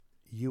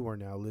You are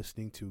now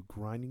listening to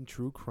Grinding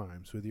True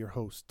Crimes with your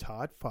hosts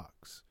Todd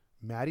Fox,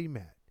 Maddie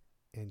Matt,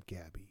 and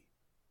Gabby.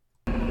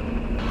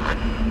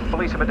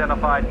 Police have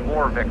identified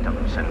more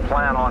victims and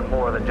plan on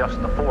more than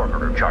just the 4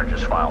 murder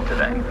charges filed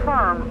today.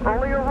 Confirm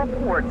earlier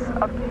reports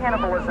of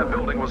cannibalism. The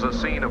building was a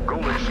scene of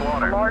ghoulish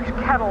slaughter. A large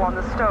kettle on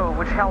the stove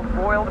which held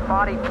boiled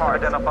body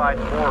parts. Identified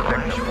more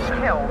victims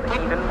and Killed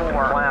even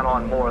more. plan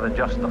on more than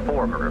just the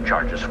 4 murder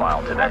charges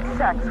filed today. Had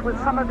sex with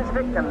some of his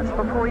victims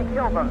before he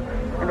killed them,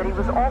 and that he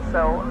was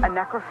also a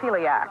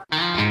necrophiliac.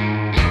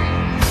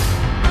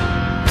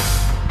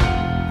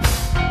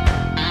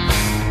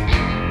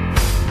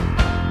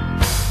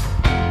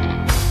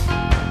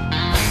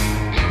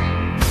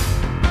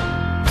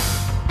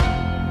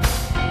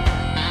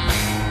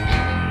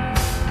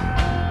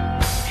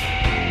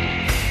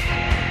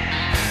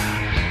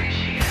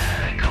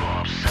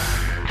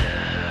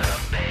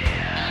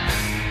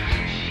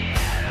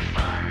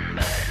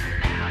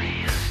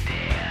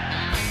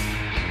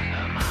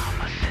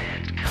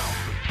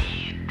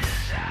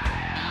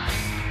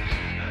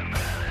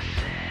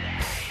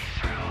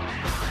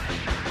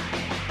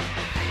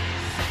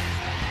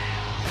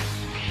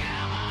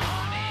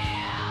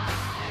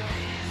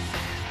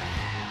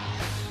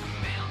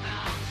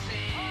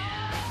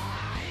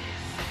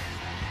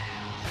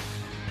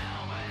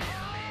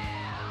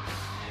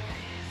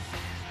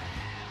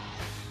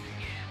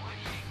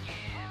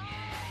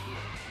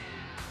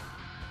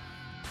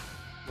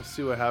 Let's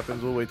see what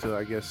happens. We'll wait till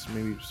I guess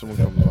maybe someone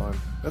comes on.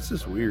 That's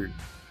just weird.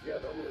 Yeah,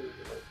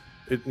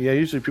 normally Yeah,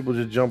 usually people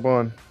just jump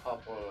on.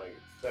 hop on like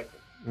a second.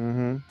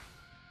 Mm-hmm.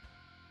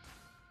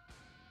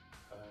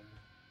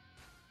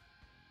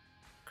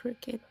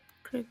 Cricket.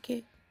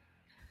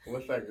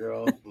 What's that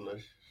girl from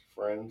the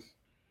Friends?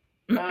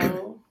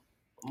 Oh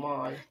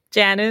my.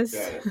 Janice.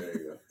 Yeah, there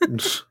you go.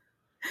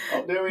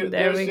 Oh, there we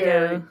There Sherry.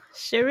 go.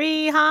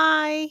 Cherie,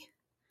 hi.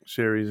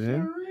 Sherry's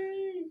in.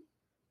 Sherry.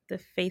 The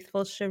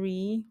faithful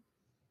Cherie.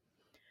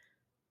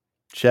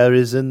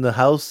 Sherry's in the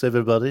house,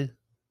 everybody.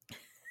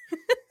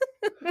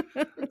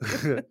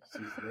 She's made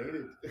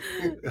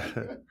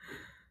it.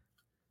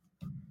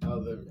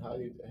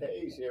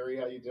 Hey Sherry,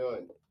 how you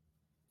doing?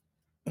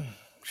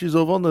 She's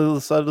over on the other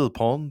side of the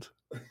pond.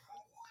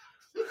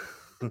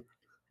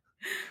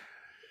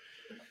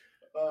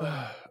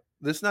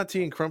 This is not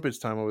tea and crumpets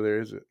time over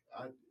there, is it?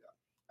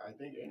 I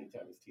think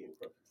anytime it's tea and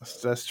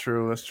crumpets. That's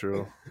true. That's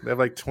true. They have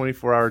like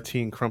 24-hour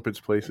tea and crumpets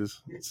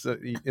places.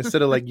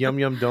 Instead of like Yum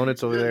Yum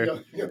Donuts over there,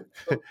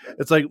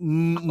 it's like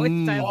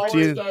Always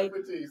tea. time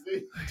for tea.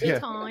 See? Yeah.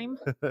 Time.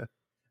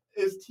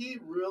 Is tea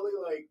really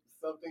like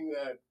something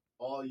that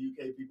all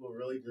UK people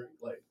really drink?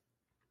 Like,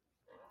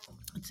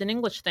 It's an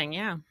English thing,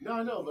 yeah. no,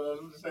 I know, but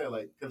I'm just saying,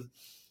 like, because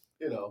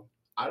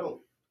I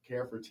don't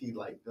care for tea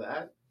like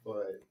that,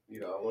 but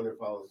I wonder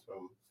if I was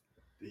from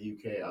the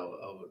UK, I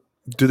would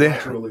Do they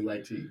naturally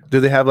like tea. do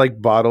they have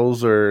like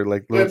bottles or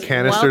like little Yes.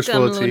 canisters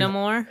Welcome, full of tea? Luna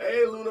Moore.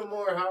 Hey, Luna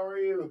Moore, how are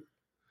you?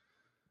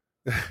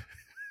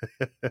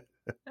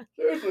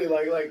 Seriously,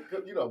 like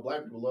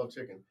black people love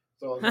chicken,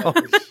 so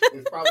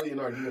it's probably in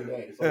our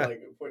DNA. So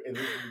like, is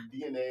it the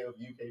DNA of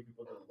UK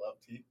people that love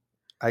tea?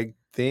 I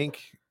think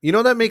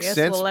that makes Guess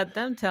sense. we'll let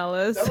them tell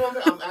us. That's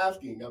what I'm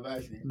asking.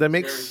 That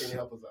makes- Sherry, can you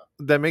help us out?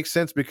 That makes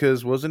sense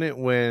because wasn't it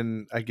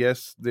when I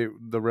guess the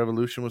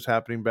revolution was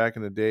happening back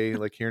in the day,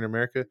 like here in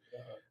America,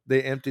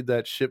 they emptied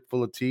that ship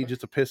full of tea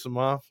just to piss them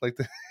off, like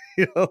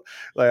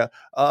like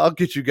I'll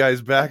get you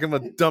guys back. I'm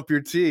gonna dump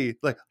your tea.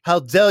 Like, how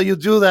dare you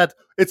do that?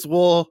 It's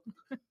war.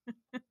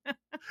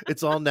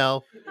 It's on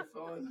now. It's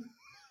on.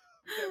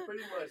 Yeah,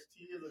 pretty much.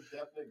 Tea is a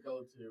definite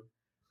go-to.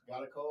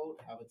 Got a cold?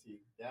 Have a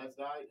tea. Dad's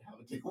died? Have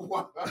a tea.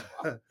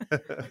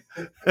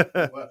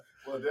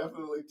 well,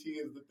 definitely tea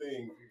is the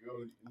thing if you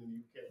go in the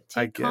UK. Tea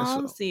I guess so.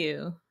 calms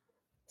you.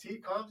 Tea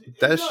calms you. It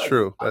That's does.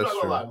 true. I'm That's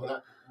not true. gonna lie.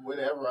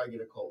 Whenever I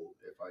get a cold,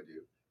 if I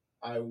do,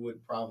 I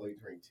would probably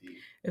drink tea.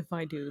 If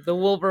I do. The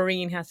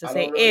Wolverine has to I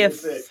say, don't really get if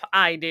sick.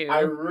 I do.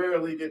 I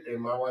rarely get, and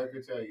my wife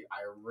could tell you,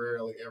 I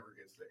rarely ever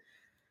get sick.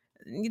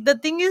 The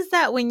thing is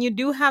that when you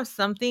do have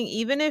something,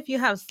 even if you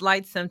have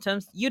slight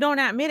symptoms, you don't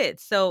admit it.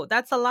 So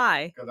that's a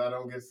lie. Because I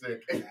don't get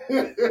sick.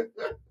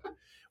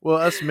 Well,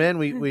 us men,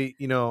 we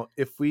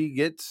if we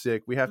get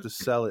sick, we have to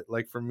sell it.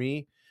 Like for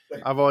me,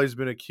 I've always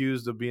been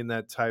accused of being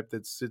that type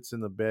that sits in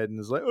the bed and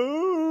is like,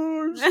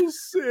 "Oh, I'm so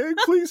sick.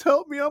 Please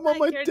help me. I'm on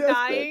my Like you're deathbed."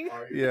 dying.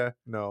 Yeah,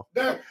 no.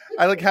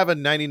 I like have a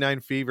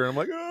 99 fever. I'm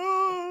like,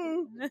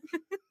 "Oh." What's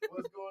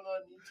going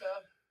on,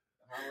 Nita?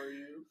 How are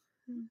you?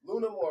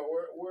 Luna Moore,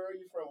 where are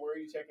you from? Where are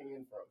you checking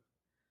in from?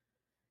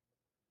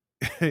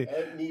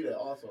 And Nita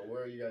also,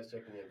 where are you guys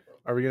checking in from?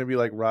 Are we gonna be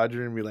like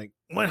Roger and be like,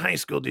 "What high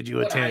school did you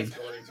What high attend?"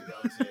 school did you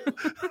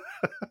go to?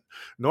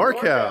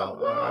 NorCal.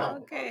 Wow.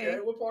 Okay.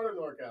 What part of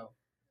NorCal?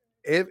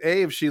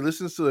 If she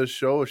listens to the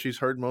show, if she's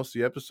heard most of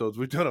the episodes,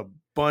 we've done a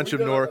bunch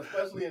We've of done, North.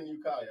 especially in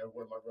Ukiah,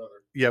 where my brother.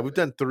 Yeah, we've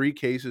done 3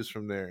 cases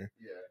from there,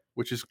 Yeah.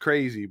 which is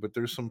crazy. But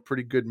there's some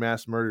pretty good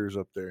mass murders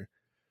up there.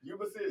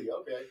 Yuba City,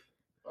 okay.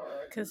 All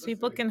right. Because Yuba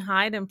people City. can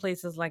hide in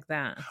places like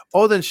that.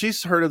 Oh, then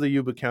she's heard of the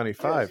Yuba County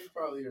Yeah, 5. she's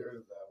probably heard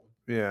of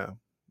that one. Yeah.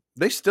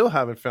 They still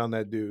haven't found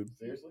that dude.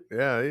 Seriously?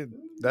 Yeah,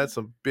 that's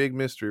a big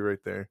mystery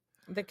right there.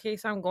 The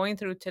case I'm going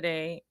through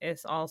today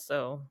is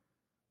also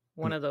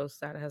one of those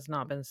that has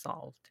not been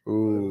solved.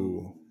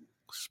 Ooh,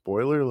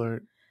 spoiler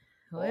alert.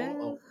 Home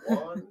Well, of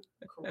Juan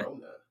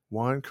Corona.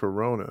 Juan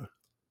Corona.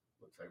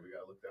 Looks like we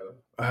gotta look that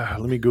up.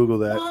 Let me Google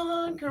that.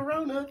 Juan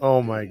Corona.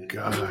 Oh my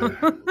god.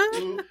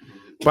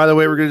 By the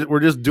way, we're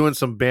just doing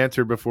some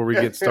banter before we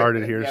get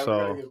started here. Yeah,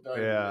 So get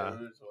started. yeah.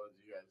 We just wanted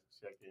you guys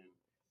to check in,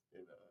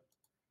 and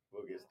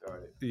we'll get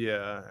started.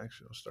 Yeah,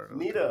 actually, I'll start.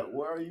 Nita,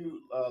 where are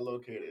you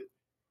located?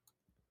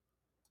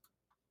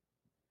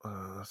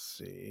 Let's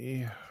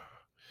see.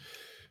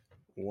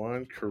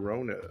 Juan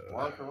Corona.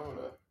 Juan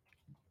Corona.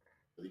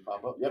 Did he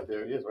pop up? Yep,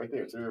 there he is, right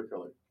there. Serial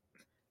killer.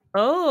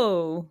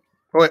 oh,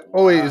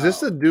 Oh wait, is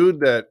this the dude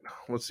that?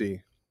 Let's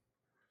see.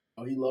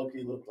 Oh, he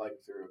low-key looked like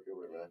a serial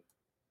killer, man.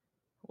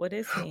 what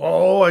is he?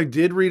 Oh, I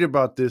did read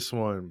about this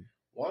one.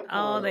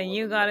 Oh, then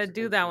you got to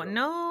do that one.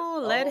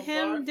 No, let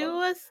him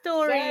do a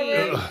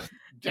story.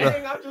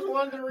 Dang, I just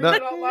wanted to read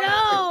it out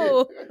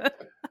loud. No.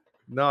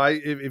 No,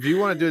 if you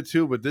want to do it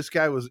too, but this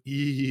guy was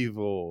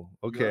evil.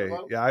 Okay,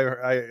 yeah,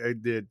 I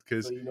did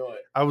because So you know it.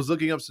 I was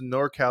looking up some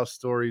NorCal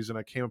stories and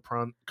I came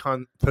upon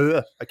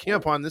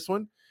this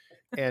one,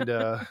 and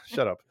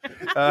shut up.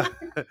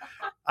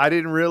 I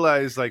didn't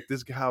realize like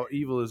how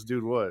evil this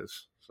dude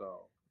was.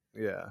 So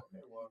yeah.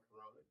 Okay, Juan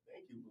Corona.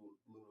 Thank you,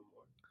 Luna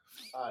Moore.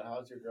 All right,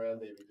 how's your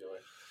grandbaby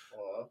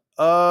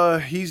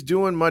doing? He's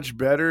doing much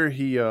better.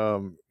 He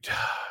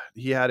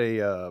had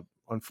a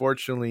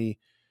unfortunately.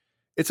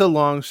 It's a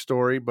long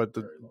story, but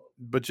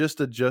just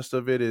the gist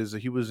of it is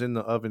he was in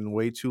the oven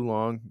way too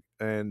long,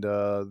 and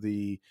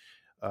the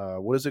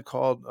what is it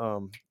called?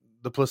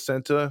 The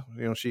placenta.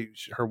 You know,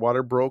 her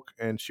water broke,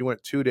 and she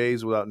went 2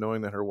 days without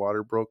knowing that her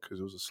water broke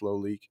because it was a slow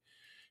leak.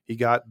 He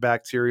got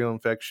bacterial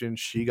infection.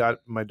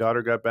 My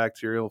daughter got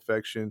bacterial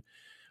infection.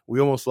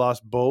 We almost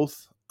lost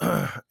both,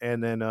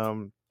 and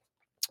then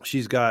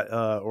she's got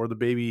or the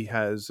baby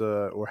has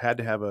or had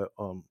to have a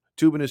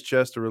tube in his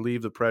chest to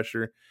relieve the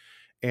pressure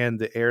and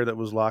the air that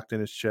was locked in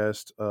his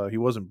chest. He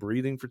wasn't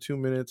breathing for 2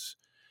 minutes.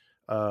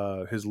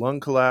 His lung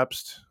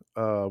collapsed.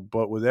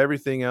 But with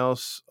everything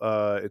else,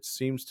 it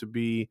seems to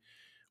be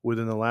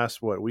within the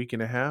last, week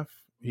and a half,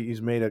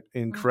 he's made an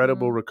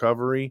incredible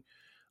recovery.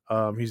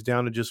 He's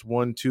down to just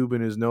one tube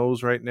in his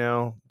nose right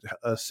now,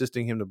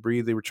 assisting him to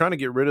breathe. They were trying to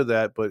get rid of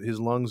that, but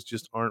his lungs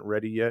just aren't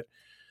ready yet.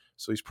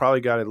 So he's probably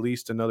got at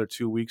least another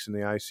 2 weeks in the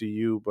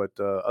ICU. But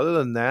other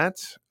than that,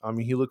 I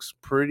mean, he looks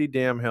pretty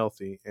damn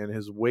healthy, and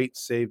his weight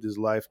saved his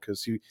life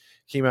because he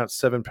came out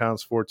 7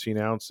 pounds, 14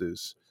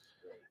 ounces.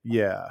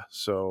 Yeah.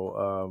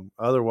 So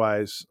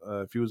otherwise,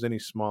 if he was any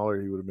smaller,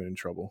 he would have been in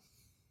trouble.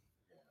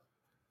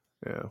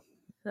 Yeah.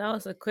 That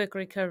was a quick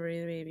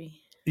recovery,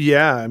 baby.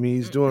 Yeah. I mean,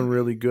 he's doing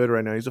really good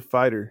right now. He's a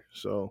fighter.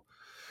 So.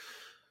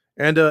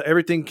 And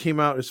everything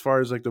came out as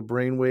far as like the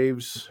brain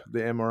waves,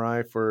 the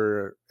MRI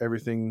for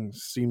everything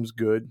seems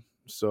good.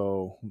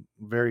 So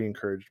very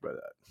encouraged by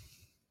that.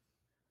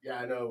 Yeah,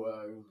 I know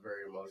it was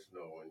very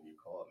emotional when you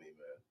called me,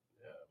 man.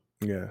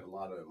 Yeah. A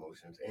lot of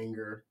emotions,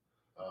 anger,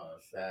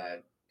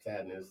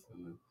 sadness,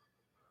 and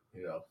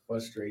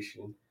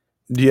frustration.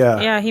 Yeah.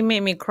 Yeah, he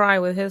made me cry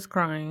with his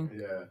crying.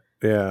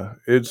 Yeah.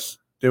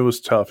 It was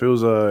tough. It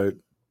was a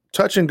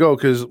touch and go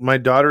because my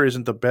daughter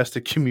isn't the best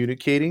at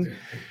communicating.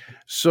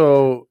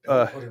 So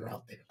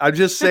I'm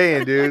just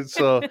saying, dude.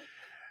 So,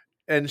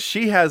 and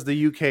she has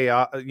the UK,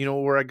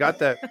 where I got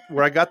the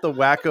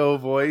wacko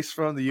voice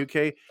from the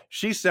UK.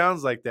 She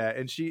sounds like that,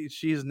 and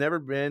she's never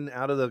been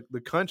out of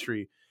the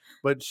country,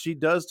 but she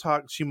does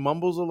talk. She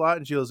mumbles a lot,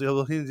 and she goes, I'm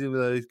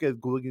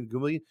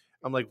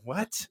like,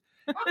 what?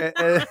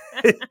 And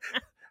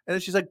then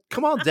she's like,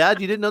 come on,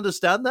 Dad, you didn't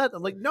understand that?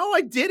 I'm like, no,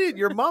 I didn't.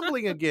 You're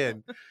mumbling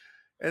again.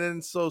 And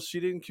then so she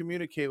didn't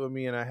communicate with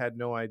me, and I had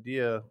no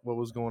idea what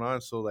was going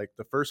on. So like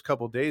the first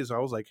couple of days, I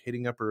was like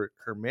hitting up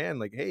her man,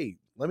 like, "Hey,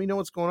 let me know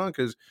what's going on,"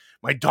 because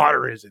my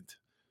daughter isn't,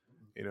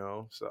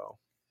 So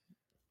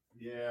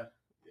yeah.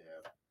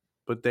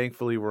 But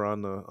thankfully, we're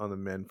on the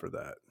mend for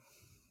that.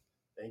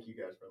 Thank you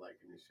guys for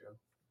liking this show.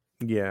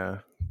 Yeah,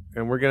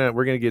 and we're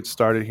gonna get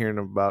started here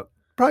in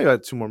probably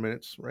about 2 more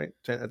minutes, right?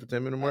 At the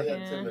 10-minute mark. Yeah,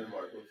 10-minute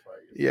mark.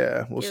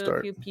 We'll Give start.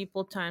 a few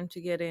people time to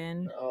get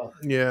in.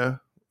 Yeah.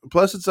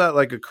 Plus, it's at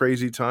like a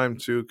crazy time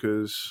too,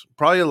 because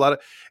probably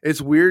it's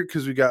weird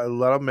because we got a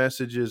lot of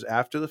messages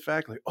after the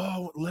fact, like,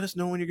 "Oh, let us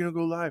know when you're gonna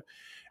go live,"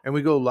 and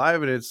we go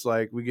live, and it's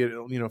like we get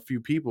a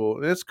few people,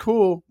 and it's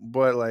cool,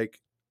 but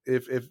like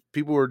if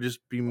people were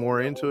just be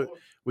more into it,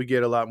 we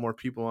get a lot more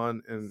people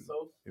on, and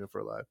for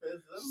a live.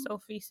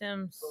 Sophie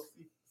Sims.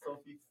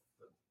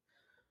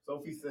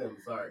 Sophie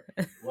Sims, sorry.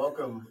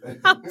 Welcome.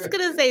 I was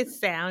gonna say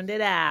sound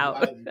it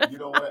out. You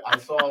know what? I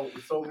saw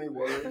so many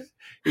words.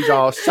 He's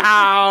all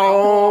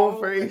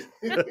Sophie. Sophie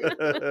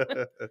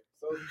Sims.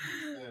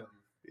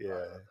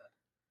 Yeah.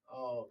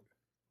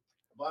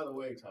 By the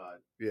way, Todd.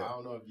 Yeah. I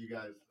don't know if you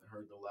guys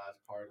heard the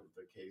last part of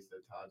the case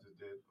that Todd just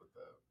did with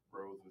the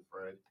Rose and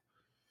Fred.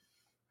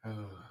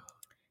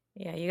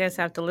 Yeah, you guys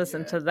have to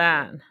listen to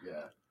that.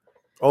 Yeah.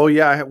 Oh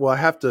yeah, I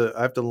have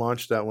to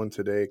launch that one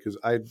today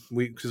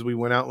because we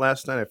went out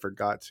last night. I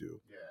forgot to.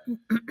 Yeah.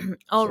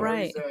 All Sherry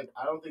right. said,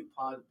 I don't think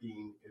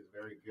Podbean is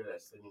very good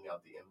at sending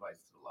out the invites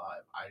to the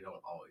live. I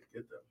don't always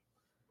get them.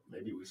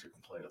 Maybe we should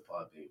complain to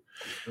Podbean.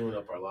 It's screwing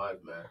up our lives,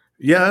 man.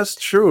 Yeah, that's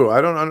true.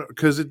 I don't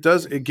because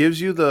it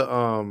gives you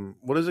the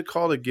what is it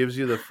called? It gives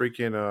you the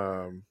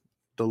freaking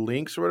the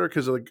links or whatever.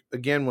 Because like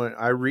again, when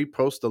I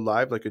repost the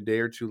live like a day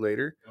or two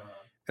later,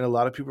 and a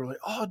lot of people are like,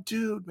 "Oh,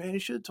 dude, man, you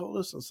should have told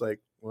us." And it's like,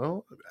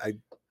 well, I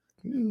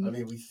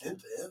mean, we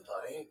sent the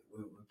invite.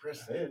 We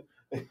pressed send.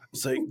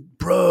 It's like,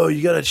 bro,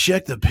 you gotta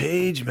check the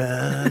page,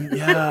 man.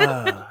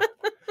 Yeah.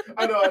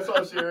 I know. I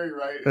saw Sherry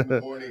right in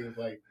the morning. It's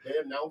like they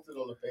announced it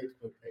on the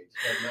Facebook page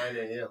at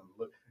 9 a.m.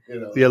 Look,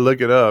 yeah, look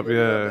it up.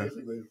 Yeah.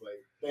 Basically, it's like,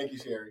 thank you,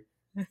 Sherry.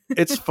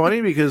 It's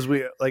funny because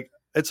we like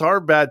it's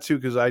our bad too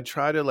because I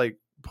try to like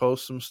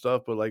post some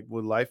stuff, but like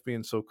with life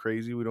being so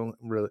crazy, we don't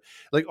really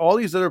like all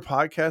these other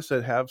podcasts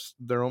that have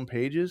their own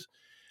pages.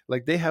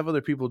 Like they have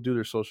other people do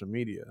their social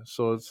media,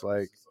 so it's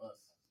like.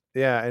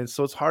 Yeah, and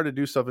so it's hard to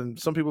do stuff, and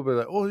some people be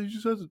like, "Oh, you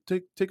just have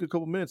to take a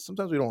couple minutes."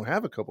 Sometimes we don't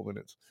have a couple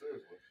minutes.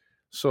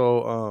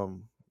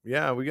 So,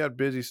 yeah, we got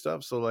busy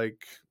stuff. So,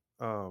 like,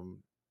 I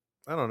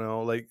don't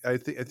know. Like, I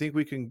think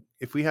we can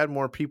if we had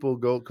more people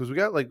go because we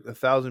got like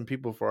 1,000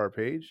 people for our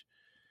page,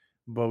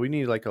 but we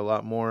need like a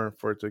lot more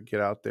for it to get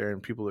out there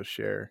and people to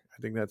share.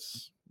 I think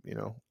that's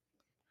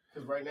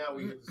because right now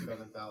we hit the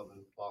 7,000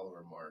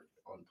 follower mark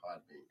on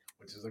Podbean,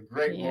 which is a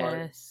great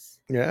mark.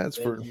 Yeah, it's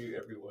Thank you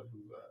everyone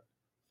who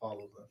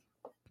follows us.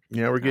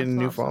 Yeah, we're getting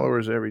new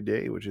followers every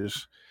day, which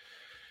is.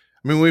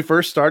 I mean, when we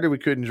first started, we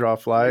couldn't draw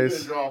flies. We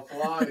couldn't draw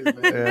flies,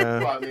 man. Yeah.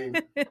 Well, I mean,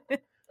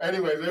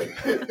 anyways.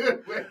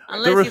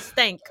 Unless you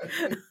stink.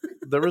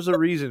 There was a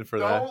reason for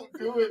that. Don't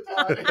do it,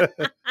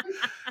 Ty.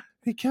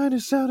 He kind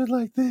of sounded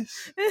like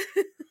this.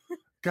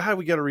 God,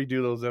 we got to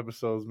redo those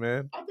episodes,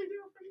 man. I think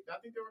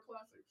they were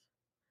classics.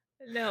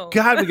 No.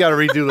 God, we got to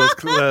redo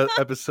those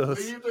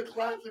episodes. Leave the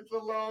classics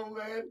alone,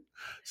 man.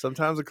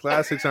 Sometimes the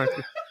classics aren't.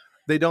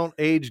 They don't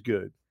age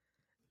good.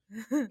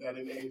 That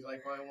didn't age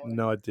like fine wine?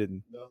 No, it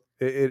didn't. No.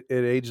 It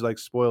aged like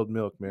spoiled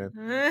milk, man.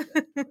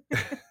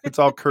 It's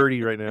all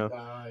curdy right now.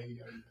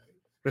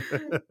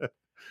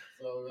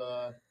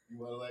 So, you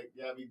want to let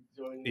Gabby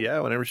join you? Yeah,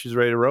 whenever she's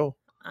ready to roll.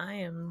 I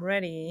am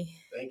ready.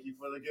 Thank you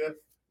for the gift,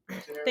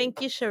 Sherry.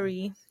 Thank you,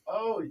 Cherie.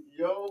 Oh,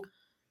 yo,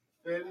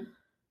 Finn,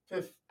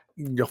 Tiff.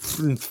 Yo.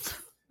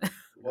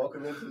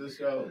 Welcome into the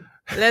show.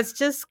 Let's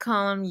just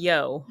call him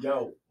Yo.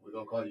 Yo. We're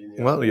going to call you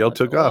Yo. Well, Yo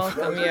took off.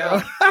 Welcome,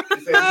 Yo.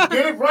 He said,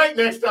 get it right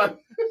next time.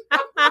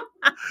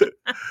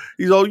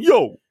 He's all,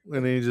 yo.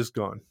 And then he's just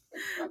gone.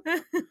 All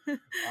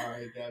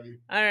right, Gabby.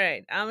 All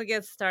right. I'm going to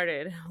get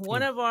started.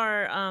 One of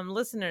our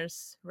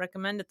listeners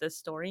recommended this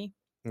story.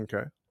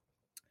 Okay.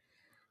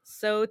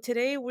 So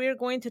today we're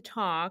going to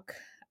talk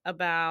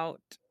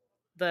about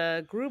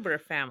the Gruber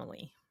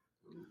family.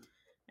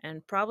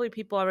 And probably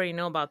people already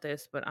know about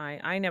this, but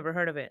I never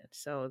heard of it.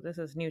 So this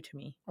is new to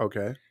me.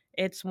 Okay.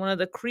 It's one of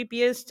the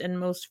creepiest and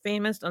most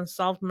famous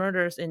unsolved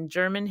murders in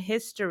German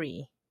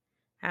history.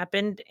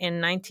 Happened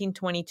in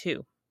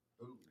 1922.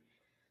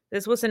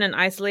 This was in an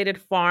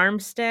isolated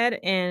farmstead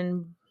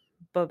in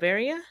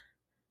Bavaria,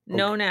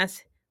 known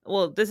as,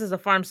 well, this is the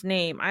farm's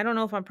name. I don't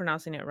know if I'm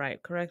pronouncing it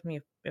right. Correct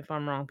me if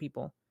I'm wrong,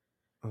 people.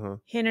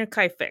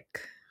 Hinterkaifeck.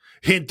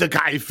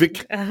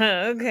 Hinterkaifeck.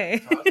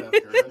 Okay.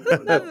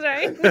 That's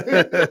right.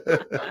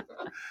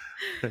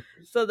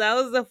 So that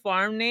was the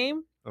farm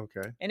name.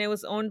 Okay. And it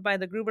was owned by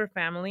the Gruber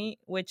family,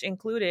 which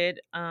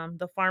included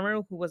the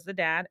farmer who was the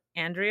dad,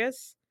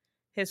 Andreas,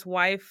 his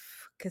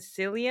wife,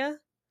 Cecilia,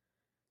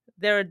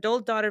 their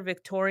adult daughter,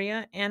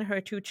 Victoria, and her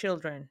two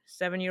children,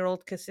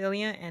 7-year-old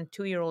Cecilia and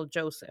 2-year-old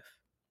Joseph.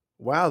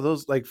 Wow,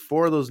 those like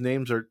 4 of those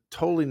names are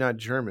totally not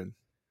German.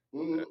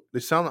 They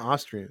sound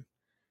Austrian.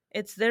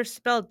 They're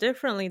spelled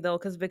differently, though,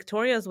 because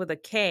Victoria's with a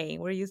K.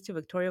 We're used to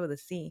Victoria with a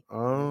C.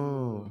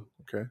 Oh,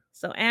 okay.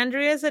 So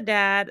Andrea's the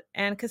dad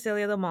and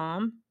Cecilia the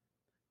mom.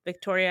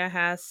 Victoria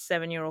has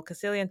 7-year-old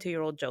Cecilia and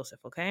 2-year-old Joseph,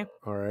 okay?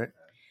 All right.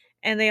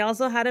 And they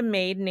also had a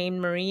maid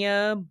named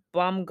Maria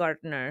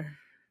Baumgartner.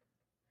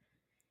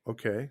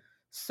 Okay.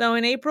 So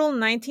in April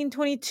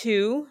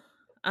 1922,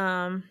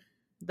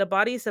 the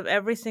bodies of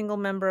every single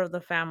member of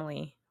the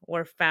family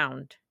were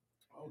found.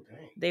 Oh,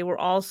 dang. They were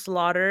all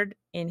slaughtered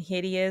in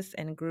hideous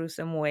and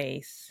gruesome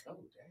ways. Oh,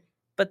 dang.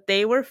 But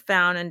they were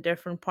found in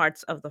different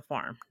parts of the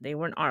farm. They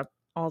weren't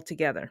all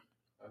together.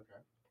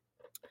 Okay.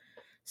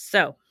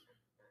 So,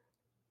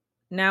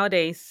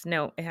 nowadays,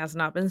 no, it has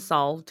not been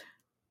solved.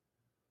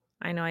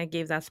 I know I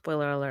gave that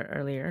spoiler alert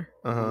earlier.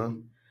 Uh-huh.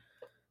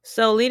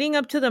 So, leading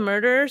up to the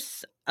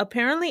murders,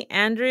 apparently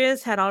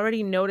Andreas had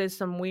already noticed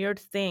some weird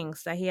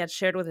things that he had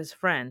shared with his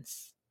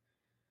friends.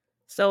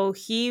 So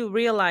he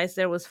realized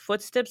there was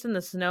footsteps in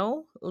the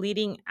snow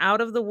leading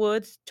out of the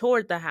woods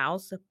toward the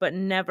house, but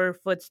never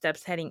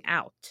footsteps heading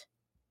out.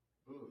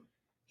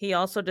 He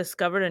also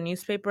discovered a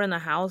newspaper in the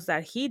house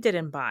that he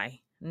didn't buy.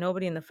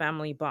 Nobody in the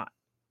family bought.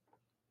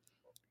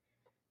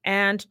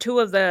 And 2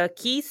 of the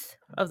keys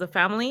of the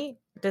family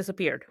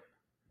disappeared.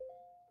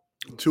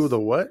 2 of the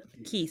what?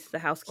 Keys, the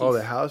house keys. Oh,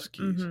 the house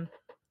keys. Mm-hmm.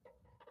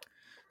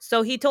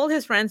 So he told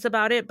his friends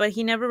about it, but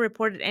he never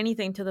reported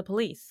anything to the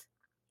police.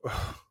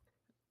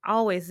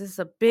 Always, this is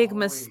a big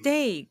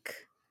mistake.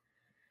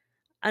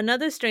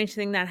 Another strange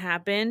thing that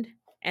happened,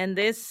 and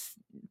this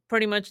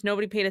pretty much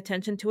nobody paid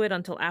attention to it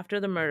until after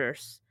the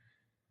murders.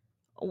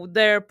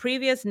 Their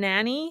previous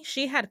nanny,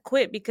 she had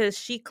quit because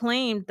she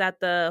claimed that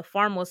the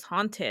farm was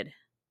haunted.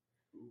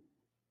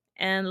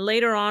 And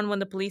later on, when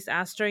the police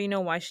asked her,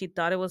 why she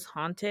thought it was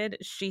haunted,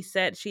 she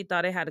said she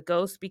thought it had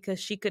ghosts because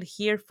she could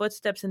hear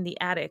footsteps in the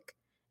attic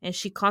and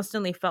she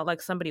constantly felt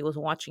like somebody was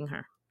watching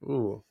her.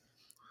 Ooh.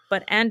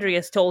 But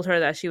Andreas told her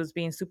that she was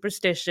being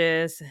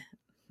superstitious.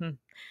 Who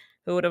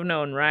would have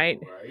known, right?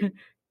 Right.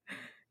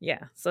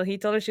 Yeah. So he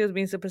told her she was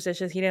being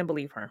superstitious. He didn't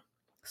believe her.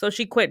 So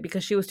she quit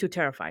because she was too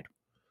terrified.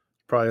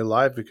 Probably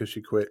alive because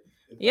she quit.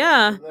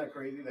 Isn't that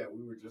crazy that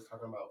we were just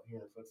talking about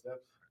hearing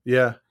footsteps?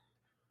 Yeah.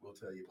 We'll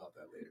tell you about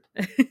that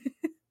later.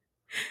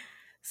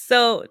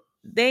 So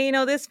they,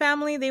 this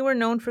family, they were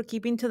known for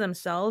keeping to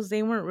themselves.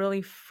 They weren't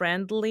really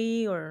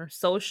friendly or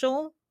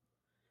social.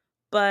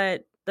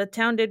 But the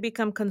town did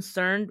become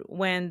concerned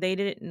when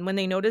they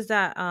noticed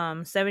that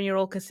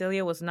 7-year-old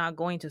Cecilia was not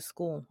going to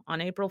school.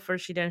 On April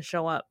 1st, she didn't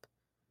show up.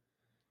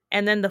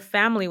 And then the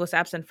family was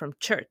absent from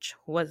church,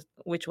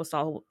 which was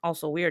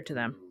also weird to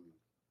them.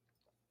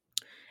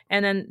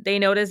 And then they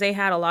noticed they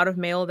had a lot of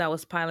mail that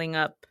was piling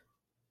up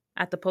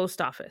at the post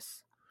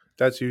office.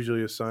 That's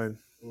usually a sign.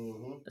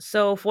 Mm-hmm.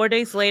 So 4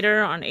 days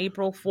later, on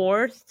April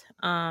 4th,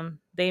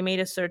 they made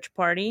a search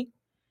party.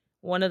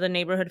 One of the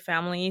neighborhood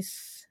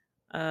families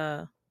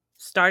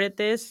started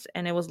this,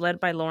 and it was led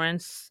by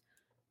Lawrence.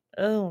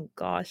 Oh,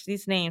 gosh,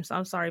 these names.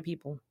 I'm sorry,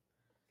 people.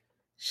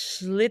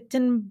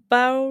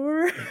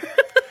 Schlittenbauer.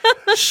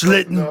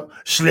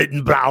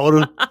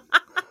 Schlittenbauer.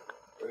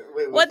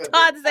 Wait, what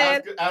Todd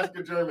said. Ask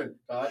a German,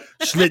 Todd.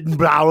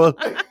 Schlittenbauer.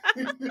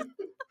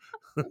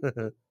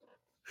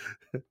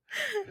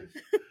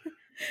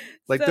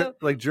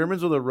 Like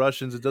Germans or the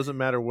Russians, it doesn't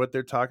matter what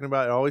they're talking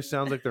about. It always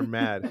sounds like they're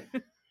mad.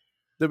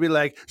 They'll be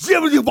like,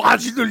 "Oh,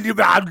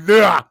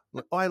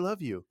 I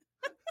love you."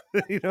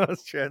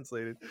 It's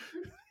translated.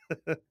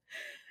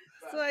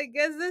 So I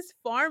guess this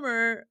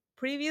farmer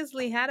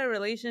previously had a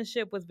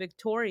relationship with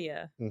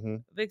Victoria. Mm-hmm.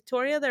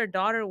 Victoria, their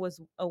daughter,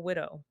 was a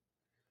widow.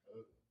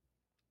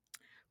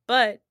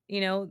 But,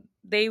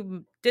 they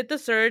did the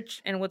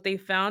search, and what they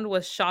found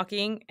was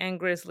shocking and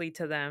grisly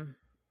to them.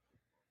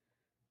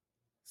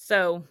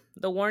 So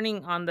the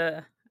warning on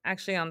the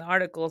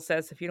article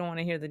says, if you don't want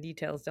to hear the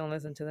details, don't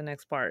listen to the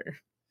next part.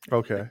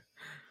 Okay.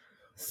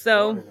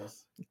 So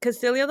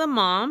Cecilia, the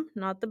mom,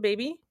 not the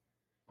baby,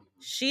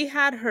 she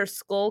had her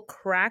skull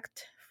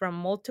cracked from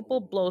multiple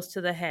blows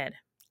to the head.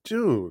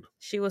 Dude.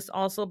 She was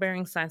also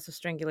bearing signs of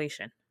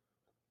strangulation.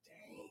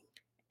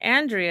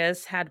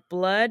 Andreas had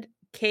blood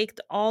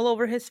caked all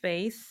over his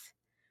face,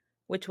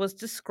 which was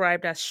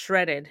described as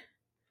shredded,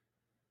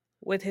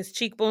 with his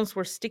cheekbones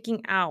were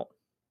sticking out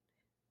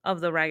of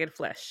the ragged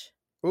flesh.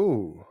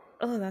 Ooh.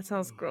 Oh, that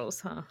sounds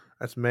gross, huh?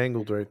 That's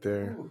mangled right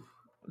there.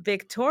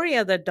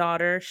 Victoria, the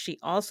daughter, she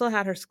also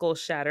had her skull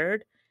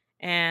shattered,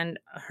 and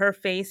her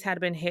face had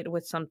been hit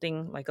with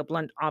something like a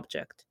blunt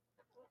object.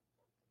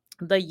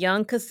 The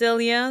young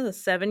Cecilia, the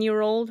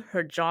 7-year-old,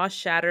 her jaw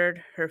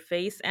shattered, her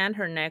face and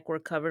her neck were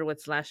covered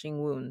with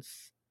slashing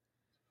wounds.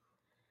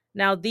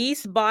 Now,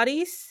 these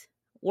bodies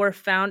were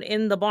found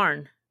in the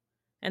barn,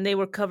 and they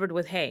were covered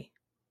with hay.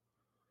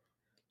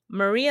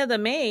 Maria, the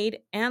maid,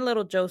 and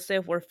little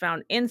Joseph were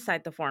found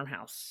inside the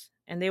farmhouse,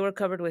 and they were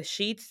covered with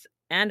sheets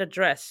and a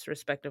dress,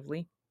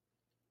 respectively.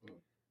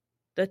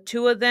 The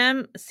 2 of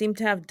them seemed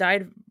to have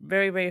died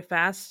very, very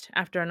fast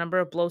after a number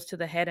of blows to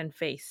the head and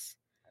face.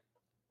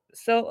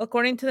 So,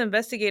 according to the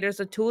investigators,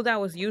 the tool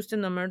that was used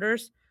in the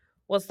murders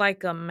was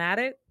like a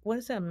mattock. What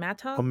is it, a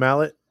mattock? A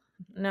mallet?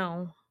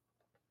 No.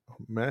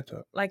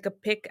 Mattock. Like a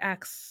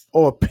pickaxe.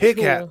 Oh, a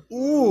pickaxe.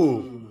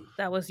 Ooh.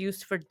 That was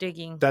used for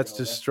digging. That's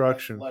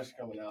destruction. Flesh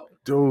coming out.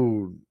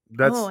 Dude.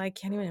 That's... Oh, I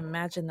can't even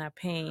imagine that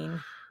pain.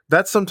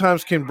 That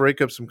sometimes can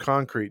break up some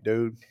concrete,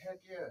 dude.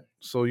 Heck yeah.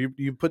 So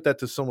you put that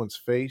to someone's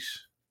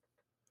face,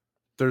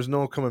 there's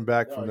no coming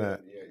back from that.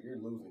 Yeah, you're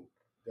losing.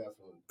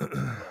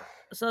 Definitely.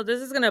 So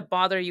this is going to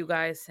bother you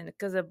guys, and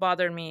because it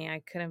bothered me,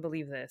 I couldn't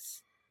believe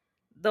this.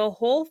 The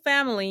whole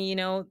family,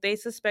 they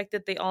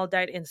suspected they all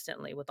died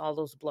instantly with all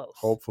those blows.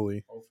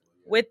 Hopefully.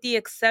 With the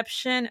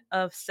exception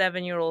of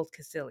 7-year-old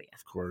Cecilia.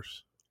 Of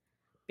course.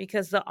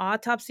 Because the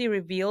autopsy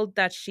revealed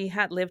that she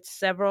had lived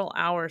several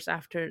hours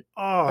after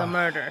the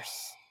murders.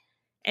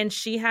 And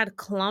she had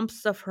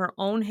clumps of her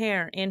own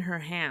hair in her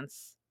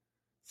hands,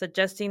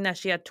 suggesting that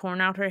she had torn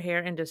out her hair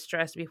in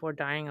distress before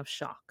dying of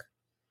shock.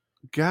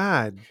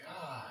 God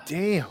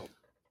damn.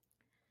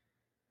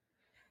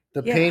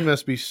 The pain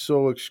must be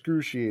so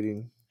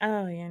excruciating.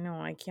 Oh, yeah, no,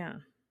 I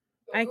can't.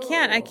 I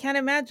can't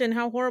imagine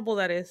how horrible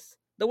that is.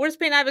 The worst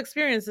pain I've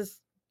experienced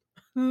is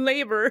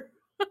labor.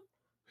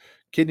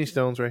 Kidney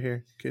stones right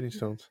here. Kidney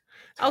stones.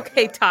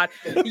 Okay, Todd.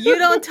 You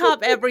don't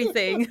top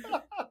everything.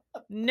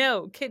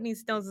 No, kidney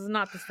stones is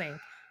not the same.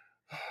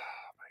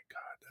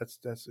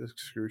 That's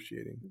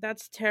excruciating.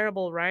 That's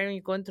terrible, right? When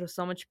you're going through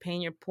so much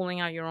pain, you're pulling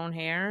out your own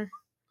hair.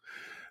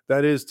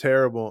 That is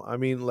terrible. I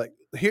mean, like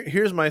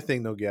here's my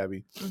thing though,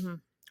 Gabby. Mm-hmm.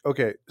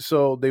 Okay,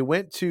 so they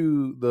went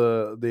to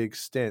the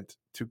extent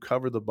to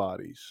cover the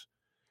bodies.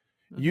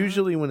 Mm-hmm.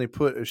 Usually, when they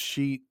put a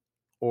sheet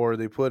or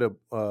they put a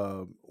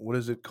what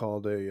is it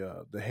called,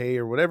 the hay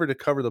or whatever to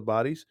cover the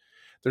bodies,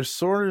 there's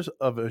sort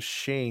of a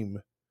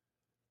shame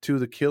to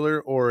the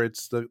killer, or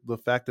it's the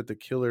fact that the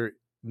killer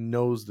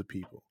knows the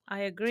people.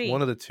 I It's agree.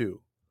 one of the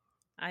two,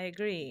 I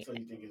agree. So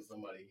you think it's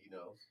somebody he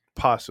knows?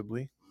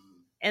 possibly.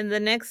 And the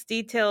next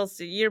details,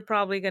 you're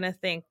probably gonna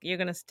think you're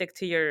gonna stick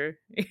to your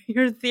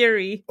your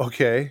theory.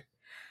 Okay.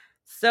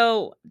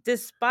 So,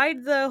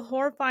 despite the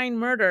horrifying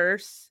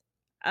murders,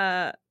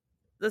 the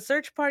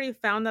search party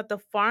found that the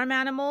farm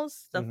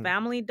animals, the Mhm.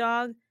 family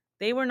dog,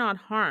 they were not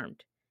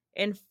harmed.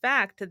 In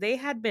fact, they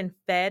had been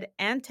fed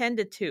and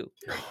tended to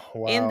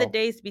in the Wow.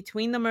 days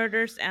between the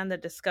murders and the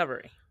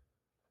discovery.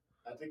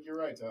 I think you're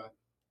right, Todd.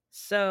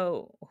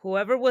 So,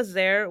 whoever was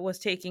there was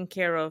taking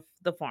care of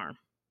the farm.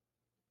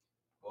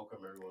 Welcome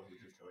everyone who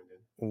just joined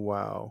in.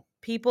 Wow.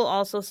 People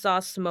also saw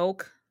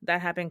smoke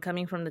that had been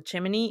coming from the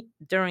chimney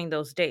during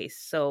those days.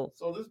 So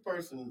this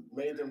person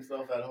made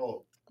themselves at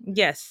home.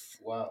 yes.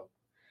 Wow.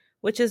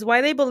 Which is why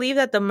they believe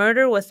that the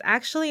murderer was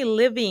actually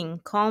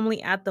living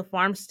calmly at the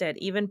farmstead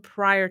even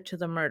prior to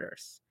the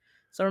murders.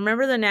 So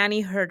remember, the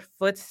nanny heard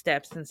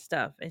footsteps and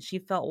stuff, and she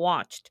felt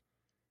watched.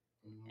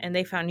 And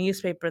they found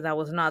newspaper that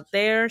was not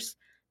theirs.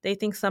 They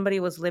think somebody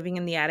was living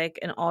in the attic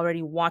and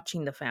already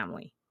watching the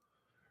family.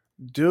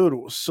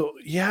 Dude, so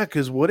yeah,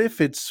 because what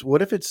if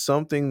it's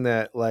something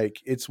that,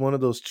 like, it's one of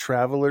those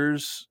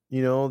travelers,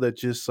 that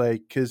just,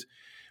 like, because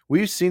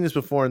we've seen this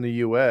before in the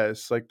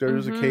US. Like, there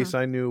was a case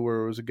I knew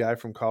where it was a guy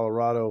from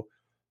Colorado,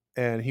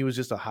 and he was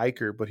just a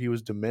hiker, but he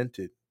was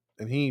demented,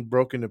 and he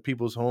broke into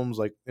people's homes,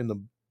 like, in the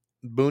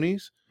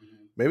boonies.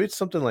 Maybe it's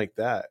something like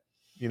that.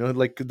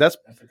 Like, That's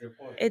a good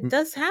point. It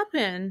does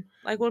happen.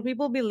 Like, where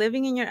people be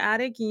living in your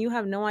attic and you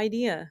have no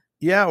idea.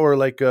 Yeah, or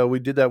like we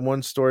did that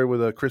one story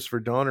with Christopher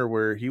Donner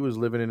where he was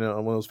living in one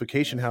of those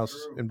vacation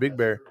houses in Big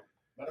Bear. True.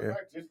 Matter of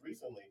fact, just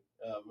recently,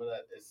 when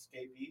that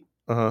escapee,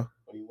 when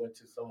he went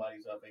to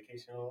somebody's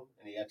vacation home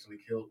and he actually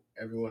killed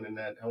everyone in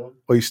that home.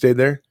 Oh, you stayed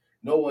there?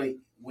 No way.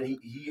 When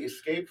he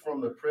escaped from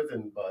the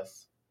prison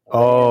bus,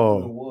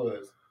 through the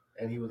woods,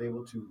 and he was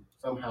able to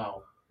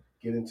somehow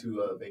get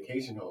into a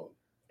vacation home,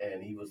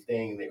 and he was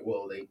staying there.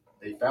 Well,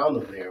 they found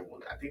him there.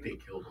 Well, I think they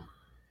killed him,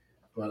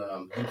 but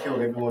he killed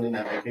everyone in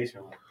that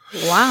vacation home.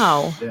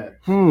 Wow. Yeah.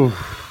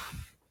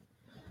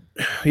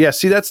 Yeah,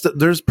 see,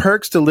 there's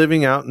perks to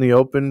living out in the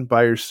open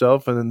by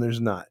yourself, and then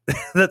there's not.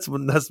 that's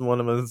one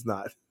of them. It's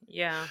not.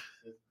 Yeah.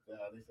 They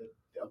said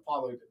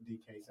Apollo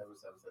DK77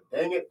 said,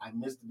 "Dang it, I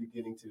missed the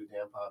beginning to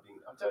damn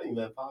Podbean." I'm telling you,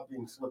 man,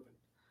 Podbean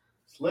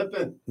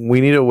slipping. We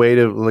need a way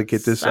to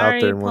get this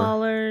out there more.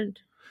 Pollard.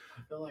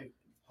 I feel like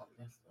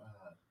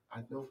I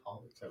know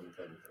Pollard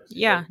 77.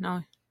 Yeah,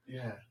 no.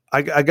 Yeah.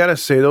 I gotta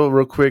say though,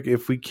 real quick,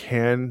 if we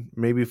can,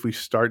 maybe if we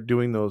start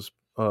doing those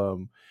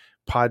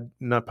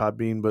not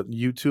Podbean, but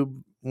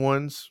YouTube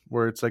ones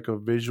where it's like a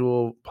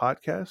visual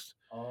podcast.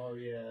 Oh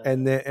yeah.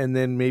 And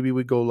then maybe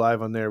we go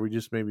live on there. We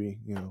just maybe,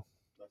 That's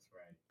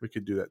right. We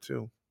could do that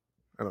too.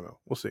 I don't know.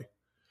 We'll see.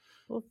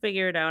 We'll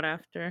figure it out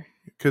after.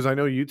 Because I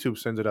know YouTube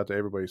sends it out to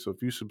everybody. So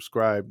if you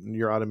subscribe,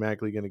 you're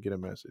automatically going to get a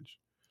message.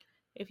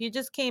 If you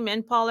just came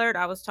in, Pollard,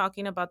 I was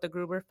talking about the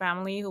Gruber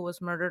family who was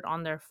murdered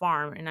on their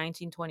farm in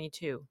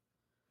 1922.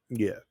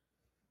 Yeah.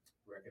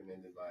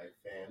 Recommended by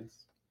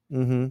fans.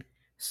 Mm-hmm.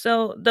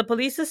 So the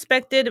police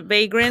suspected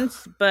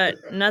vagrants, but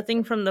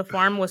nothing from the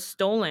farm was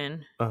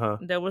stolen. Uh-huh.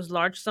 There was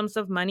large sums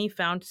of money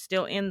found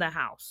still in the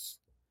house.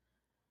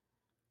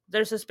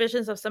 There's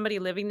suspicions of somebody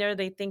living there.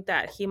 They think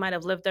that he might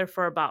have lived there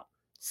for about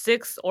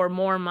 6 or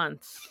more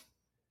months.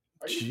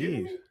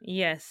 Jeez.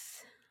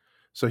 Yes.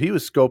 So he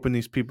was scoping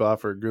these people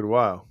out for a good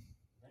while.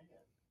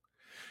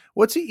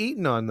 What's he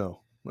eating on, though?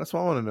 That's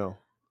what I want to know.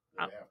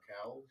 They have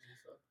cows and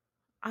stuff.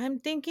 I'm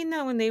thinking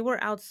that when they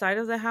were outside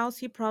of the house,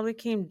 he probably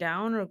came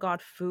down or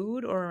got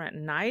food, or at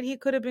night he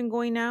could have been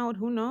going out.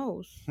 Who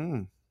knows?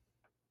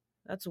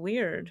 That's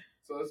weird.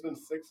 So it's been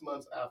 6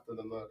 months after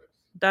the murders.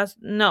 That's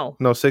no.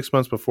 6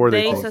 months before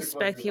They think.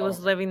 suspect he was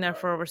living there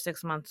for over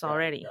 6 months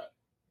already. Got it.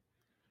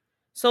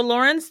 So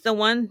Lawrence,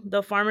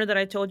 the farmer that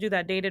I told you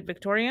that dated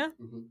Victoria,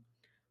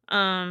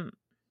 it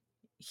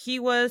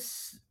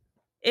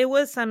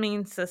was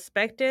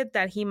suspected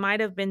that he might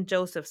have been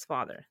Joseph's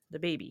father, the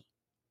baby.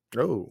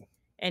 Oh.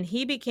 And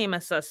he became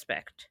a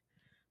suspect,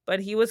 but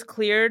he was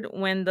cleared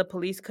when the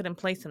police couldn't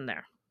place him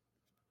there.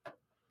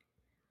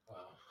 Wow.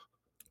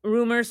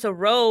 Rumors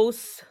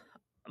arose,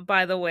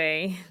 by the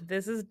way,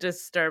 this is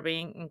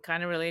disturbing and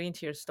kind of relating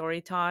to your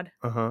story, Todd.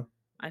 Uh-huh.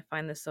 I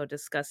find this so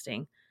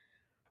disgusting.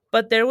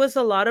 But there was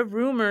a lot of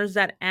rumors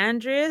that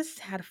Andreas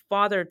had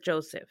fathered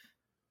Joseph.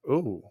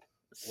 Oh.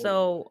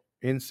 So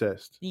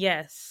incest.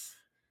 Yes.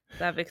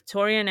 That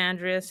Victoria and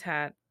Andreas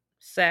had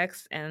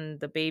sex and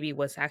the baby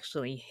was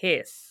actually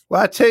his.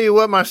 Well, I tell you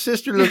what, my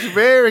sister looks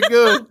very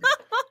good.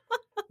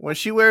 When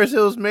she wears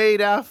those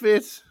maid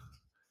outfits,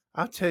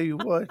 I'll tell you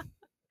what.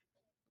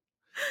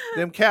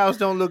 Them cows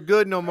don't look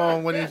good no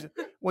more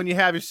when you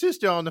have your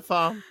sister on the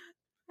farm.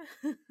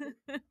 What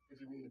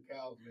you mean the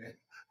cows, man?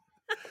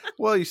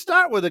 Well, you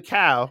start with a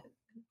cow.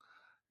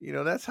 You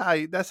know, that's how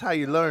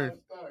you learn.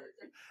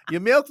 You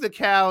milk the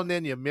cow and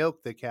then you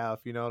milk the cow,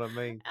 if you know what I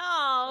mean.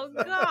 Oh,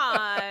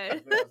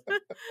 God.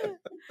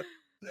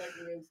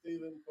 Checking in,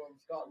 Stephen from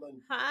Scotland.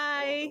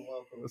 Hi.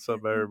 Welcome. What's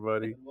up,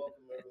 everybody? And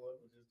welcome everyone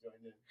who just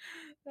joined in.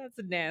 That's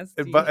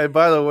nasty. And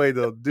by the way,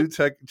 though, do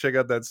check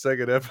out that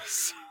second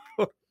episode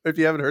if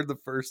you haven't heard the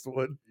first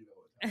one.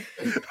 You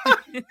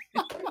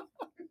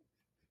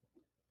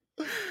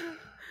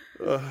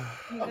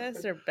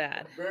guys are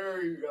bad.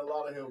 A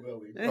lot of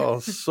hillbillies.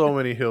 Oh, so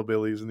many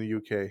hillbillies in the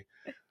UK.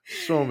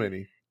 So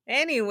many.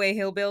 Anyway,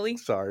 hillbilly.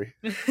 Sorry.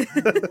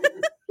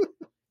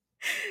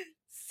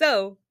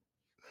 So,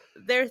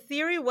 their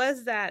theory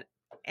was that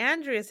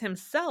Andreas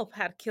himself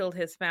had killed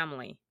his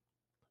family.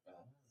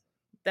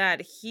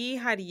 That he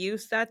had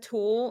used that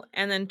tool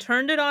and then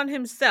turned it on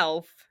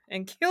himself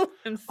and killed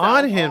himself.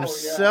 On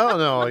himself?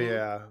 Oh,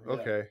 yeah.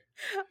 Okay.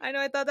 I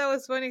know. I thought that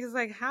was funny because,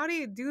 like, how do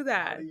you do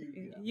that?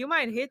 You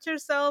might hit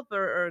yourself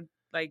or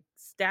like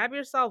stab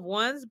yourself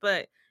once,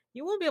 but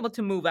you won't be able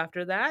to move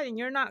after that, and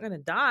you're not gonna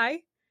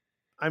die.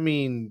 I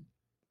mean,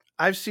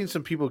 I've seen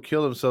some people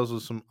kill themselves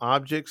with some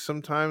objects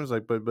sometimes,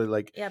 like, but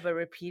like, yeah, but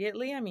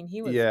repeatedly. I mean,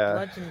 he was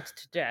bludgeoned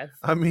to death.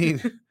 I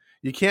mean,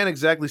 you can't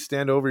exactly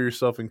stand over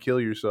yourself and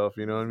kill yourself.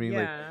 You know what I mean?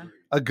 Yeah. Like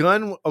a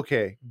gun,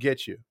 okay,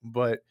 get you,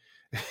 but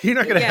you're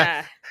not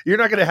gonna you're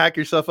not gonna hack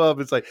yourself up.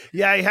 It's like,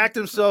 yeah, he hacked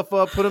himself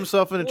up, put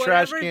himself in a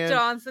trash can.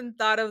 Johnson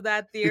thought of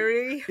that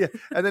theory. Yeah,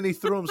 and then he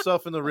threw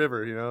himself in the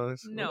river. You know?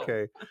 No.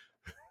 Okay.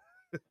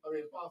 I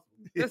mean,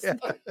 it's possible.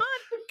 Yeah.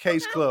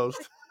 Case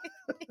closed.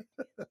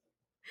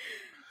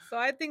 So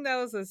I think that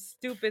was a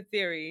stupid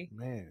theory.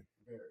 Man.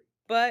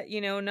 But,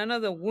 you know, none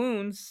of the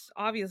wounds,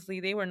 obviously,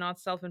 they were not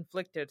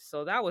self-inflicted.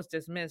 So that was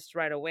dismissed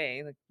right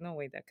away. Like, no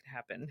way that could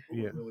happen.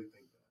 Yeah.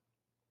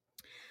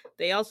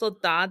 They also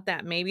thought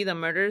that maybe the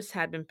murders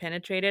had been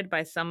penetrated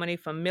by somebody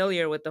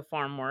familiar with the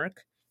farm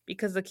work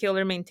because the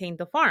killer maintained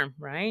the farm,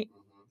 right?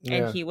 Mm-hmm.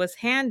 And he was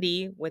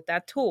handy with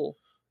that tool.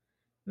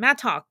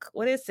 Mattock,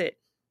 what is it?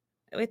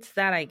 It's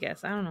that, I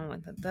guess. I don't know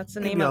what that's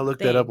the name of. Maybe I'll look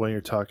that up when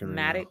you're talking.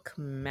 Mattock.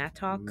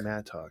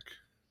 Mattock.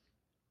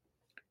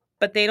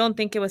 But they don't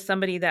think it was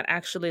somebody that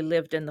actually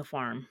lived in the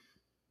farm.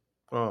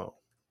 Oh.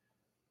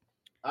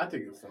 I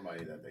think it was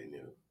somebody that they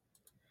knew.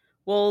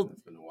 Well,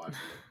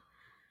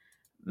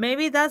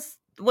 maybe that's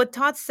what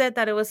Todd said,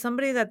 that it was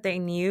somebody that they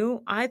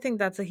knew. I think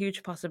that's a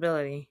huge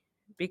possibility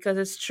because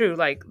it's true.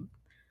 Like,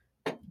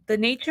 the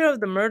nature of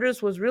the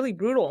murders was really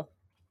brutal.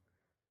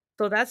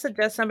 So that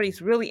suggests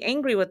somebody's really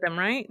angry with them,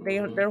 right?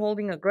 Mm-hmm. They're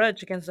holding a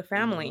grudge against the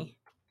family.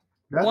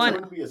 That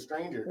wouldn't be a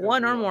stranger.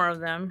 One or more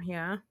of them,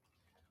 yeah.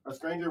 A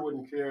stranger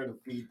wouldn't care to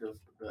feed the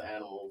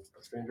animals.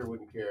 A stranger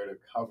wouldn't care to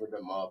cover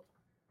them up.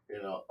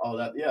 You know,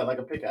 like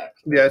a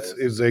pickaxe. Yeah,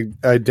 it's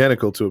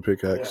identical to a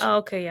pickaxe. Yeah. Oh,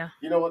 okay, yeah.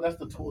 You know what? That's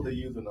the tool they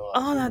use in the.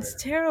 Oh,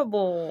 that's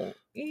terrible.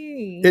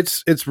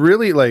 It's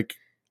really like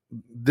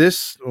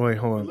this. Wait,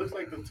 hold on. It looks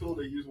like the tool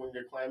they use when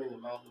you're climbing the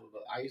mountain with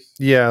the ice.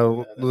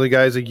 Yeah, the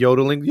guys are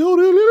yodeling.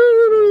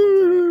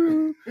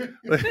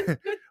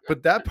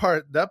 But that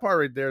part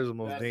right there is the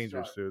most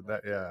dangerous, dude.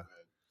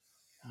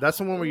 That's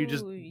the one where you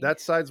just, that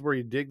side's where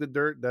you dig the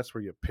dirt. That's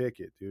where you pick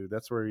it, dude.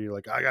 That's where you're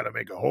like, I gotta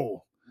make a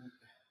hole.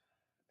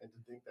 And to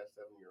think that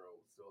 7-year-old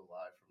is still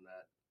alive from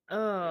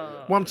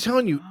that. Well, I'm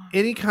telling you,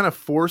 any kind of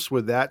force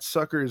with that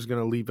sucker is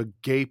gonna leave a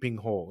gaping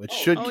hole. It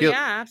should kill.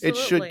 Yeah, it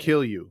should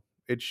kill you.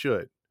 It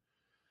should.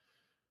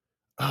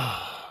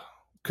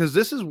 Because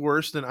this is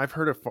worse than I've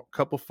heard a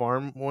couple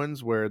farm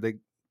ones where they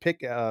pick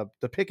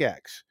the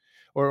pickaxe,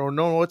 or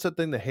no, what's that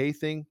thing? The hay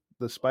thing.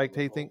 The spiked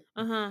hay thing.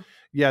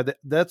 Yeah,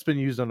 that's been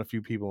used on a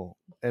few people,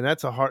 and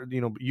that's a hard.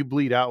 You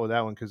bleed out with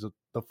that one because of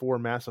the 4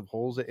 massive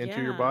holes that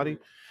enter your body.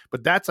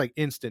 But that's like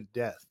instant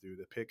death, dude.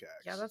 The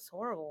pickaxe. Yeah, that's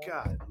horrible.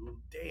 God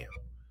damn.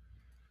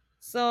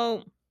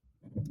 So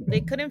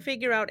they couldn't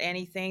figure out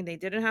anything. They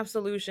didn't have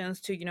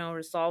solutions to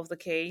resolve the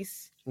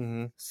case.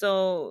 Mm-hmm.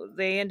 So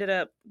they ended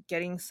up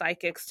getting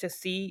psychics to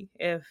see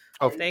if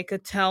they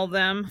could tell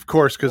them. Of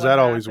course, because that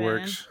always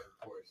works.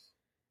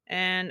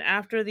 And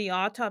after the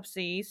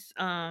autopsies,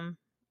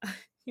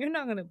 you're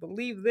not going to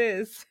believe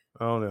this.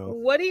 Oh, no.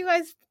 What do you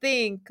guys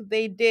think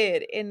they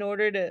did in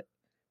order to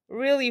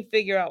really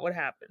figure out what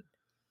happened?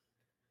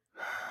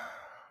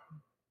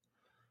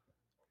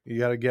 You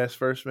got to guess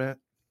first, Matt?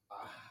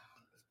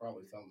 It's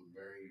probably something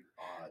very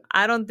odd.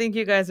 I don't think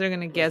you guys are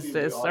going to guess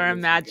this or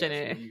imagine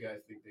it. What do you guys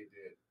think they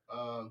did?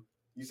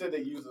 You said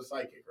they used a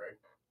psychic, right?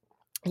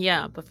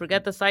 Yeah, but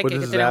forget the psychic.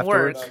 It didn't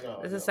work.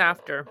 This is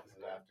after.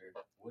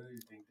 What do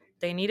you think?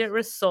 They needed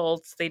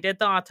results. They did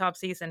the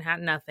autopsies and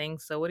had nothing.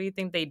 So what do you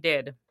think they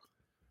did?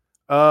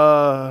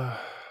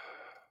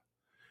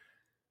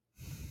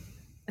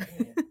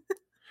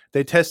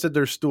 They tested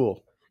their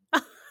stool.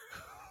 I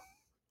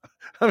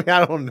mean,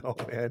 I don't know,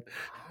 man.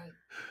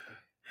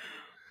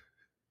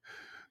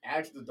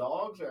 ask the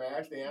dogs or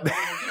ask the animals?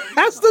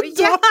 Ask the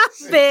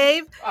dogs. Yeah,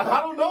 babe.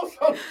 I don't know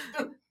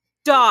something.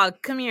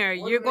 Dog, come here.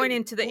 What You're do going they-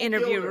 into the who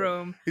interview killed her?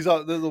 room. He's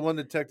all the one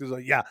detective's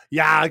like, yeah,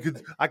 I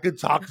could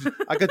talk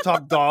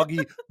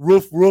doggy,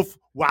 roof,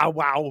 wow,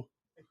 wow.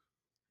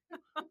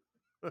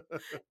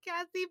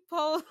 Kathy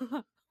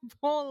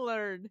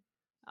Pollard.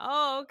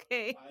 Oh,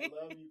 okay. I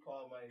love you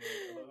call my name.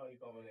 I love how you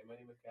call my name. My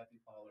name is Kathy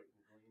Pollard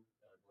in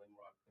Glen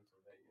Rock,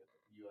 Pennsylvania,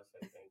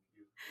 USA.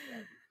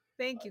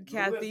 Thank you,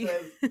 Gabby. Thank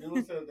you, Kathy. Nula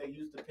Kathy. says they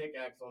used the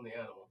pickaxe on the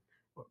animal.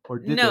 Or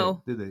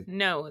No. Did they?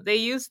 No, they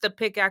used the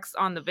pickaxe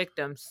on the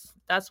victims.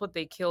 That's what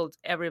they killed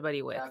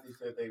everybody with. Kathy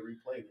said they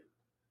replayed it.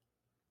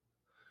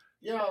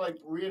 Yeah, like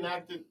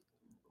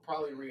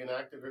probably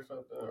reenacted or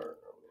something.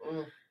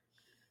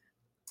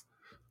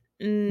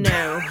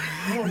 No.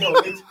 I don't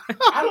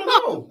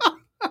know.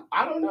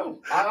 I don't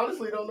know. I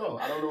honestly don't know.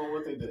 I don't know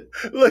what they did.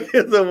 Look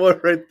at the one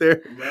right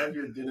there. Love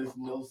your Dennis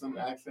Nilsson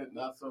accent.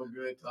 Not so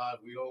good, Todd.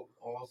 We don't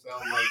all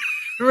sound like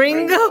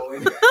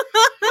Ringo.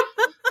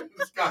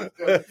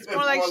 It's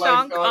more like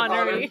Sean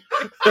Connery.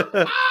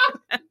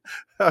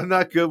 I'm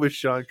not good with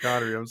Sean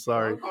Connery. I'm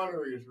sorry. Sean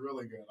Connery is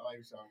really good. I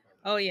like Sean Connery.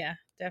 Oh, yeah,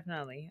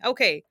 definitely.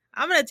 Okay,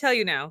 I'm going to tell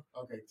you now.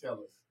 Okay, tell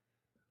us.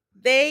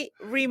 They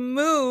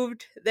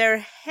removed their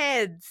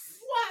heads.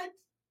 What?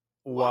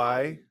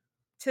 Why?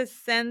 To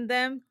send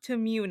them to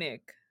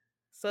Munich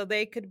so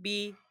they could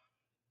be.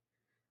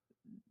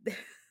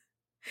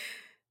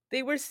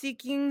 They were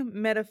seeking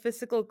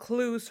metaphysical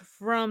clues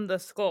from the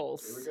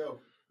skulls. Here we go.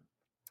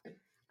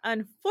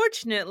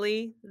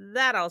 Unfortunately,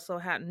 that also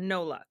had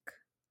no luck.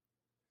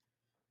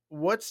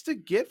 What's to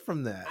get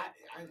from that?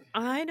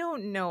 I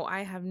don't know.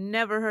 I have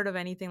never heard of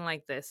anything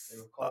like this. They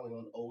were calling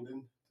on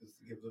Odin to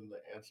give them the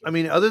answer. I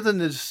mean, other than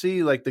to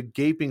see like the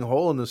gaping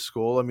hole in the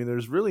skull, I mean,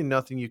 there's really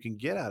nothing you can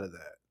get out of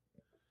that.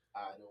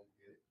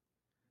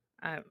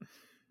 I don't get it.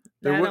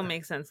 That don't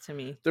make sense to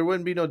me. There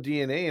wouldn't be no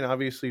DNA, and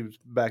obviously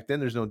back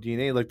then there's no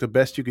DNA. Like the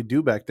best you could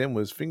do back then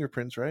was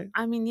fingerprints, right?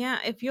 I mean, yeah,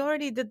 if you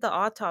already did the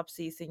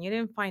autopsies and you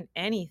didn't find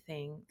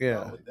anything. Yeah.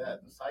 Not with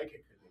that, the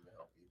psychic couldn't even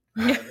help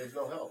you. There's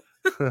no help.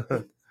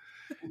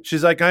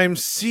 She's like, I'm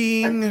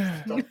seeing.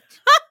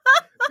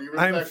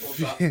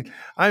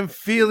 I'm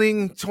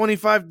feeling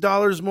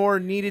 $25 more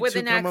needed with to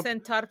an come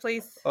accent, Todd,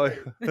 please. Oh,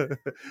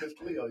 Miss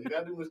Cleo, you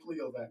gotta do Miss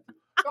Cleo's acting.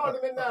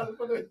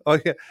 Oh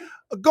yeah,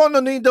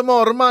 gonna need the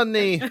more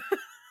money.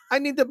 I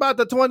need about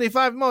the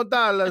 $25 more. And then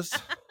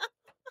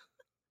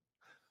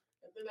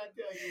I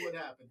tell you what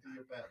happened to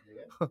your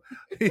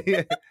family.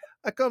 Yeah,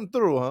 I come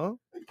through, huh?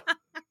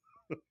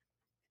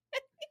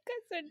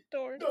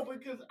 No,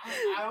 because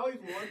I always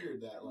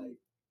wondered that. Like,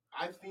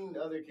 I've seen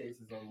other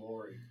cases on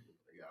Maury.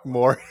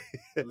 More.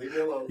 Leave me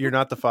alone. You're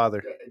not the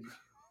father.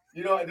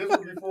 You know, this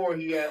was before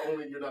he had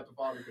only You're Not the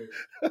Father case.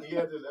 He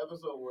had this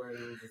episode where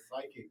there was a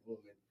psychic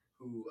woman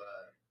who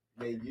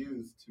they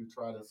used to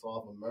try to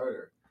solve a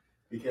murder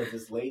because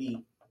this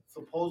lady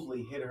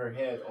supposedly hit her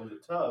head on the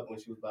tub when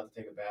she was about to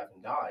take a bath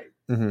and died.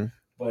 Mm-hmm.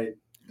 But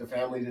the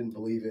family didn't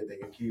believe it. They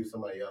accused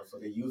somebody else, so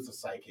they used a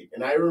psychic.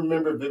 And I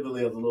remember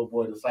vividly as a little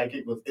boy, the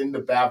psychic was in the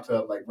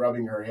bathtub, like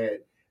rubbing her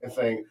head and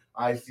saying,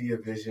 I see a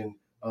vision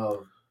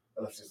of,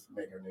 let's just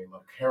make her name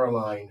up,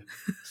 Caroline,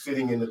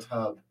 sitting in the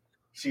tub.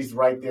 She's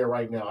right there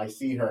right now. I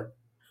see her.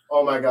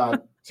 Oh my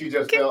God. She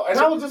just fell. And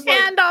I was just like,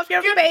 hand off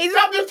your face.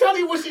 I'm just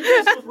telling you what she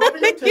did. She was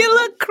rubbing her temple. You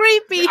look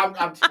creepy.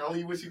 I'm telling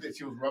you what she did.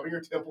 She was rubbing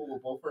her temple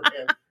with both her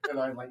hands. And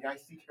I'm like, I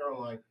see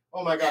Caroline.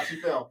 Oh my God, she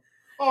fell.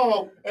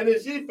 Oh, and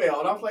then she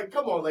fell. And I was like,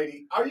 come on,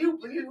 lady. Do you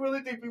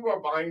really think people are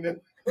buying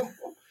them?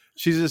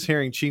 She's just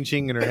hearing ching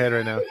ching in her head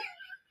right now.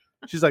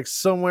 She's like,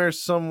 somewhere,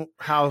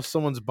 somehow,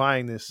 someone's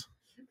buying this.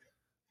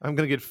 I'm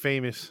going to get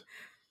famous.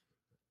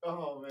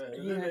 Oh, man.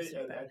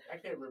 I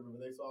can't remember,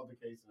 but they solved the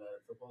case and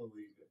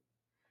supposedly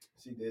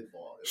she did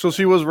fall. So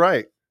she was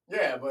right.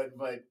 Yeah, but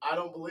I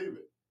don't believe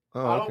it.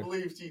 Oh, I don't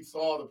believe she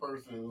saw the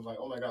person and was like,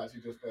 oh my God,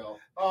 she just fell.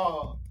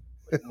 Oh,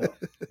 no.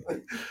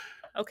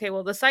 Okay,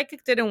 well, the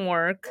psychic didn't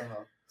work.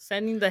 Uh-huh.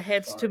 Sending the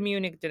heads to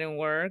Munich didn't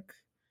work.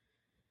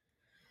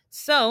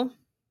 So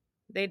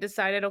they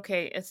decided,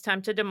 okay, it's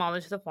time to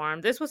demolish the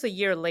farm. This was a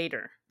year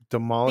later.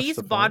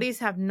 These bodies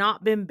have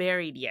not been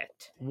buried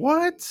yet.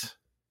 What?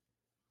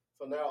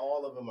 So now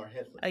all of them are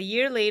headless. A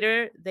year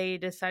later, they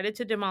decided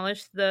to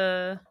demolish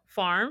the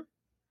farm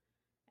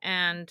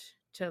and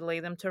to lay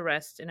them to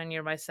rest in a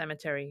nearby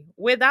cemetery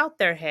without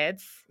their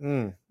heads,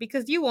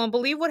 because you won't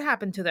believe what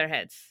happened to their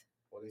heads.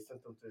 Well, they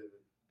sent them to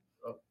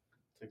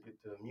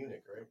get to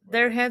Munich, right?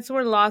 Their heads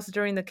were lost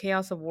during the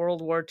chaos of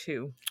World War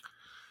II.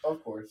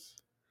 Of course.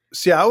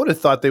 See, I would have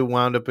thought they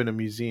wound up in a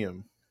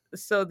museum.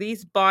 So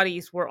these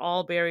bodies were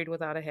all buried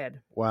without a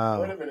head.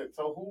 Wow. Wait a minute.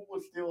 So who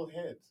was still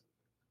heads?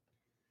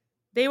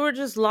 They were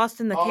just lost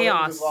in the chaos. They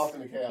were just lost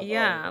in the chaos.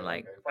 Yeah,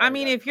 okay. I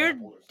mean, if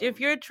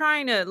you're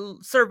trying to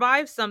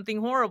survive something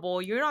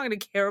horrible, you're not going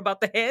to care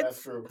about the heads.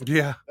 That's true.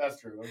 Yeah. That's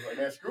true. I was like,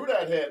 man, screw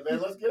that head, man.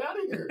 Let's get out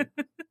of here.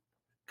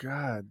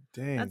 God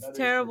dang. That's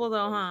terrible,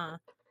 though, huh?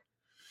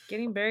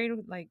 Getting buried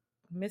with, like,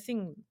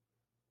 missing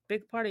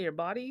big part of your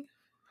body.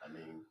 I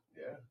mean,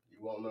 yeah,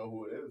 you won't know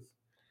who it is.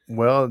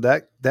 Well,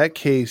 that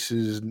case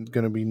is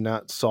going to be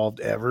not solved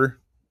ever.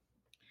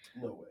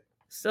 No way.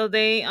 So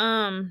they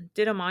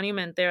did a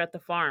monument there at the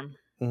farm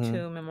Mhm.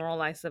 to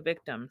memorialize the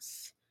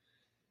victims.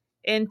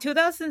 In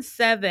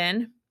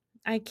 2007,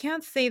 I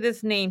can't say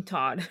this name,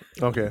 Todd.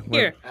 Okay.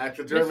 Here,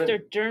 Act German.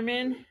 Mr.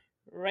 German,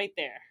 right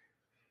there.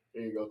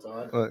 Here you go,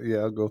 Todd. Yeah,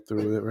 I'll go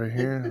through with it right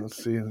here.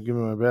 Let's see. Give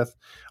me my breath.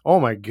 Oh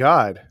my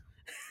God.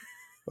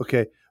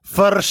 Okay.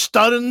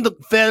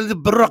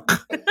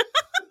 Verstandenfeldbruck.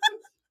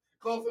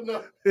 Close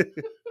enough.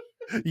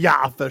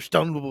 Ja,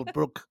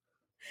 Verstandenfeldbruck.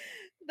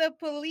 The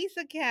police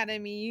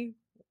academy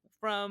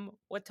from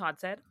what Todd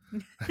said.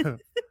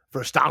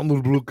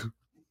 Verstandenbruck.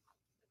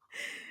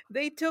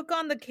 They took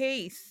on the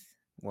case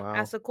Wow.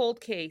 as a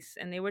cold case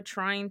and they were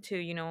trying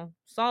to,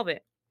 solve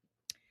it.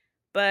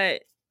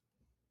 But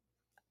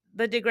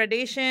the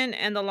degradation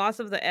and the loss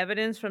of the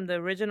evidence from the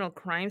original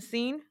crime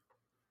scene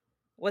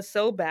was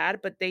so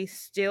bad, but they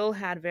still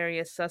had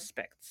various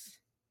suspects.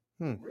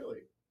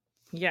 Really?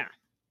 Yeah.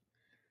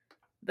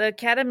 The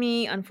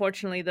academy,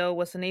 unfortunately, though,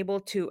 was unable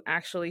to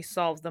actually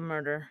solve the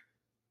murder.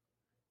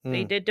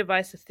 They did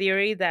devise a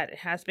theory that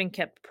has been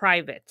kept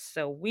private,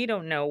 so we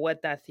don't know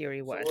what that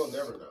theory was. So we'll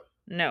never know.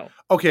 No.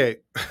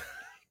 Okay.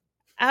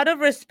 Out of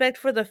respect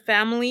for the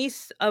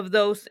families of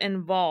those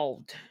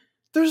involved,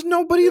 There's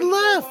nobody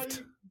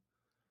left.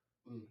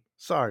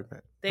 Sorry,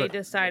 man. they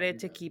decided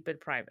to keep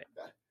it private.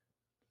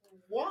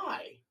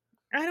 Why?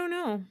 I don't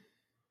know.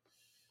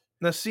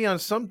 Now, see, on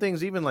some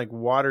things, even like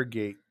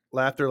Watergate,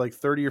 after like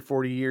 30 or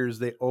 40 years,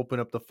 they open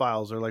up the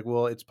files. They're like,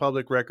 well, it's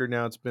public record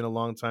now. It's been a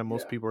long time.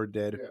 Most people are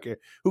dead. Yeah. Okay.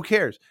 Who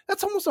cares?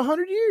 That's almost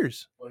 100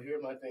 years. Well,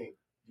 here's my thing.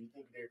 Do you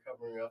think they're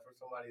covering up for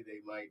somebody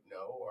they might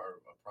know or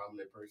a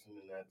prominent person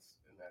in that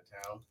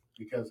town?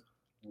 Because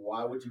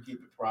why would you keep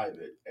it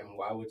private, and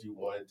why would you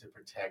want it to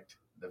protect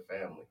the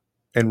family?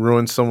 And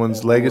ruin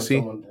someone's legacy?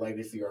 Ruin someone's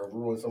legacy or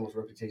ruin someone's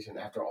reputation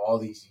after all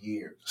these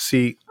years.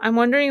 See, I'm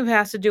wondering if it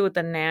has to do with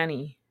the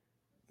nanny.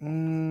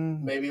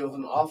 Maybe it was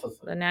an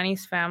officer. The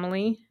nanny's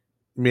family.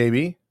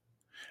 Maybe.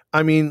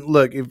 I mean,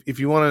 look, if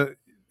you want to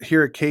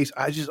hear a case,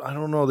 I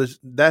don't know.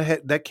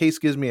 That case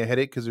gives me a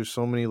headache because there's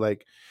so many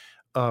like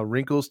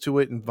wrinkles to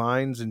it and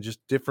vines and just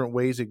different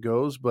ways it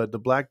goes. But the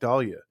Black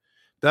Dahlia,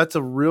 that's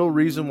a real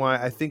reason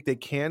why I think they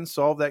can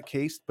solve that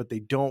case, but they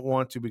don't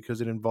want to because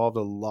it involved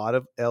a lot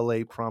of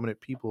LA prominent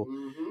people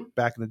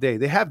back in the day.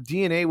 They have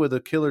DNA with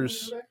the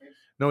killers.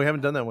 No, we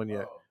haven't done that one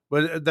yet. Oh.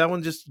 But that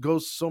one just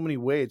goes so many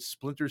ways. It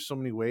splinters so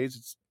many ways.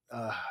 It's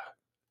I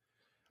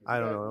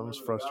don't know. It was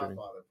frustrating.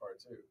 Godfather Part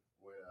 2,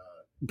 when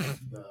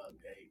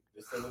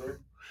the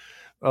senator.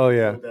 Oh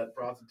yeah. That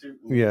prostitute.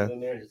 Yeah. In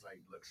there, he's like,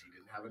 look, she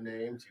didn't have a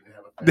name. She didn't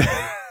have a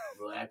family.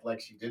 We'll act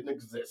like she didn't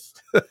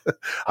exist.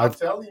 I'll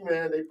tell you,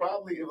 man. It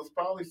was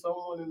probably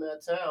someone in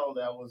that town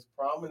that was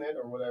prominent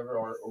or whatever,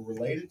 or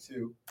related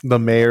to the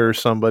mayor or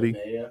somebody. The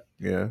mayor.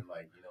 Yeah.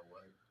 Like, you know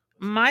what?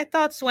 My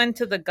thoughts went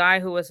to the guy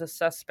who was a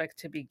suspect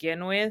to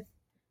begin with,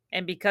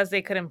 and because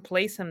they couldn't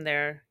place him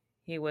there,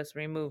 he was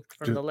removed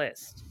from the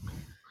list.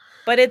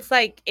 But it's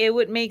like, it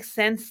would make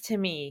sense to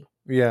me.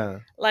 Yeah.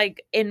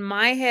 Like, in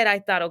my head, I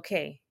thought,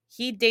 okay,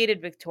 he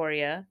dated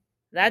Victoria.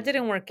 That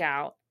didn't work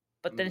out.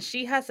 But then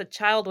she has a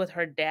child with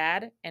her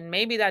dad, and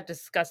maybe that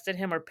disgusted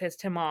him or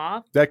pissed him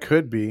off. That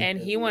could be. And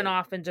he went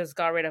off and just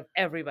got rid of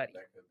everybody.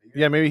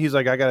 Yeah, maybe he's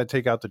like, I got to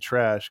take out the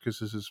trash because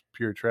this is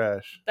pure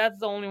trash. That's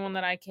the only one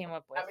that I came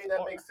up with. I mean,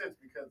 that makes sense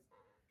because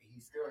he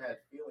still had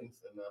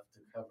feelings enough to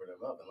cover them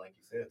up. And like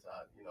you said,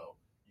 Todd,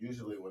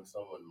 usually when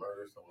someone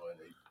murders someone,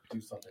 they do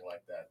something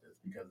like that. It's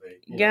because they,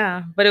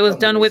 but it was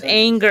done with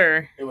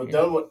anger. It was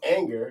done with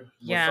anger with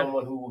Yeah.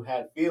 someone who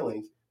had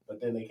feelings,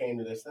 but then they came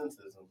to their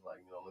senses and was like,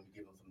 let me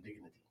give them some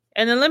dignity.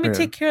 And then let me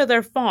take care of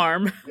their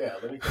farm. Yeah,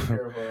 let me take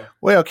care of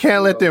well,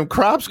 can't let them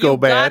crops go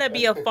bad. You gotta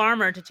be a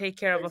farmer to take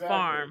care of a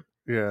farm.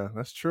 Yeah,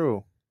 that's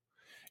true.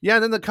 Yeah,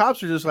 and then the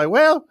cops are just like,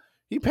 well,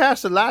 he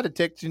passed a lie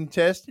detection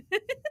test.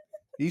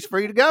 He's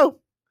free to go.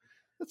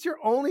 That's your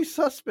only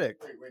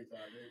suspect. Wait, they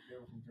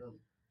were from Germany.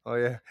 Oh,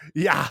 yeah.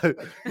 Yeah.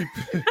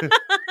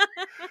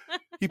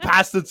 He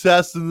passed the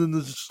test and then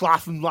the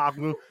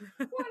Schlaffenlock.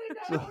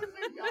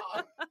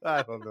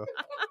 I don't know.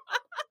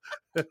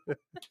 You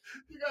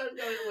guys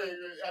gotta wait.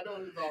 I know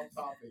it's off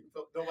topic.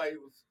 So nobody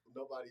was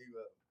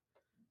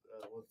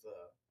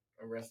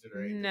arrested or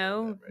anything.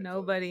 No, like that, right?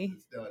 nobody. So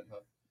it's done, huh?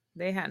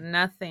 They had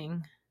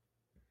nothing.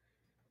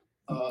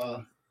 It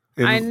I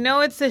was-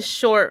 know it's a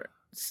short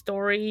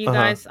story, you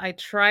guys. I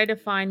try to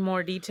find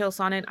more details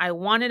on it. I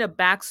wanted a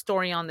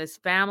backstory on this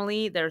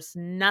family. There's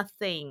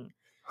nothing.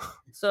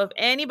 So if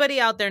anybody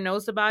out there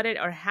knows about it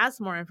or has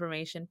more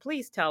information,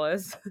 please tell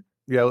us.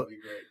 Yeah, That'd be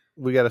great.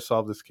 we got to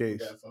solve this We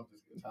case. gotta solve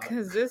this good topic.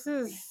 Because this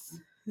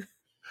is...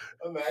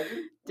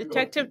 Imagine.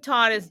 Detective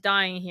Todd is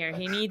dying here.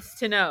 He needs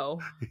to know.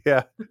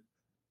 Yeah.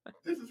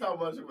 This is how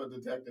much of a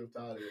detective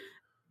Todd is.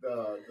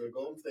 The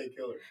Golden State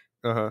Killer.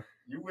 Uh-huh.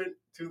 You went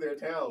to their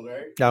town,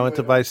 right? I went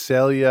to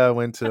Visalia. I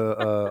went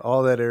to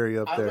all that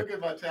area up I there. look at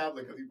my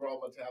tablet because he brought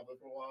my tablet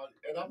for a while,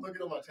 and I'm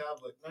looking at my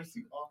tablet and I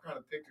see all kind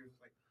of pictures.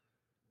 Like,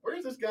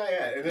 where's this guy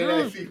at? And then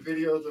I see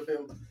videos of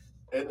him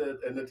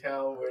in the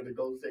town where the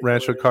Golden State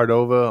Rancho Warriors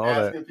Cordova, all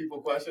asking that.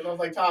 people questions. I was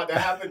like, Todd, that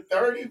happened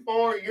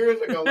 34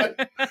 years ago.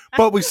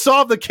 But we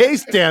solved the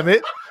case, damn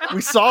it.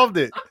 We solved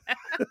it.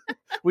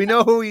 We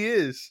know who he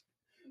is.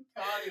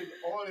 Todd is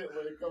on it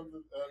when it comes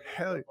to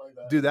Hell, stuff like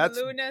that. dude, that's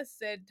Luna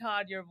said,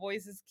 "Todd, your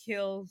voice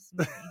kills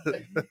me."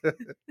 Wait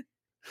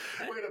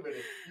a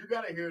minute. You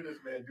got to hear this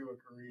man do a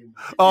Korean.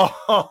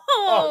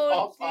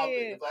 off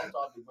topic, but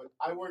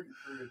I work in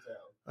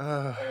Koreatown.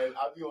 And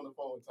I'll be on the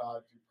phone with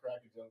Todd to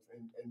crack jokes.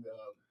 And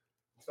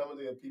some of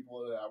the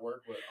people that I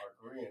work with are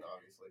Korean,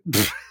 obviously.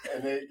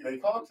 And they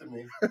talk to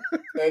me.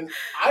 And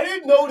I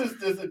didn't notice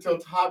this until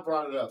Todd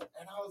brought it up.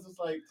 And I was just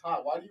like,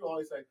 Todd, why do you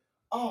always say,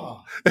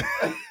 oh?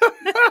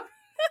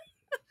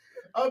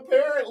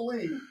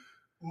 Apparently,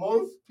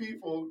 most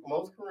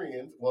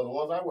Koreans, well, the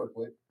ones I work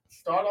with,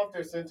 start off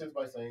their sentence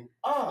by saying,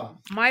 ah.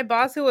 My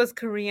boss who was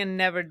Korean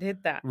never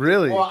did that.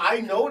 Really? Well,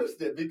 I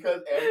noticed it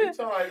because every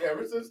time,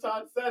 ever since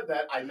Todd said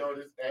that, I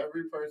noticed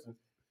every person.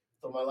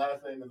 So my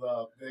last name is,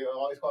 they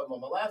always call me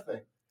my last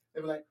name.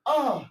 They were like,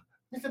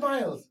 Mr.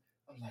 Miles.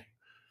 I'm like,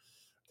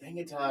 dang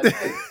it, Todd.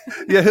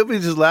 Yeah, he'll be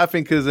just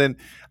laughing because then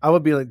I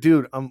would be like,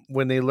 dude,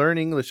 when they learn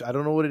English, I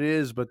don't know what it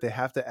is, but they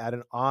have to add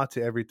an ah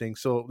to everything.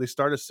 So they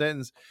start a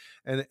sentence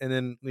and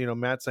then,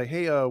 Matt's like,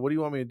 hey, what do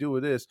you want me to do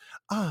with this?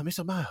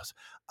 Mr. Miles,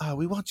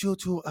 we want you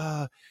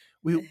to,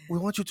 we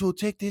want you to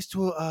take this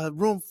to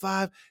room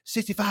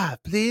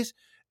 565, please.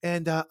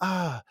 And,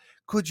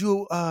 could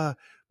you,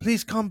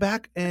 please come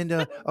back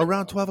and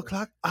around 12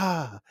 o'clock?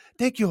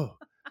 Thank you.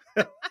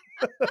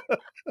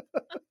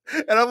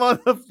 And I'm on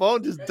the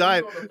phone just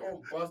dying. On the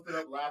phone busted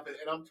up laughing,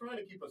 and I'm trying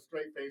to keep a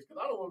straight face because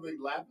I don't want to be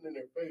laughing in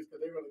their face because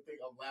they're going to think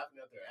I'm laughing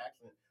at their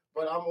accent.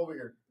 But I'm over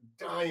here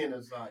dying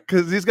inside.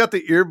 Because he's got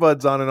the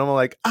earbuds on, and I'm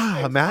like,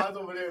 and Matt. Todd's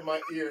over there in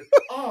my ear.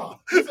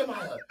 He's in my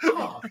head.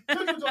 I'm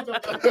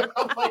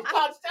like,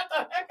 God, shut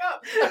the heck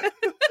up.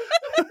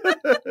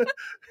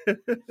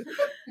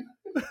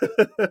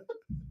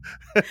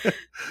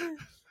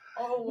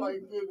 Oh my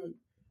goodness.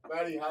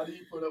 Maddie, how do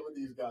you put up with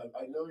these guys?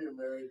 I know you're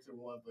married to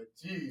one, but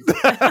geez.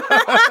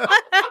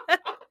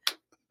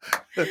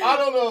 I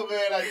don't know,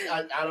 man.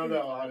 I don't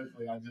know,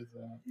 honestly. I just,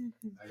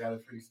 I got a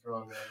pretty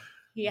strong...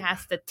 he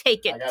has to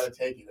take it. I got to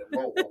take it.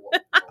 Whoa.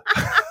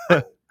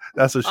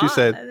 That's what she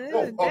said.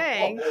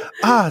 Dang.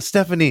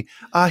 Stephanie,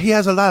 he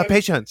has a lot of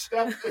patience.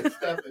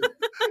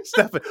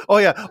 Stefan. Oh,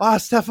 yeah.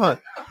 Stefan.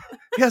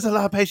 He has a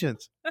lot of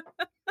patience.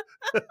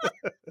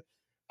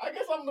 I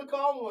guess I'm the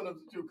calm one of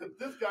the two because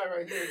this guy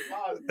right here is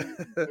Todd,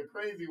 the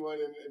crazy one,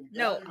 and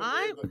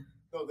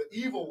the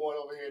evil one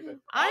over here.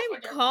 I'm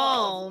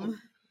calm.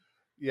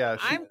 Yeah,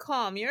 I'm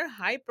calm. You're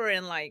hyper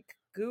and like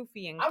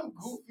goofy and. I'm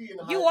goofy and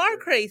hyper. You are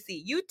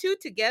crazy. You two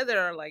together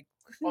are like.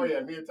 Oh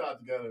yeah, me and Todd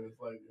together. It's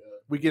like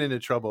we get into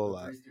trouble a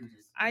lot.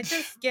 I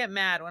just get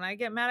mad. When I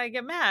get mad, I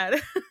get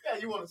mad. Yeah,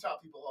 you want to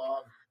chop people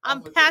off.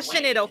 I'm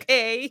passionate,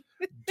 okay?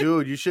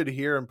 Dude, you should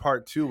hear in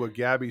part 2 what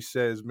Gabby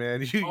says,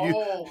 man.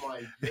 Oh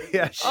my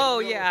goodness.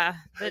 Yeah, yeah.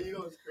 You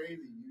know it's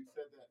crazy. You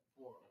said that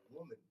for a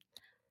woman.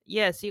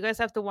 Yes, you guys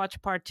have to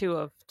watch part 2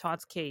 of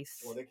Todd's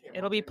case. Well,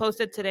 it'll be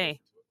posted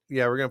today.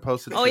 Yeah, we're gonna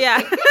post it. Oh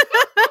yeah.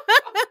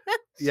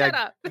 Shut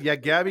up. Yeah,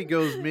 Gabby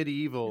goes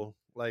medieval,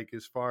 like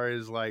as far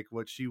as like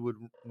what she would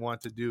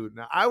want to do.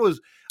 Now I was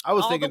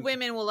all thinking the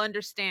women will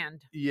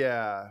understand.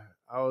 Yeah.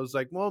 I was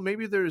like, well,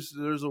 maybe there's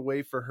a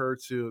way for her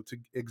to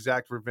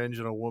exact revenge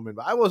on a woman,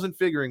 but I wasn't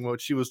figuring what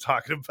she was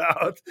talking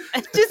about.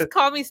 Just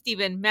call me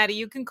Steven. Maddie,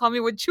 you can call me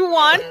what you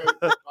want.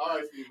 All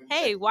right, Steven.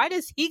 Hey, why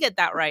does he get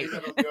that right?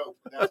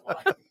 That's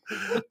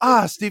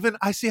why. Steven,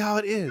 I see how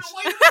it is.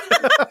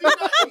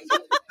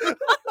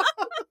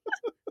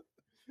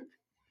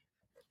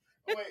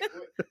 Wait.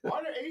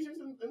 Are there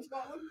Asians in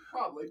Scotland?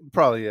 Probably.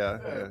 Probably, yeah.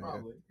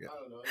 Probably. Yeah. I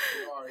don't know. If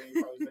they are, they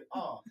probably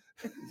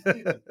say,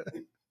 Steven.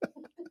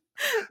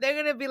 They're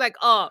gonna be like,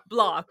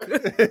 block. Oh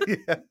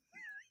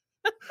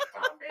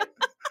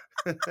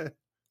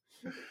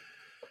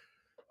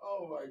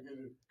my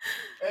goodness.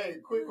 Hey,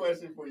 quick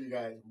question for you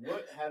guys.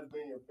 What has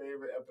been your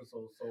favorite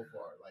episode so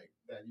far? Like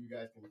that you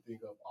guys can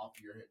think of off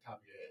your head,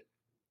 top of your head,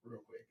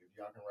 real quick. If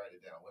y'all can write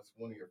it down. What's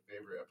one of your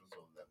favorite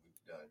episodes that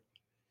we've done?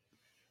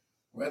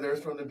 Whether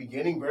it's from the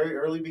beginning, very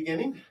early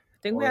beginning. I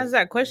think we asked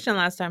that question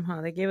last time, huh?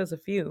 They gave us a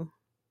few.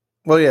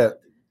 Well, yeah.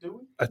 Do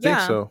we? I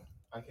think so.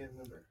 I can't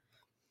remember.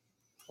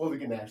 Well, we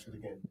can ask it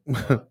again.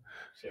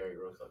 Sherry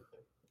wrote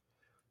something.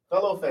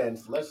 Fellow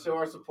fans, let's show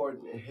our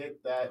support and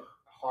hit that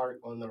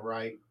heart on the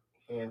right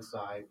hand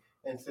side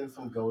and send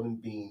some golden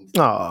beans.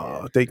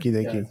 Oh, thank you.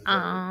 Thank you,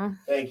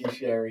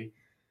 Sherry.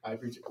 I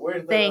appreciate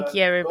it. Thank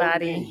you,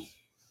 everybody.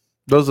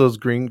 Those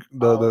green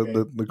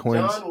the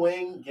coins. John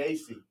Wayne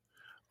Gacy.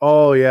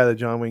 Oh yeah, the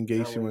John Wayne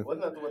Gacy one.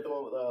 Wasn't that the one?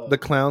 The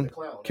clown.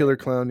 Killer right?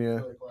 Clown, yeah.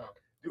 Killer Clown.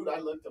 Dude, I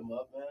looked him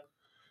up, man.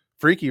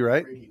 Freaky,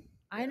 right? Freaky.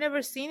 I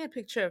never seen a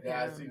picture of him.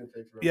 Yeah, I've seen a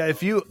picture of him. Yeah,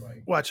 if you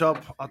watch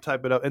up, I'll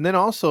type it up. And then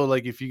also,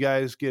 like, if you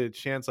guys get a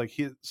chance, like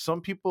he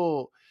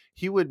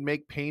would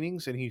make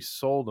paintings and he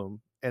sold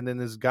them. And then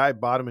this guy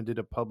bought him and did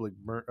a public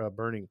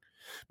burning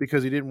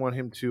because he didn't want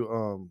him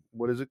to,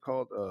 what is it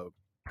called?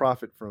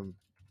 Profit from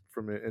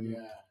from it. And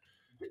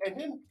and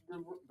then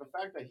the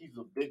fact that he's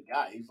a big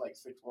guy, he's like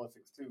 6'1",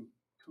 6'2",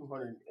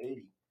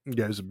 280.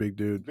 Yeah, he's a big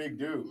dude. Big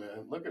dude,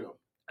 man. Look at him.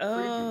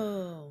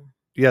 Oh.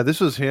 Yeah, this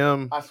was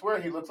him. I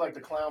swear he looks like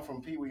the clown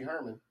from Pee Wee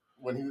Herman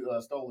when he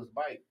stole his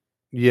bike.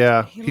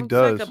 Yeah, he he looks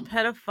does. like a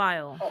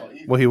pedophile.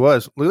 Well, he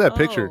was. Look at that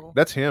picture.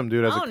 That's him,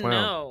 dude, as a clown.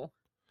 No.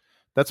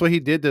 That's what he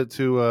did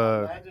to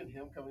Imagine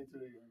him coming to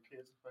your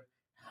kids.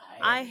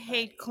 I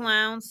hate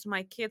clowns.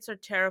 My kids are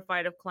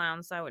terrified of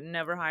clowns. I would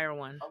never hire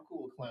one. I'm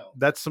cool with clowns.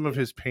 That's some of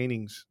his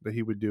paintings that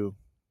he would do.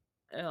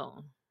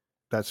 Ew.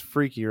 That's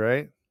freaky,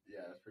 right?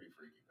 Yeah, that's pretty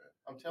freaky, man.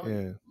 I'm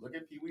telling you, look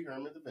at Pee Wee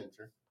Herman's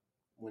adventure.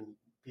 When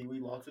Pee Wee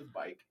lost his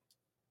bike,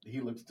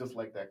 he looks just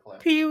like that clown.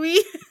 Pee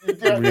Wee?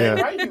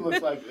 Yeah, right? He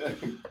looks like that.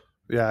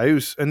 Yeah, he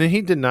was, and then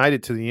he denied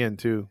it to the end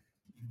too.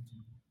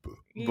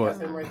 But that's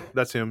him right there?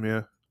 That's him,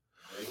 yeah.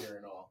 Right here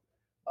and all.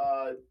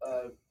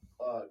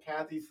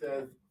 Kathy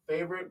says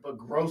favorite but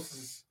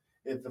grossest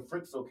is the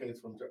Fritzl case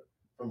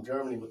from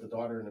Germany with the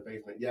daughter in the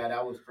basement. Yeah,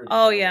 that was pretty.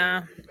 Oh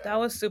yeah, that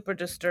was super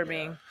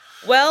disturbing.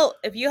 Yeah. Well,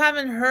 if you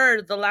haven't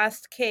heard the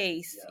last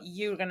case,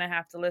 you're gonna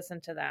have to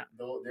listen to that.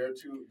 They're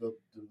two.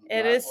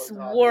 It is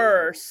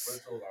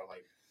worse. Fritzl are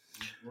like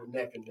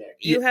neck and neck.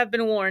 You have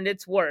been warned.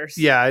 It's worse.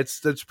 Yeah,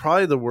 that's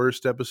probably the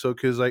worst episode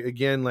because, like,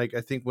 again, like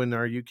I think when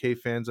our UK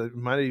fans, it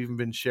might have even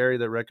been Sherry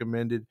that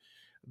recommended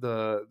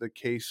the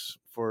case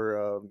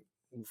for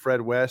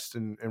Fred West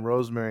and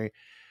Rosemary.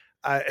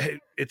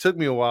 It took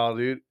me a while,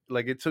 dude.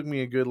 Like it took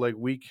me a good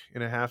week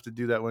and a half to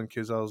do that one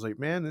because I was like,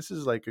 man, this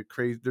is like a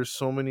crazy. There's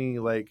so many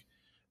like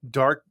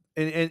dark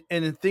and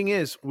the thing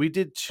is, we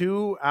did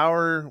 2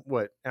 hour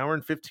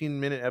and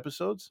 15-minute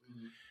episodes.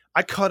 Mm-hmm.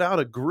 I cut out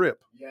a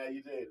grip. Yeah,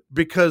 you did.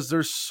 Because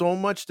there's so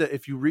much that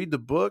if you read the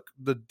book,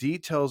 the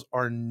details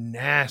are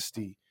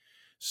nasty.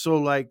 So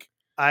like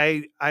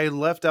I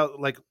left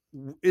out like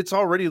it's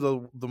already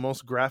the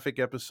most graphic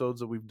episodes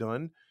that we've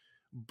done,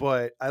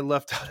 but I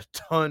left out a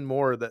ton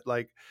more that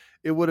like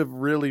it would have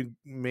really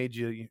made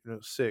you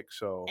sick.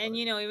 So and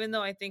even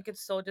though I think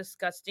it's so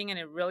disgusting and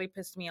it really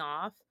pissed me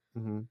off,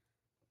 mm-hmm.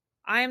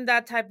 I am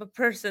that type of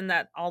person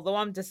that although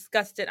I'm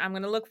disgusted, I'm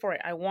going to look for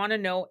it. I want to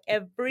know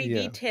every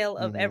detail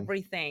of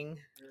everything.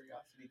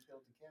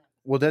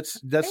 Well, that's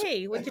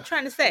hey, what you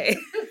trying to say?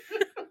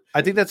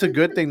 I think that's a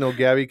good thing though,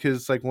 Gabby,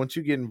 because like once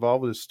you get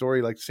involved with a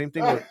story, like same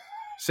thing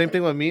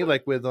with me,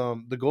 like with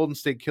the Golden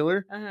State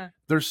Killer. Uh-huh.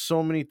 There's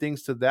so many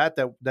things to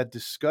that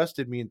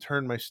disgusted me and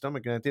turned my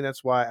stomach, and I think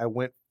that's why I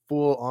went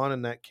full on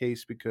in that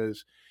case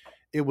because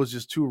it was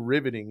just too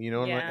riveting,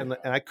 and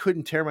I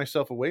couldn't tear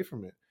myself away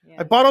from it. Yeah.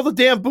 I bought all the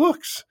damn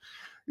books.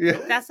 Yeah,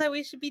 that's why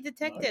we should be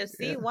detectives.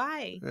 See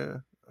why? Yeah,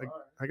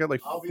 I got like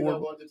 4.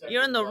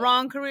 You're in the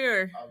wrong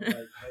career. I'll be like,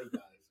 hey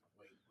guys,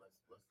 wait,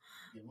 let's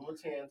give them a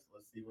chance.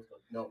 Let's see what's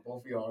going. No,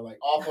 both of y'all are like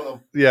off on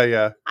them.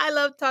 Yeah. I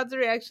love Todd's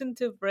reaction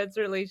to Fred's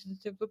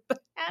relationship with the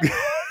hat.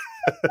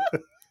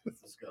 It's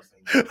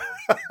disgusting.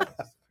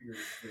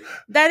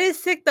 That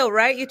is sick though,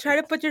 right? You try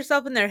to put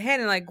yourself in their head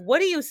and like, what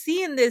do you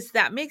see in this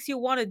that makes you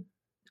want to?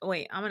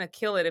 Wait, I'm gonna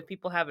kill it if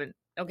people haven't.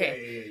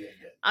 Okay, yeah.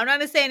 I'm not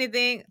gonna say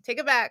anything. Take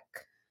it back.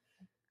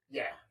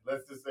 Yeah,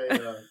 let's just say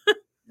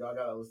y'all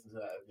gotta listen to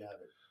that if you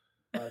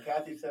haven't.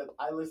 Kathy said,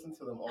 I listen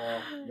to them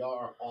all. Y'all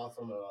are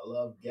awesome, and I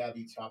love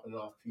Gabby chopping it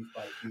off piece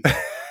by piece.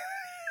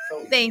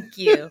 So, thank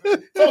you.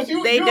 So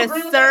they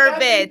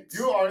deserve it.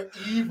 You are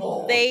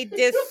evil. They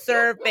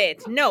deserve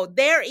it. No,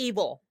 they're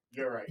evil.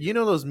 You're right. You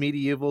know those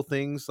medieval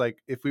things?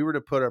 Like if we were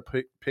to put our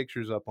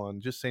pictures up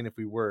on, just saying if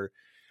we were,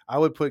 I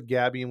would put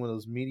Gabby in one of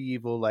those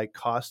medieval like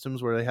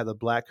costumes where they have the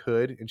black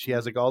hood and she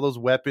has like all those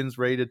weapons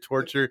ready to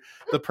torture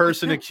the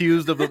person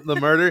accused of the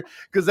murder.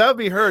 Because that would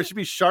be her. She'd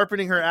be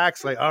sharpening her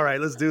axe like, all right,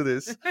 let's do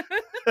this.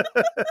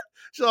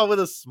 She's all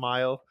with a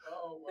smile.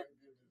 Oh my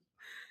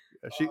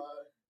goodness.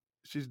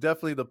 She's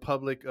definitely the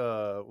public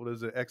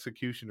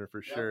executioner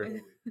for sure.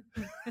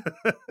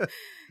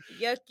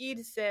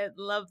 Yucky said,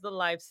 love the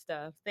live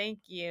stuff. Thank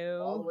you.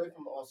 All the way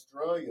from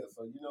Australia,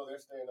 so they're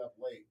staying up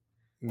late.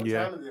 What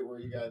time is it where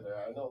you guys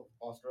are? I know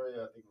Australia,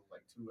 I think it was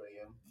like 2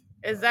 a.m.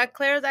 Is that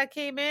Claire that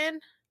came in?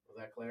 Was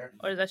that Claire?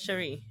 Or is that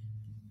Cherie?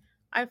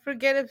 I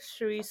forget if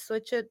Cherie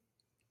switched it.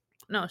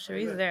 No,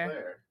 Cherie's there.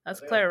 Claire. That's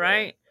Claire,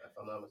 right? If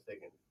I'm not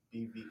mistaken.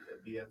 BSB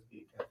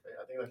Cafe.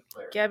 I think that's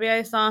Claire. Gabby,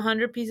 I saw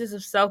 100 pieces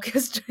of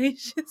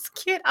self-castrations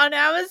kit on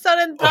Amazon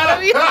and thought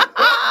of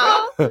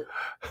you.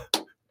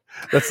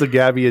 That's the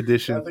Gabby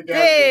edition.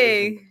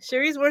 Hey,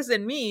 Sherry's worse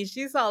than me.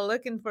 She's all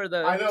looking for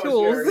the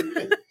tools.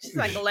 She's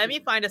like, let me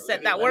find a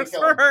set that works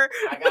for her.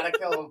 I gotta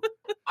kill him.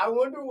 I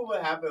wonder what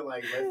would happen.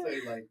 Like, let's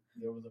say, like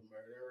there was a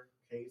murder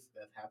case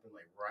that happened,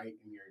 like right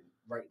in your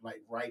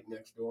right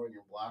next door in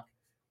your block.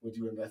 Would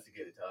you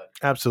investigate it, Todd?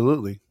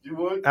 Absolutely. You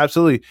would?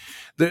 Absolutely.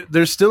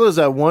 There still is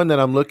that one that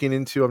I'm looking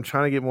into. I'm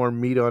trying to get more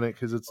meat on it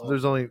because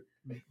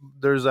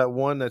there's that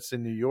one that's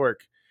in New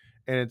York,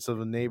 and it's of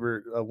a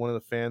neighbor. One of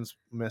the fans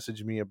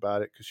messaged me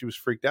about it because she was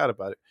freaked out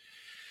about it.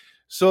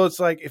 So it's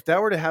like if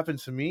that were to happen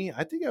to me,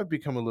 I think I would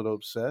become a little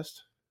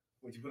obsessed.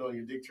 Would you put on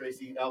your Dick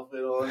Tracy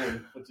outfit on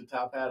and put your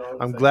top hat on?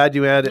 I'm glad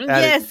you added.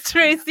 Yes,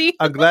 Tracy.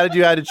 I'm glad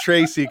you added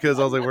Tracy because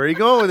I was like, where are you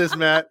going with this,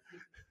 Matt?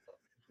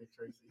 Dick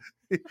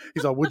Tracy.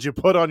 He's like, would you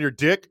put on your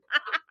dick,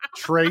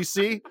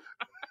 Tracy?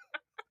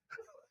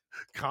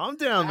 Calm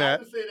down,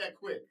 Matt. I have to say that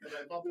quick because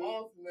if I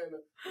pause and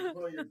then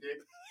put on your dick,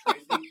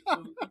 Tracy,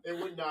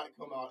 it would not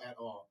come out at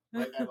all.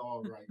 Like, at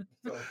all right.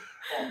 So,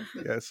 pause.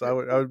 Yes, I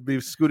would be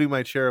scooting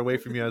my chair away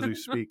from you as we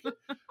speak.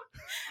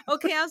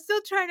 Okay, I'm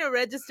still trying to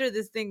register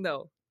this thing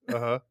though.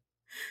 Uh-huh.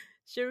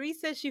 Cherie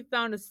says she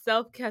found a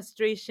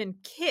self-castration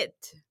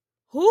kit.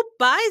 Who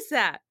buys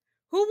that?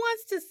 Who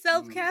wants to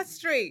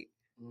self-castrate?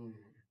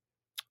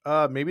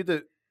 Maybe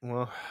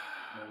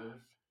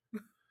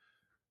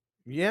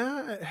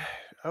yeah,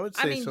 I would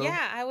say so.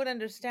 Yeah, I would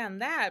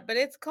understand that, but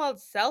it's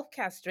called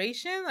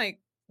self-castration?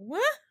 Like,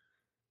 what?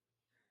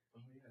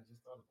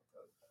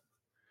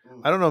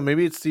 I don't know.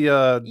 Maybe it's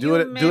the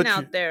Men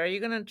out there, are you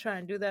gonna try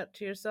and do that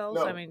to yourselves?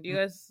 No. I mean, do you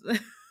guys?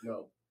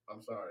 No,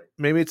 I'm sorry.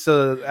 Maybe it's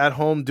a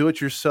at-home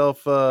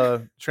do-it-yourself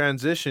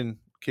transition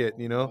kit.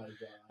 You know,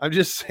 I'm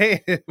just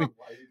saying.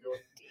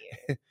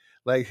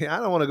 Like, I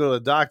don't want to go to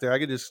the doctor. I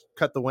could just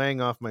cut the wang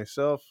off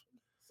myself.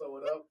 Sew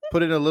it up.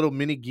 Put in a little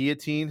mini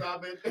guillotine.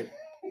 Stop it.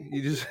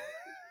 You just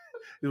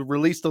you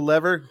release the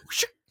lever.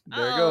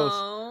 There it goes.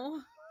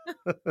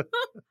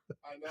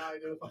 I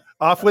do.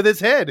 Off with his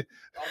head.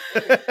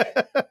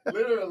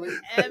 Literally.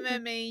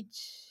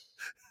 MMH.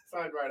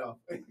 Signed right off.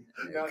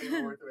 Not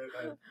even worth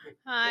it.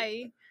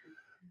 Hi.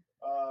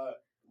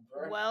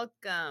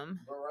 Welcome.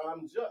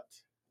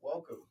 Baramjut.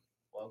 Welcome.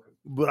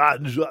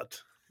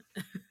 Baramjut.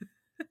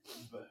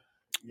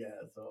 Yeah,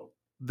 so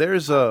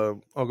there's a.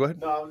 Oh, go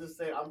ahead. No, I'm just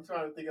saying. I'm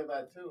trying to think of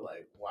that too.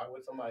 Like, why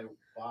would somebody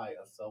buy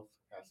a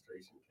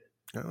self-castration kit?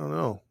 I don't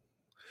know.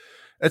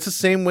 It's the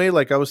same way.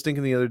 Like I was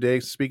thinking the other day.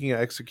 Speaking of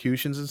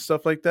executions and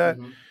stuff like that.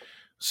 Mm-hmm.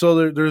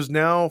 So there's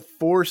now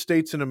 4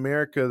 states in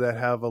America that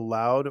have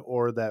allowed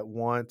or that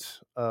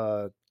want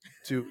to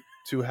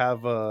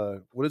have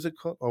what is it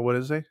called? Or what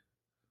is it?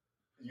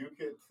 You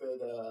could said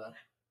the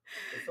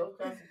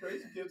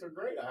self-castration kits are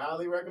great. I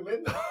highly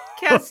recommend them.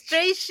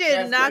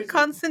 Castration, not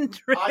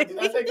concentration. Did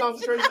I say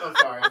concentration? I'm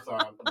sorry.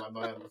 My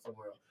mind was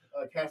somewhere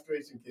else.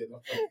 Castration kit.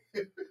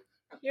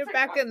 You're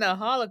back in the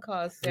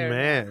Holocaust there.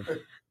 Man.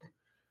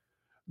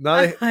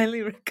 I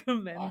highly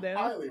recommend them.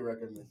 I highly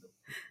recommend them.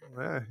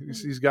 Yeah,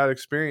 he's got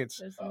experience.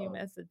 There's a new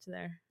message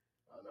there.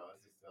 Oh, no, I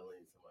was just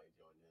telling somebody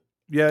joined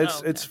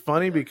in. Yeah, it's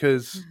funny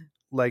because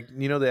like,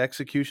 you know, the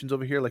executions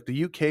over here, like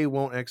the UK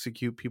won't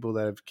execute people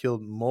that have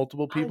killed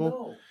multiple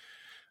people.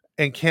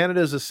 And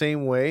Canada is the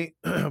same way,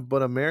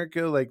 but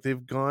America, like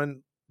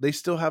they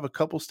still have a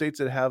couple states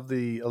that have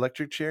the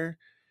electric chair,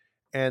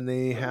 and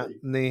they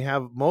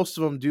have most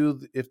of them do.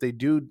 If they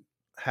do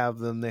have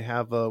them, they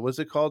have what's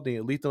it called,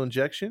 the lethal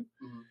injection.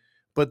 Mm-hmm.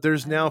 But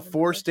there's now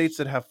 4 states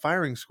that have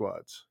firing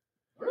squads.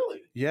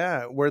 Really?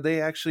 Yeah, where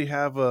they actually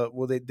have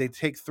they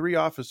take 3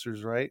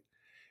 officers, right,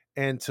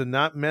 and to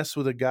not mess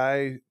with a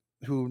guy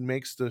who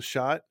makes the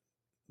shot,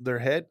 their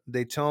head,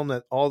 they tell them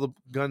that all the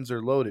guns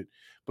are loaded,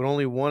 but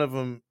only one of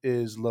them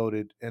is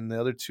loaded and the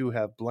other 2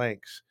 have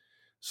blanks.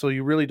 So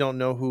you really don't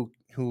know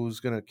who's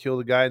going to kill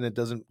the guy, and it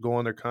doesn't go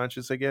on their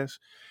conscience, I guess.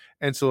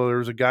 And so there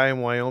was a guy in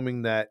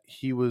Wyoming that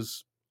he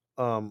was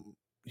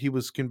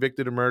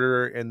convicted of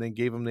murder, and they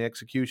gave him the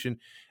execution,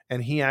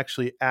 and he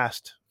actually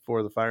asked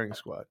for the firing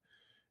squad.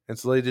 And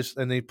so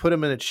they put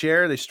him in a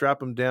chair, they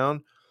strap him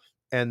down,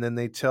 and then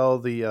they tell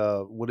they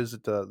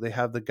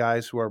have the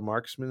guys who are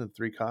marksmen, the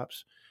 3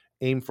 cops,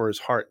 aim for his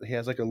heart. He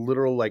has like a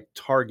literal like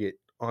target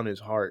on his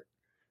heart,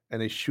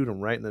 and they shoot him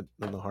right in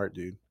the heart,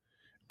 dude.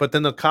 But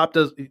then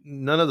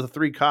none of the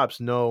 3 cops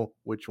know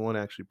which one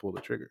actually pulled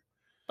the trigger.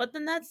 But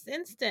then that's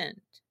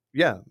instant.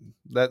 Yeah,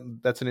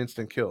 that's an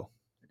instant kill.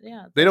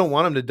 Yeah. They don't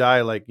want him to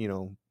die like, you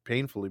know,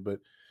 painfully, but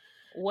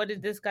what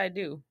did this guy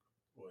do?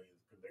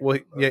 Well,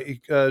 yeah,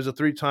 he was a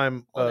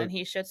 3-time. Well, then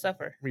he should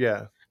suffer.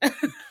 Yeah.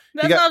 That's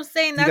what I'm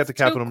saying. That's he got the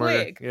capital too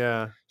murder. quick.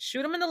 Yeah.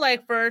 Shoot him in the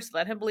leg first.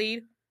 Let him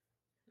bleed.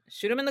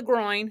 Shoot him in the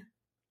groin.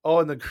 Oh,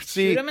 and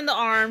shoot him in the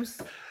arms.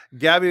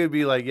 Gabby would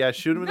be like, yeah,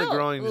 shoot him in the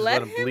groin and just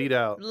let him bleed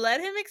out.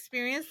 Let him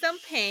experience some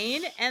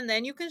pain, and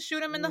then you can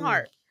shoot him in the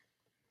heart.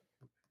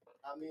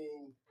 I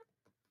mean,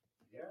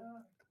 yeah.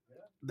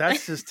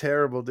 That's just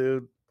terrible,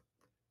 dude.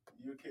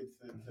 You kids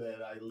said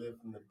I live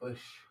in the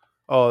bush.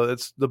 Oh,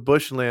 it's the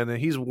bushland, and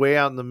he's way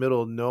out in the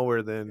middle of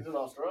nowhere then. He's in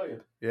Australia.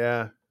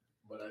 Yeah.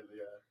 But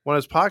one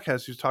of his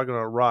podcasts, he was talking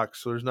about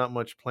rocks, so there's not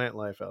much plant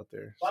life out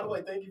there. By the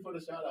way, thank you for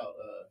the shout out.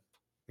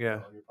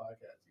 On your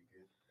podcast.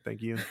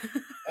 Thank you.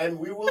 And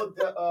we will.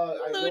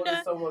 I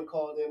noticed someone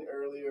called in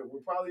earlier. We're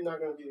probably not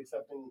going to be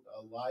accepting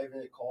live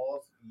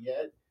calls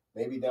yet.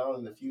 Maybe down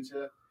in the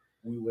future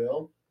we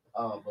will.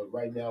 But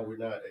right now we're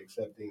not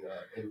accepting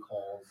in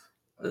calls.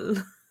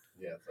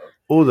 Yeah. So.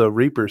 Oh, the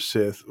Reaper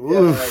Sith. Yeah,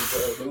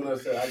 like Luna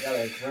said, I got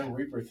a Grim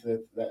Reaper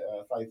Sith that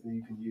fight that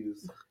you can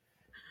use.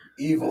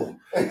 Evil.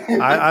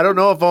 I don't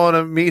know if I want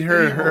to meet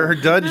her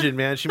dungeon,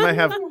 man. She might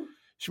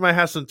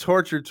have some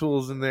torture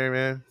tools in there,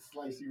 man.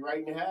 Slice you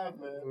right in half,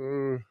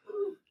 man.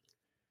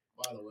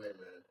 By the way,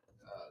 man,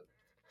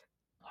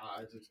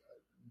 I just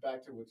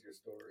back to with your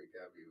story,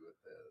 Gabby, with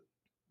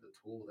the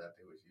tool that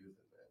they was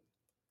using,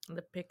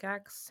 The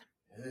pickaxe.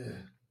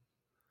 man.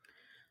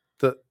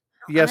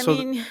 I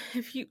mean,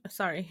 if you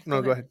sorry,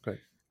 no, go ahead.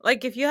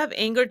 Like if you have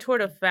anger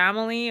toward a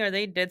family or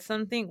they did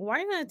something, why are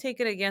you gonna take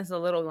it against the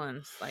little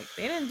ones? Like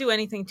they didn't do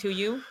anything to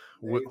you.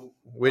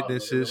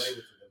 Witnesses,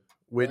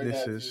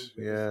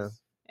 yeah.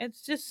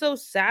 It's just so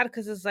sad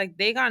because it's like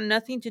they got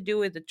nothing to do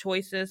with the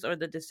choices or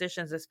the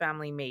decisions this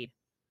family made.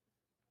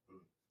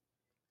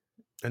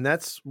 And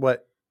that was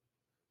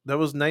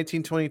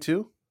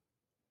 1922.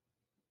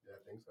 Yeah,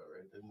 I think so,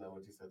 right? Isn't that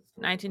what you said?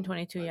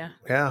 1922, yeah.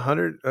 Yeah,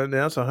 100.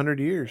 Now it's 100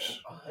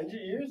 years. 100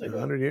 years ago.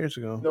 100 years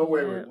ago. No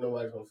way,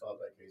 nobody's gonna solve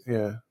that case.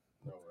 Yeah.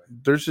 No way.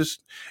 There's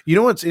just, you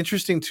know what's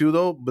interesting too,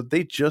 though. But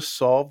they just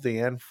solved the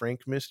Anne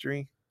Frank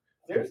mystery.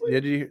 Seriously?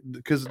 Yeah,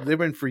 because they've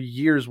been for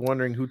years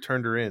wondering who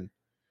turned her in.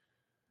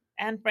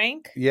 Anne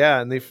Frank?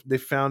 Yeah, and they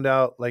found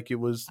out like it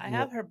was. I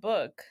have her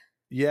book.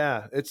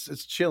 Yeah,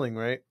 it's chilling,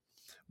 right?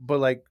 But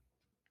like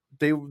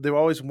they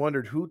always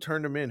wondered who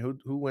turned them in,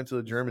 who went to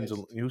the Germans,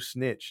 who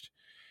snitched,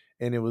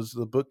 and it was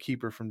the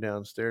bookkeeper from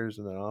downstairs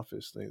in the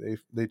office.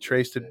 They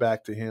traced it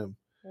back to him.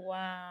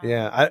 Wow.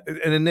 Yeah,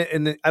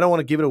 and I don't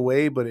want to give it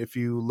away, but if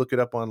you look it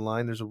up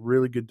online, there's a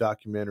really good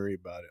documentary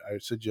about it. I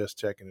suggest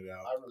checking it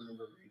out. I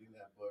remember reading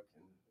that book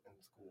in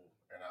school,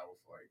 and I was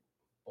like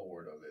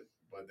bored of it.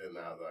 But then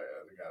now that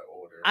I got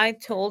older, I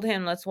told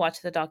him let's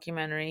watch the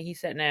documentary. He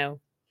said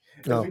no.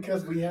 It's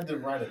because we had to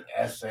write an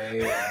essay.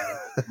 And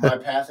my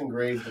passing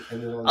grades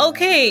depended on.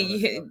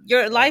 Okay,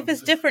 your life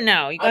is different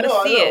now. You got to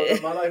see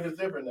it. My life is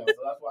different now, so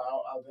that's why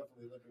I'll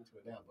definitely look into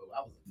it now. But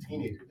I was a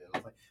teenager then. I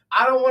was like,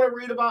 I don't want to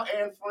read about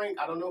Anne Frank.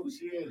 I don't know who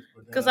she is.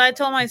 Because I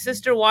told my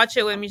sister watch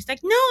it with me. She's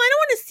like, no, I don't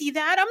want to see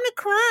that. I'm gonna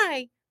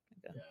cry.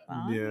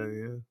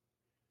 Yeah.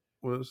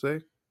 What does it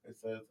say? It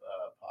says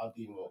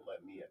Podbean won't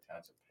let me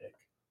attach a pic.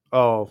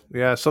 Oh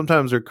yeah,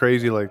 sometimes they're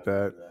crazy like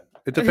that.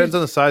 It depends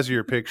on the size of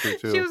your picture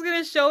too. She was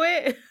gonna show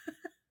it.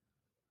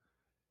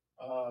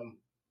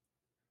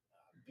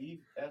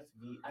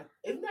 BSV,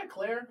 isn't that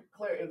Claire?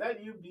 Claire, is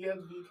that you?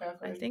 BSV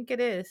Cafe? I think it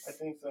is. I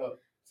think so.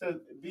 So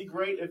it'd be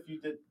great if you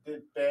did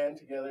band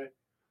together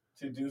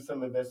to do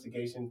some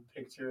investigation.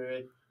 Picture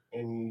it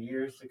in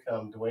years to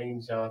come.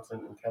 Dwayne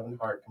Johnson and Kevin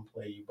Hart can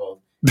play you both.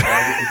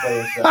 Now you can play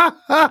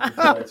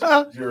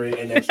yourself, jury,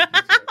 and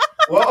executioner.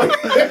 Well,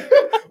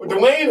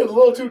 Dwayne is a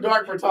little too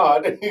dark for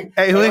Todd. Hey,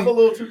 I'm a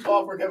little too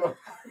tall for Kevin.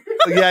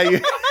 Yeah,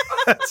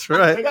 that's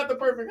right. They got the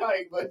perfect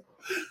height, but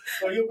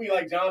so you'll be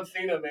like John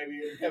Cena,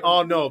 maybe.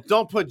 Oh no!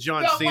 Don't put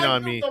John Cena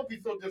on me. Don't be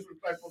so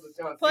disrespectful to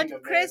John Put Cena.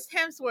 Put Chris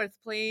Hemsworth,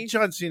 please.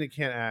 John Cena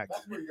can't act.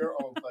 That's for your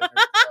own pleasure.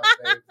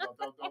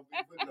 Don't be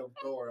putting no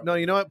door up. No,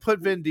 you know what? Put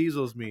Vin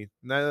Diesel's me.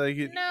 No.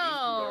 You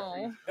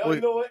know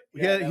what?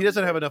 Yeah, he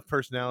doesn't have enough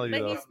personality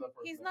but though.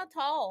 He's not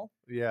tall.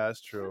 Yeah,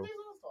 that's true. He's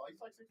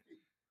like 6 feet.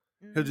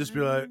 He'll just be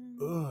like,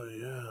 "Oh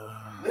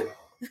yeah,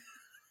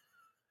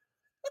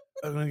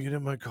 I'm gonna get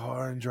in my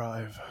car and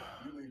drive."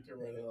 You leave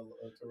Toretto alone.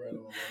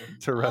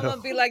 I'm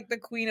gonna be like the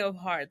Queen of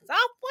Hearts.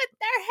 Off with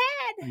their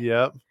head.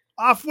 Yep.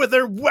 Off with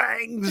their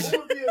wangs. Who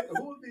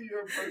would be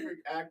your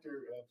perfect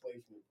actor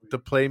placement? To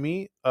play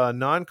me,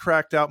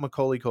 non-cracked out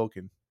Macaulay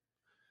Culkin.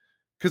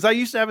 Because I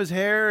used to have his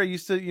hair. I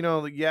used to,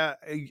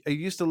 I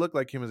used to look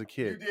like him as a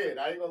kid. You did.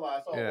 I ain't gonna lie.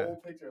 I saw an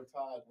old picture of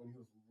Todd when he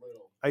was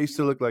little. I used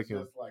to look like him.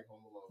 Just like Home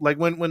Alone. Like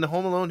when the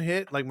Home Alone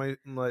hit, like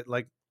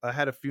like I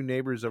had a few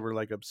neighbors that were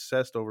like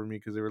obsessed over me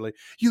because they were like,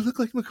 "You look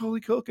like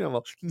Macaulay Culkin." I'm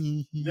like,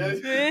 you should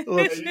have taken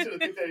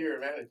that your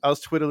advantage. I was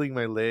twiddling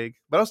my leg,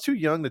 but I was too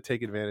young to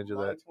take advantage of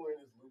that.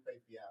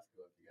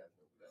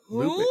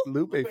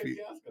 Lupe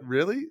Fiasco.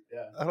 Really?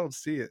 Yeah. I don't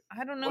see it.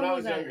 I don't know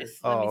who that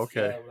is. Oh,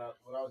 okay. Yeah,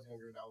 when I was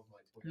younger, that was my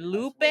twin.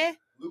 Lupe?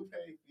 Lupe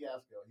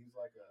Fiasco. He's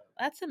like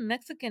a... That's a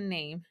Mexican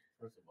name.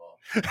 First of all.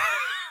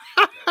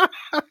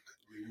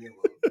 Leave me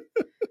alone.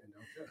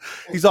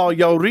 He's all,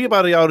 yo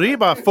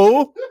riba,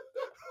 fool.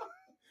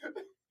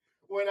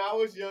 When I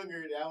was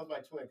younger, that was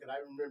my twin, because I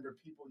remember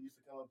people used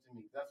to come up to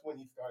me. That's when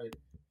he started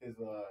his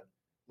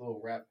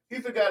little rap.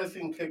 He's the guy that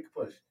sing Kick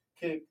Push.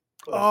 Kick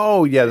Push.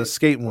 Oh, yeah, the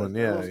skate one.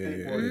 Yeah.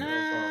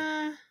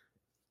 Nah.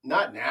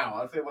 Not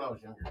now. I'd say when I was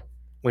younger.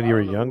 When you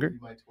were younger?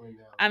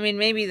 I mean,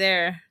 maybe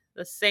they're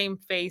the same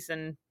face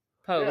and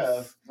pose.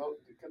 Yeah.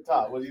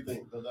 Todd, what do you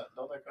think? Don't that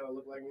kind of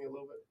look like me a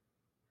little bit?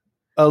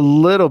 A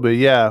little bit,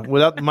 yeah.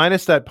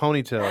 Minus that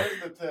ponytail.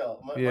 Minus the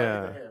tail. Minus the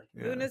hair.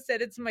 Luna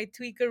said it's my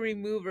tweaker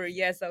remover.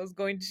 Yes, I was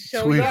going to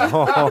show you.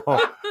 Oh,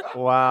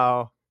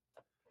 wow.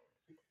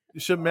 You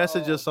should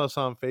message us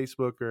on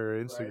Facebook or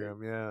Instagram.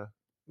 Right? Yeah,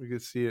 we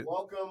could see it.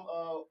 Welcome,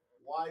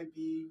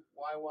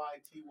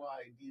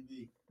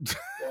 YBYYTYDV.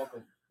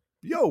 Welcome.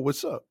 Yo,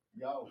 what's up?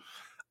 Yo.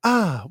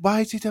 Why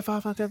is it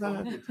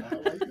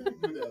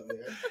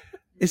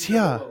It's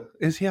here.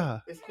 It's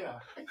here. It's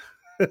here.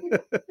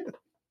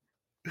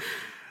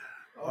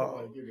 Oh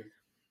my goodness.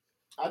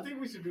 I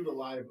think we should do the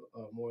live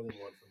more than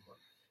once a month.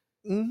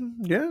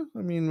 Yeah, I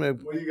mean,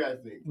 What do you guys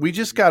think? we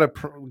just gotta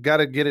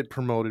get it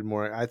promoted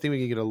more. I think we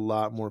can get a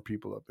lot more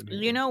people up in here.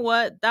 You know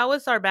what? That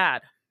was our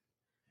bad.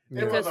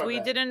 Yeah. Because we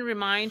didn't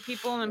remind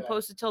people and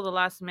post it till the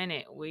last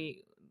minute. We're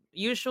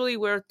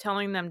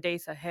telling them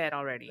days ahead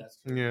already. That's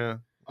true. Yeah.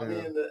 I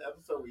mean, in the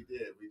episode we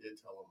did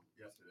tell them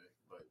yesterday,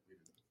 but we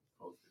didn't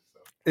post it. So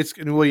it's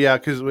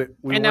because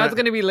we and now it's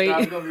gonna be late. now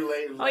it's gonna be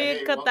late. Oh,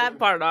 you cut that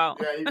part out.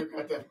 Yeah, you can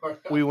cut that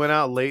part out. We went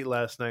out late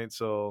last night,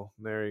 so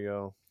there you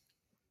go.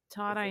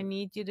 Todd, I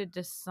need you to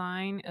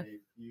design a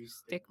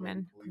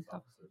stickman.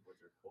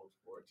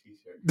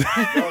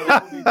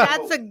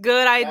 That's a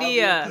good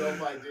idea.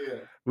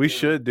 We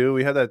should do.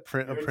 We have that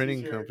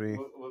printing company.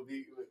 Would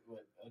be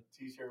a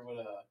t-shirt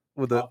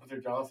with Officer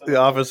Johnson. The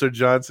Officer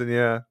Johnson,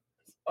 yeah.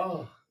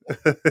 Oh.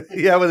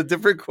 Yeah, with the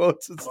different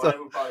quotes and stuff.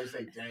 Mine would probably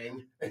say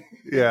 "dang."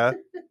 Yeah.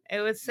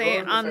 It would say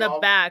on the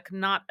back,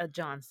 not a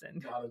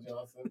Johnson. Not a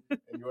Johnson.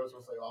 And yours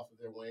would say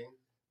Officer Wayne.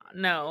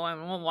 No, I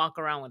won't walk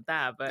around with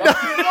that. But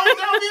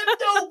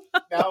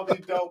that would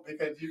be dope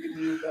because you can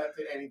use that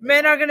to anything.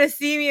 Men are gonna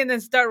see me and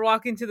then start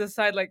walking to the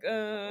side like,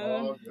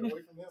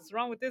 what's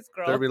wrong with this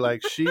girl? They'll be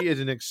like, she is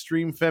an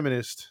extreme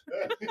feminist.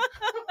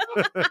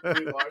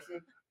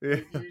 Larson,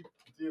 if you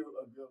do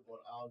a good one,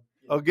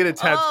 I'll get it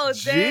tattooed. Oh,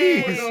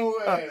 jeez. No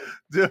way.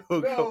 Dude,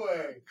 no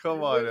way.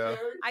 Come on now.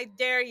 I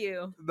dare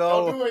you.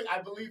 No. Don't do it.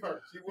 I believe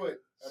her. She would.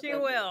 She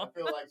will. I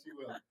feel like she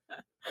will.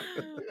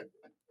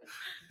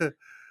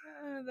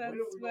 Oh, that's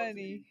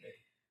funny.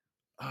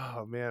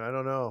 Oh man, I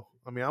don't know.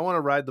 I mean, I want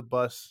to ride the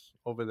bus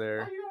over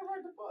there. Why you want to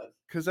ride the bus?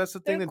 Because that's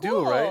the thing They're to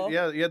do, right?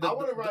 Yeah. I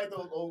want to ride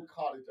those old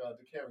cottage,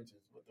 the carriages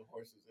with the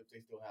horses if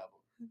they still have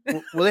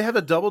them. Well, they have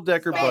a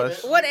double-decker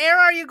bus. What era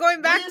are you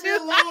going back Leave to? me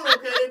alone,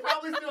 okay? They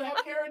probably still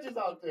have carriages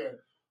out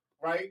there,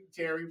 right?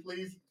 Jerry,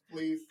 please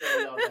save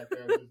out that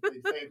carriages.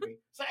 Please save me.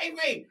 Save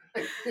me!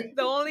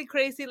 The only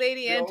crazy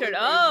lady The only entered. crazy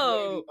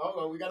Oh. lady.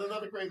 Oh, we got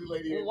another crazy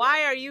lady. In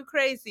Why are you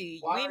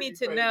crazy? We need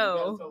to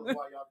know. You tell us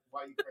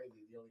why you crazy?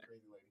 The only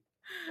crazy lady.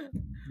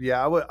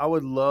 Yeah, I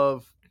would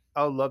love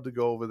to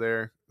go over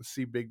there and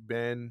see Big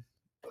Ben.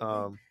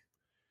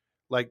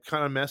 Like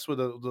kind of mess with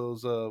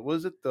those what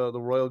is it, the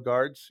Royal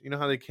Guards? You know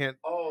how they can't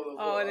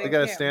they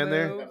gotta stand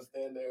there? They gotta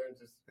stand there and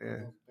just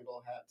those big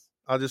old hats.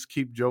 I'll just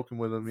keep joking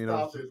with them,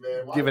 Stop it,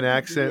 man. giving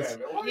accents.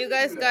 You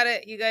guys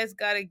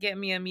gotta get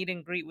me a meet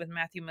and greet with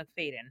Matthew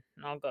McFadden,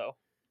 and I'll go.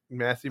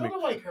 Matthew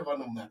Nobody care about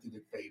no Matthew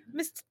McFadden.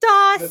 Mr.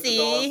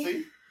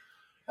 Darcy.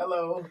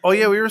 Hello. Oh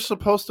yeah, we were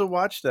supposed to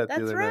watch that the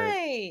That's other right.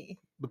 night.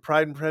 The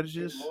Pride and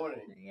Prejudice. Good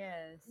morning.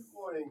 Yes. Good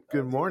morning.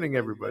 Good morning,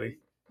 everybody.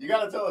 You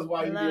gotta tell us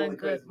why you're the only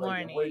crazy. Good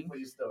morning. Wait for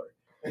your story.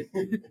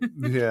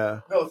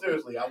 Yeah. No,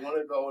 seriously, I want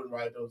to go and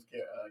ride those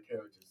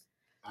carriages.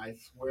 I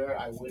swear,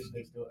 I wish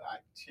they still.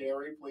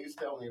 Cherry, please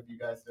tell me if you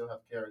guys still have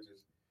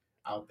carriages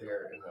out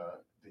there in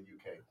the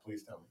UK.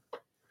 Please tell me,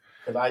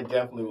 because I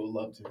definitely would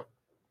love to.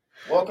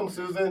 Welcome,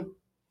 Susan.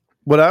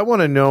 What I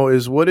want to know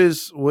is what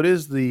is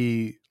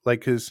the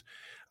because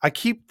I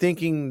keep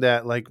thinking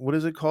that what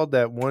is it called,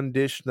 that one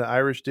dish, the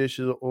Irish dish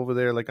is over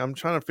there. Like I'm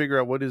trying to figure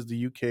out what is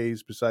the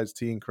UK's besides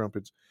tea and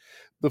crumpets,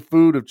 the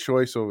food of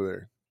choice over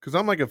there. Because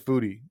I'm like a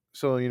foodie,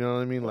 so you know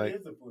what I mean. What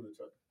is the food of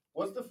choice?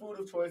 What's the food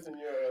of choice in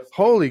your?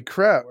 Holy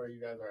crap! Where you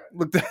guys are at?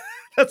 Look,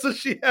 that's what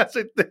she has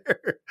it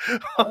there.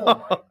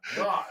 Oh my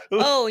god!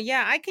 Oh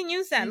yeah, I can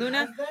use that, She Luna.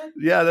 has that?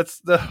 Yeah, that's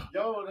the.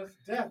 Yo, that's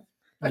death.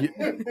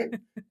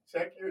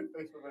 Check your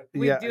Facebook.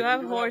 We do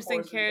have horse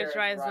and carriage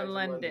rides in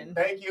London.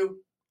 Thank you.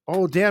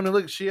 Oh damn! And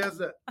look, she has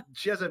that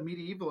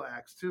medieval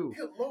axe too.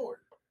 Good lord.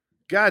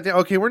 God damn.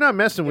 Okay, we're not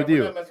messing with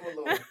you. Not messing with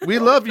Luna. We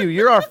love you.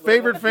 You're our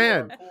favorite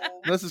fan. Cool.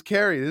 This is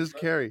Carrie. This is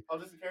Carrie. Oh,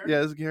 this is Carrie? Yeah,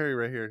 this is Carrie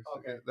right here.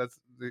 Okay. That's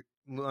the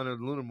under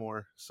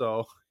Lunamore.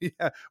 So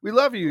yeah, we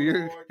love you.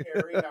 You're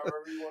Carrie, however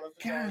you want us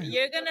to call you.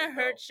 You're gonna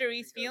hurt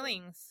Cherie's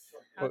feelings.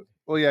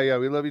 Well, yeah,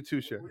 we love you too,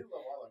 Sher. We love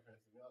all our fans.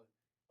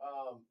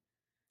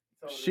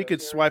 So She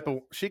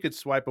could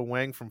swipe a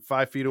wang from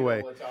 5 feet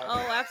away.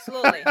 Oh,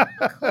 absolutely.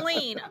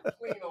 Clean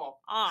Clean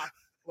off.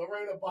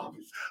 Lorena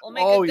Bobbitt. We'll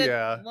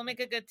make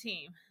a good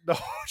team. Oh,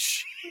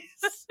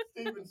 jeez.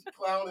 Steven's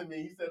clowning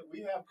me. He said,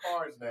 we have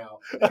cars now.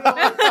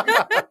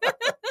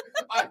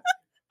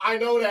 I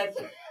know that.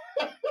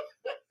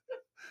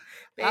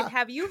 Babe,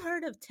 have you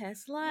heard of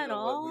Tesla at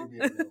all?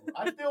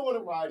 I still want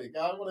to ride it.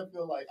 I want to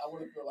feel like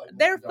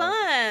they're Mr. Darcy.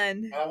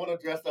 fun. And I want to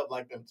dress up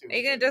like them too. Are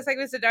you gonna dress like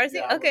Mr. Darcy?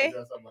 Yeah, okay.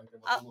 Dress up like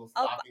them with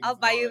I'll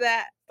buy you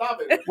that.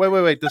 Stop it.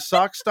 Wait. The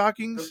sock The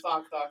stockings?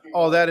 sock stocking.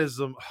 Oh, that is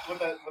with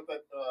that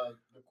the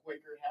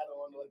Quaker hat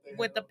on.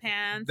 With the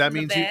pants. that and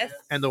means the vest.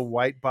 and the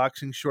white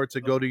boxing shorts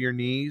that go to your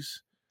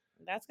knees.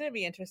 That's gonna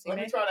be interesting. Let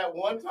me try that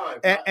one time.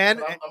 And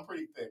I'm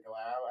pretty thick.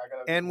 I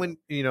gotta. And when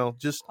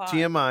just Pause.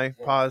 TMI,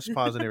 pause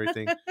and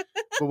everything.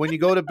 But when you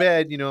go to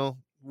bed,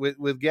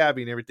 with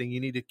Gabby and everything, you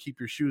need to keep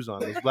your shoes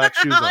on, those black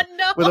shoes on,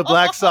 No. with the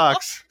black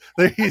socks.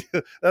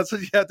 That's what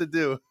you have to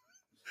do.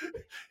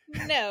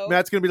 No.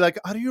 Matt's gonna be like,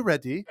 "Are you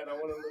ready?" And I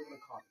want to live in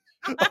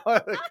a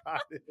cottage. God.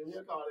 Give me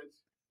a cottage.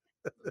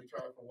 Let me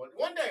try it for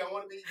one day. I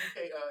want to be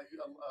UK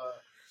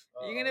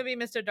You're gonna be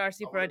Mr.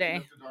 Darcy I'm for a gonna be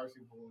day. Mr. Darcy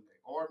for one day,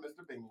 or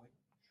Mr.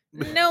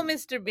 Bingley. No,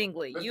 Mr.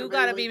 Bingley. Mr. You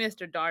gotta be Bingley?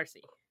 Mr.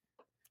 Darcy.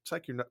 It's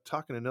like you're not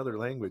talking another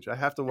language. I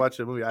have to watch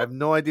the movie. I have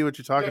no idea what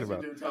you're talking Yes,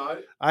 about. you do,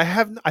 Todd.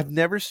 I've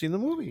never seen the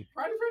movie.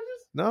 Pride and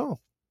Prejudice? No.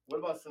 What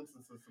about Sense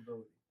and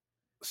Sensibility?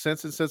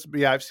 Sense and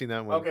Sensibility. Yeah, I've seen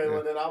that one. Okay, yeah.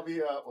 well then I'll be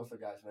what's the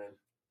guy's name?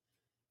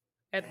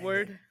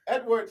 Edward.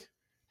 Edward.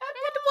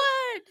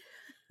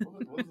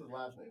 Edward. What's his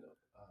last name?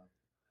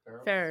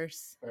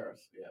 Ferris.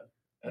 Ferris, yeah.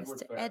 Edward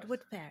Mr. Ferris. Edward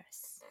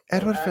Ferris.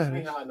 Edward Don't ask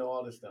me Ferris. how I know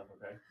all this stuff,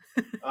 okay?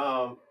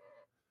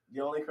 The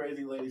only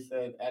crazy lady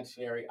said at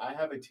Sherry, I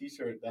have a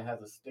T-shirt that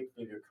has a stick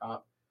figure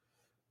cop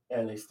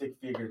and a stick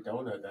figure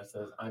donut that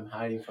says "I'm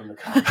hiding from the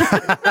cops."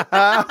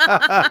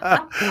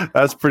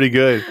 That's pretty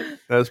good.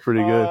 That's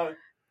pretty good.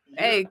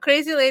 Hey,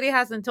 crazy lady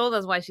hasn't told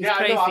us why she's yeah,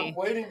 crazy. I know, I'm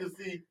waiting to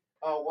see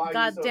why.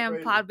 Goddamn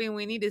you're so Podbean,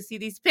 we need to see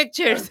these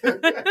pictures.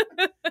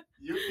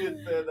 You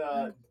just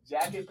said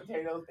jacket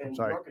potatoes and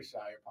Yorkshire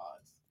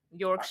pods.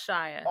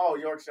 Yorkshire. Oh,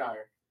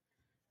 Yorkshire.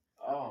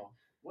 Oh,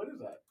 what is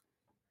that?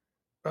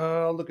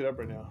 I'll look it up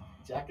right now.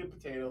 Jacket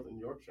potatoes in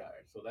Yorkshire.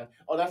 So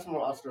that's from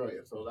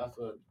Australia. So that's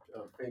a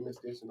famous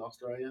dish in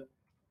Australia.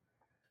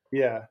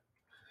 Yeah.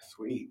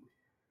 Sweet.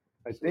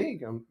 I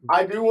think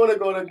I do want to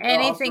go to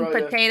anything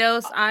Australia.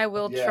 Potatoes. I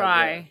will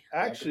try. Yeah.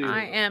 Actually,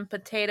 I am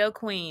potato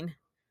queen.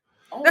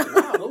 Oh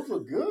wow, those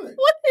look good.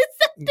 What is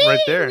that thing? right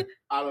there.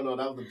 I don't know.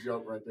 That was a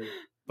joke right there.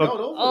 Oh, No,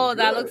 those Oh, look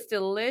that good. looks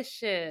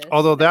delicious.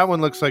 Although that one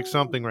looks like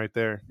something right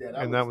there, Yeah,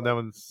 and that one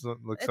looks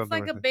It's something.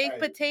 like a right baked Hey,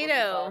 put some sour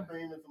potato.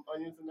 cream and some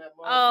onions in that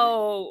mug.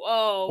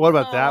 Oh. what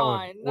about come that on,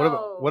 one?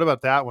 no. What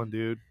about that one,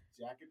 dude?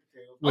 Jacket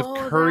potatoes. With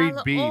Oh, curried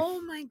that beef.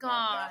 Oh my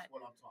god. That's what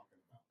I'm talking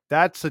about.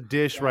 That's a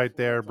dish That's right what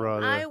there, I'm talking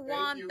brother. I Thank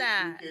want you,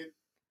 that. you kid.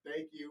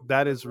 Thank you.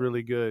 That is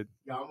really good.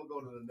 Yeah, I'm gonna go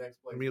to the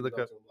next place. Let me and look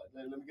go up- to them.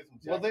 Like, let me get some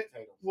Well, jacket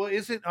potatoes. Well,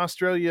 isn't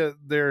Australia?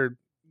 They're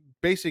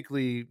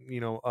basically,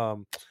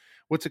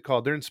 what's it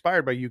called? They're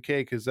inspired by UK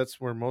because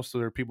that's where most of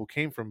their people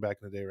came from back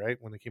in the day, right?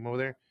 When they came over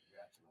there.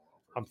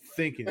 I'm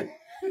thinking.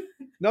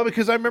 No,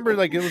 because I remember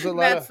like it was a lot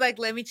That's of. like,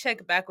 let me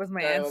check back with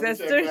my Let me check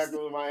ancestors. back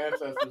with my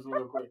ancestors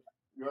real quick.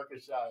 Yorkshire.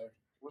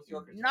 What's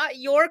Yorkshire? Not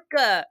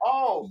Yorka.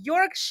 Oh,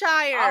 Yorkshire.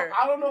 I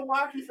don't know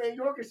why I keep saying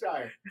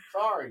Yorkshire.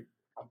 Sorry,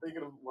 I'm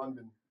thinking of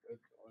London.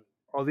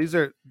 Oh, these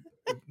are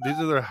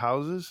their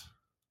houses.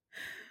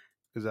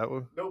 Is that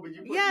what? No, but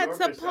you put Yeah, it's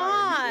a Yorkshire.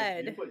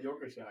 pod. You put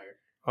Yorkshire.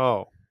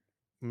 Oh.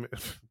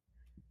 Yorkshire.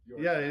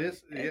 Yeah, it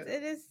is.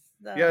 It is.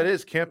 Though. Yeah, it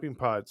is camping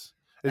pods.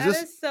 That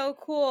is so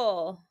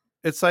cool.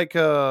 It's like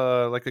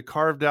a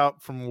carved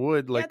out from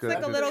wood, Yeah, like it's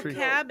like a little tree.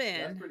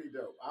 cabin. That's pretty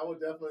dope. I would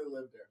definitely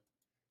live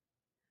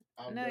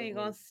there. No, you're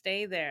gonna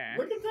stay there.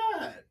 Look at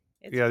that.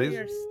 It's Yeah, for these-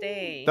 your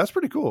stay. That's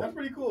pretty cool. That's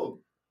pretty cool.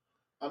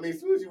 I mean, as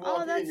soon as you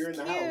walk in, that's you're in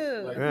the cute.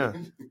 house. Like, Yeah.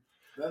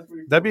 That's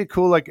pretty cool. That'd be a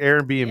cool like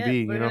Airbnb, Yeah,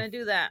 you we're know. gonna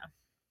do that.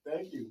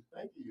 Thank you,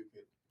 you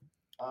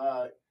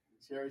kid.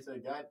 Sherry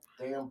said, "God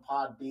damn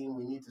Podbean,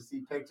 we need to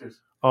see pictures."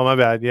 Oh my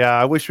bad. Yeah,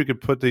 I wish we could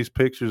put these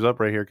pictures up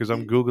right here because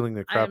I'm googling the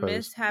I crap out of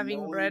miss this.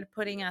 having only- bread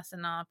pudding as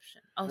an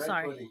option. Oh, Bread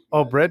sorry. pudding.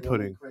 Oh, bread the only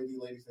pudding. Crazy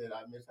lady said,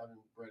 "I miss having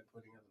bread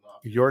pudding as an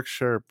option."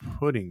 Yorkshire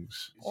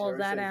puddings. Well, Sherry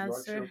that said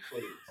answer- Yorkshire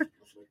puddings.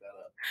 Let's look that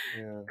up.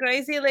 Yeah.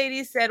 Crazy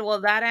lady said, "Well,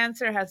 that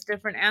answer has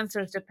different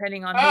answers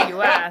depending on who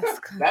you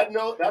ask."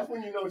 That's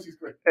when you know she's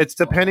crazy. It's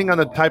depending on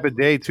the type of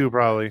day too,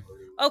 probably.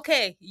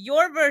 Okay,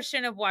 your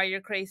version of why you're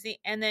crazy,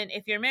 and then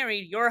if you're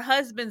married, your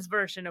husband's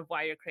version of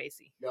why you're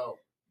crazy. Yo,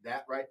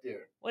 that right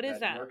there. What is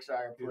that?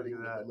 Yorkshire pudding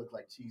Look at that. that look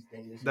like cheese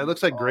Danish. That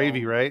looks like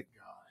gravy, right?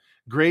 God.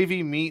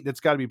 Gravy, meat.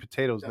 That's got to be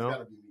potatoes, That's no?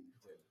 gotta be meat and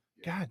potato.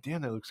 Yeah. God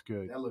damn, that looks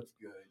good. That looks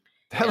good.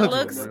 That It looks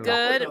looks really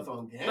good, That's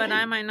on game. but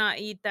I might not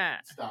eat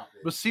that. Stop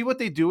it. But see what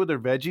they do with their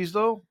veggies,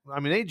 though. I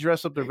mean, they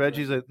dress up their They dress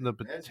veggies up and the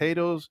their veggies.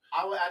 potatoes.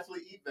 I would actually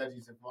eat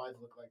veggies if mine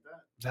look like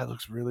that. That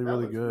looks really, That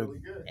really looks good. Really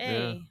good.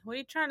 Hey, what are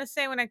you trying to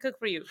say when I cook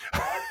for you?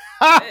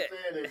 I'm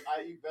saying is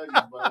I eat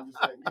veggies, but I'm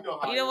just saying, you know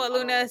how. You know what,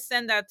 Luna?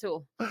 Send that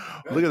too.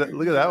 Look at that!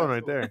 Look at that one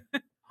right there. I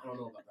don't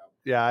know about that one.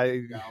 Yeah, I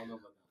Yeah, I don't know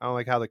about that. don't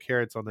like how the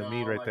carrots on the No, I meat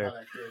don't right like there. how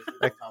that carrot's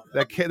sitting on top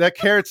of That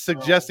carrot's Oh.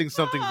 suggesting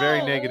something very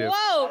Whoa, negative. I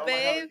Whoa, don't like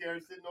how babe. the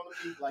carrot's sitting on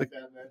the meat like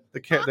that,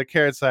 man. The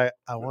carrot's like,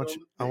 I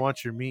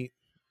want your meat,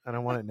 and I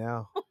want it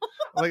now.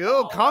 I'm like,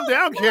 oh, calm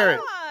down, carrot.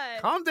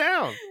 God. Calm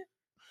down.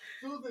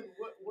 Susan,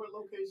 what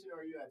location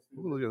are you at?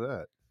 Ooh, look at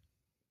that.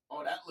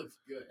 Oh, that looks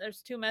good.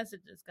 There's two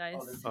messages, guys.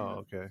 there's Oh,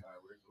 two. okay. Sorry,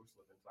 we're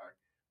slipping.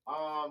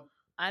 Sorry.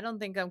 I don't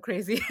think I'm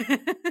crazy.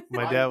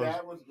 My dad was.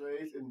 was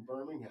raised in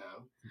Birmingham.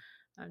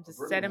 I'm just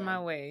set in my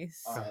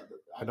ways.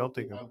 I don't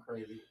think I'm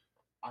crazy.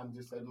 I'm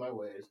just set in my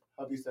ways.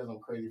 Hubby says I'm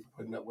crazy for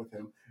putting up with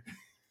him.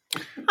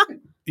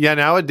 Yeah,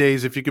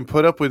 nowadays, if you can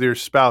put up with your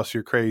spouse,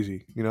 you're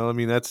crazy. You know, I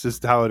mean, that's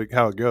just how it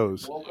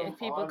goes. Yeah,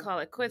 people call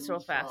it quits real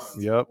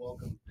fast. Yep.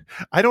 Welcome.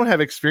 I don't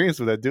have experience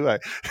with that, do I?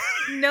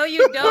 No,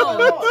 you Not at all, don't.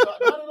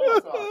 not at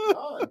all,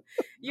 Todd. None.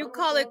 You None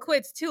call at it all.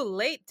 quits too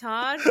late,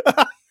 Todd.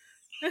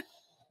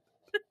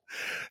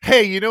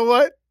 Hey, you know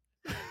what?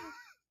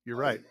 You're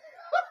right.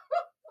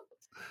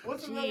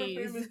 What's another Jeez.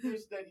 famous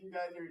dish that you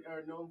guys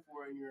are known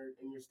for in your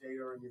state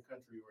or in your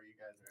country where you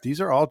guys are at?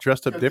 These are all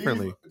dressed up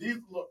differently.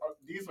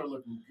 These are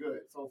looking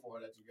good so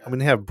far that you guys. I mean,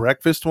 they have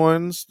breakfast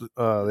ones.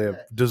 They have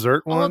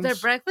dessert ones. Oh, their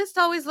breakfast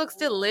always looks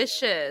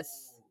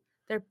delicious.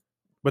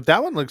 But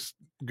that one looks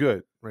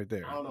good right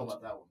there. I don't know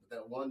about that one, but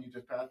that one you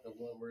just passed, the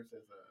one where it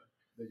says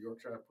the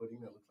Yorkshire pudding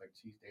that looks like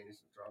cheese Danish and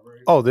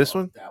strawberries. Oh, this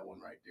one? That one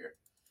right there.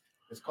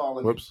 It's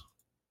calling. Whoops.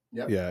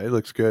 Yep. Yeah, it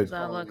looks good.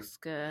 That looks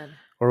good.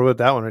 Or with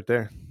that one right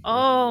there.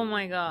 Oh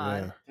my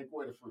god. Yeah. Take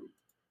away the fruit.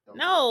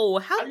 No,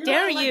 how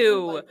dare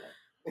you?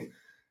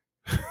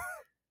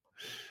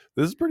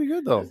 This is pretty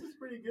good though. This is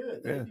pretty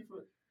good. Thank you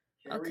for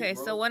Okay,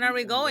 so when are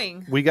we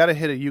going? We got to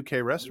hit a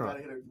UK restaurant.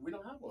 We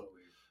don't have one.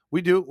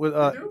 We do. With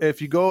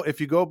if you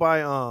go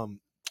by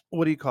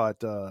what do you call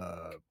it?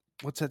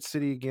 What's that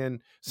city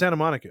again? Santa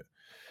Monica.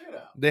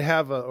 They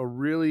have a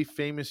really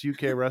famous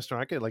UK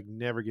restaurant. I could like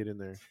never get in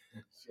there.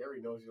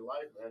 Sherry knows your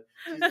life, man.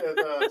 She says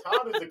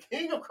Todd is the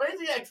king of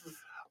crazy exes.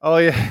 Oh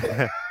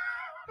yeah.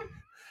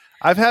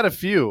 I've had a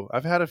few.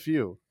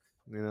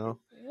 You know.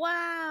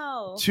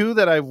 Wow. 2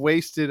 that I've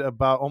wasted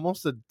about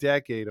almost a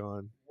decade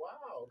on.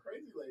 Wow,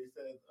 crazy lady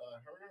says her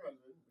and her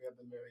husband, we have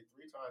been married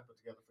 3 times, but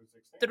together for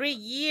 16. 3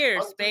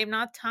 years, babe,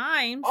 not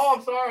times. Oh,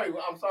 I'm sorry.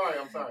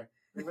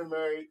 We've been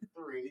married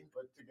 3,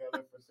 but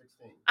together for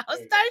 16. I'll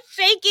start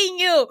shaking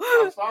you.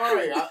 I'm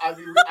sorry.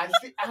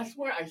 I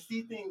swear I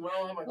see things when I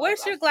don't have my glasses.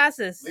 Where's your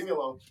glasses? Leave me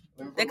alone.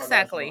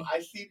 Exactly.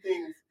 I see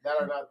things that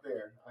are not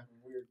there.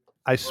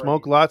 I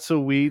smoke lots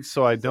of weed,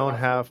 so I don't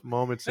have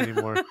moments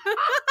anymore.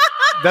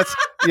 That's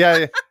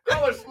yeah.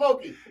 Y'all are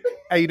smoky.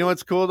 Hey, you know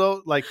what's cool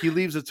though? Like he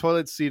leaves the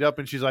toilet seat up,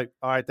 and she's like,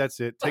 "All right, that's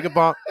it. Take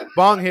a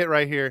bong hit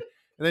right here."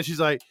 And then she's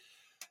like,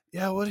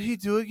 "Yeah, what did he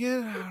do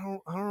again?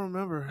 I don't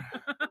remember,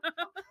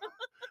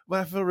 but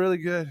I feel really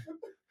good."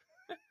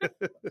 She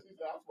said,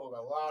 "I smoke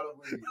a lot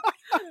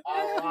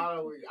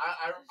of weed.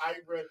 I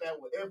read that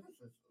with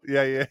emphasis."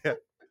 Yeah.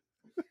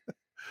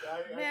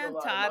 Man,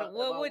 Todd,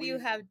 what would you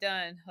have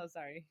done? Oh,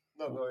 sorry.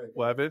 No, go ahead.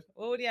 What happened?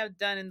 What would you have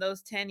done in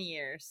those 10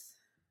 years?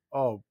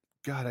 Oh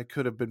God, I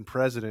could have been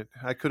president.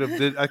 I could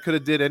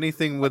have did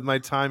anything with my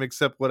time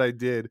except what I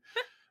did.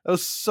 That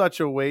was such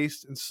a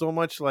waste and so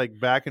much like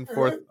back and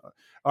forth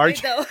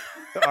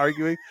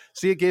arguing.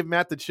 See, it gave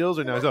Matt the chills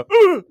right now. He's like,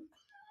 "Ugh!"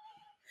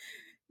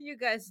 You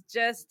guys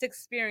just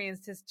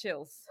experienced his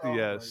chills. Oh,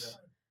 yes.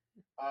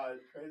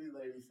 Crazy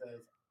lady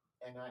says,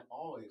 and I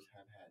always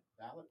have had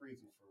valid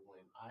reasons for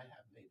when I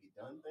have maybe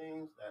done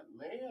things that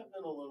may have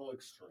been a little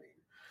extreme.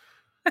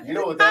 You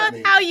know what that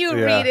means? How you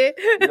read it?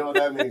 You know what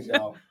that means,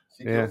 y'all?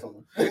 She killed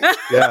someone.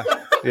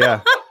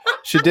 Yeah.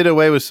 She did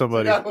away with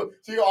somebody.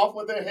 She off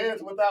with their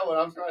hands with that one.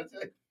 I'm trying to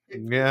say.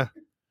 Yeah.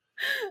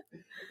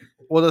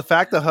 Well, the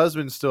fact the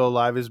husband's still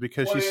alive is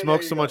because she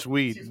smoked so much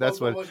weed. That's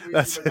what.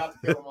 That's. She's like,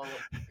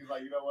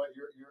 you know what?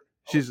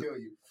 She's. I'll kill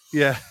you.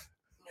 Yeah.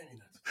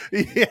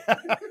 Yeah.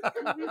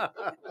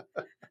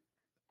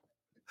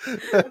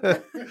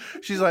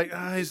 She's like,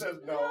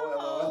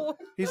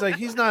 he's like,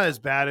 he's not as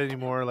bad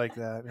anymore like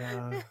that.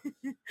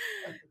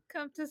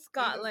 Come to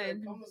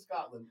Scotland. Come to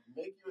Scotland.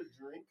 Make you a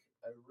drink,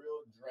 a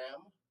real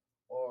dram,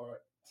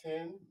 or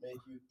 10 make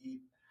you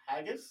eat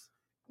haggis,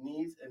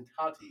 knees, and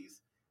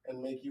tatties,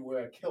 and make you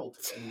wear a kilt.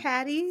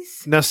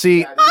 Tatties? Now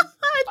see, I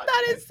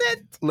thought it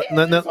said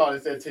titties. You thought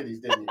it said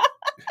titties, didn't you?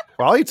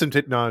 Well, I'll eat some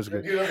titties. No, it's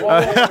good.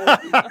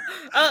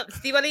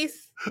 Steve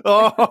Alice.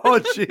 Oh,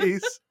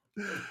 jeez.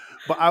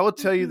 But I will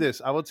tell you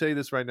this. I will tell you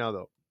this right now,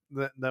 though.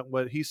 That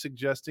what he's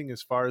suggesting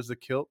as far as the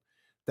kilt,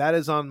 that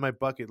is on my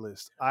bucket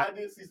list. I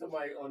did see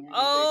somebody on YouTube.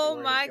 Oh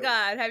my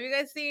God. Have you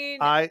guys seen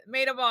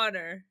Maid of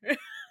Honor?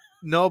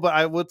 No, but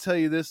I will tell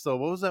you this, though.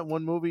 What was that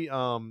one movie?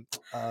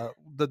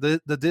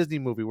 The Disney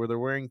movie where they're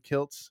wearing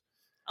kilts.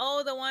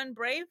 Oh, the one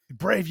Brave?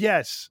 Brave,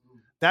 yes.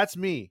 That's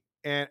me.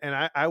 And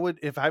I would,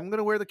 if I'm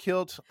gonna wear the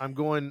kilt, I'm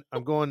going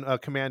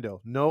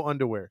commando, no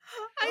underwear.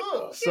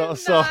 No,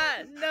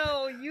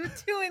 you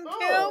two in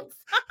kilts.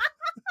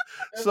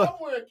 If I'm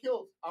wearing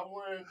kilts, I'm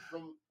wearing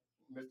from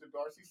Mr.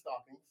 Darcy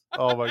stockings.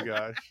 Oh my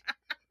gosh,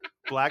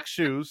 black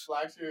shoes,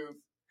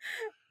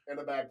 and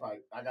a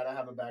bagpipe. I gotta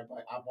have a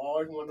bagpipe. I've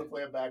always wanted to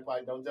play a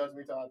bagpipe. Don't judge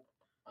me, Todd.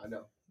 I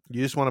know.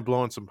 You just want to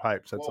blow in some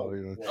pipes. That's all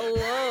you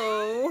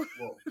know. Whoa.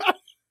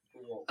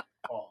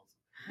 Pause.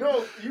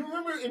 No, you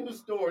remember in the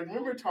store,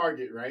 remember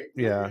Target, right?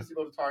 Yeah. We used to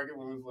go to Target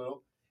when we was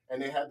little,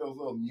 and they had those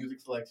little music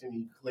selection.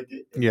 You click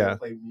it and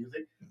play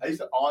music. I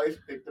used to always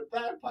pick the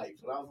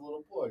bagpipes when I was a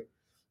little boy.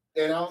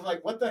 And I was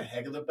like, what the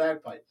heck is a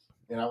bagpipe?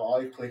 And I would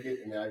always click it,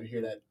 and I would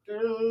hear that.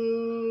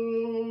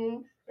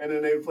 And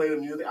then they would play the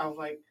music. I was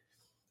like,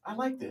 I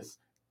like this.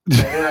 And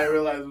then I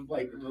realized it was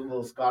like a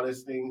little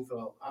Scottish thing,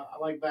 so I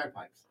like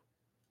bagpipes.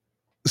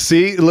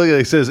 See, look,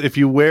 it says if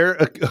you wear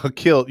a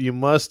kilt, you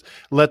must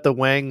let the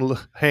wang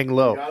hang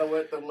low. You gotta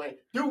let the wang.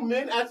 Do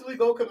men actually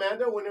go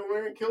commando when they're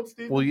wearing kilts,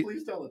 Steve? Well,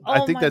 please tell us.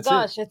 I think that's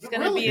it. It's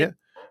gonna be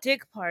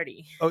dick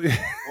party. Oh yeah.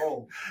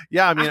 Whoa.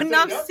 Yeah, I mean,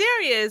 I'm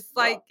serious.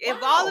 Like, if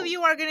all of Wow.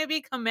 you are gonna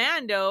be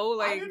commando, I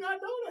like, did not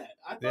know that.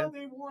 I Yeah. thought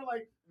they wore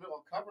like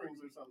little coverings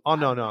or something. oh I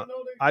no, did no, not know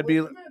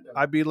they went commando.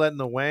 I'd be letting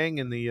the wang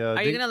and the.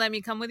 are you gonna let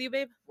me come with you,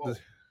 babe? Whoa.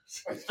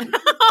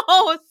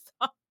 Oh,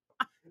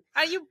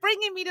 are you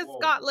bringing me to Whoa.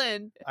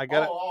 Scotland? I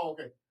got Oh,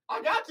 okay.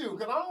 I got to,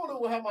 because I don't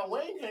want to have my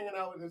wang hanging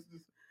out with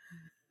this,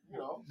 you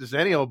know. just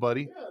any old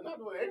buddy. Yeah, not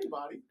with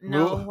anybody.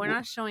 No, We'll- we're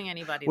not showing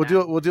anybody. We'll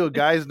that. do a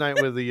guys'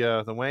 night with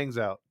the wangs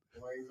out. The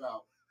wang's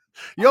out.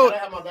 Yo, I gotta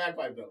have my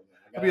bagpipe though.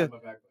 I gotta have my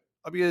bagpipe.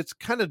 I mean, it's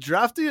kind of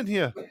drafty in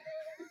here.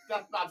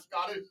 That's not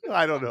Scottish.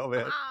 I don't know,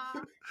 man.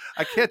 Ah.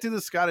 I can't do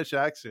the Scottish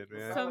accent,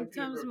 man.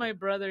 Sometimes my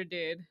brother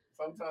did.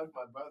 Sometimes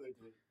my brother did.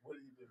 What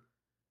did he do?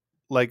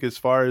 Like as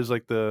far as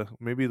like The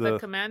the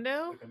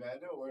commando? The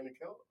commando wearing the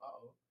kilt?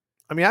 Uh-oh.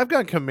 I mean, I've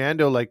gone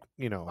commando like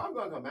I'm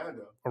going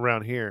commando.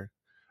 around here.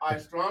 I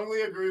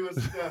strongly agree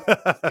with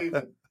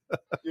Stephen.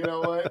 You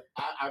know what?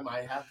 I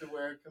might have to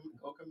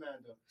go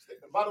commando.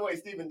 By the way,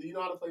 Stephen, do you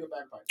know how to play the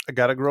bagpipe? I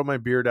gotta grow my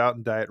beard out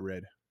and dye it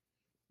red.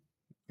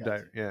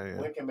 Gotcha. Yeah.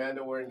 Went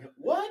commando wearing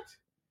what?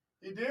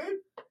 You did?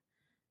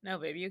 No,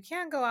 baby, you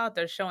can't go out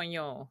there showing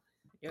your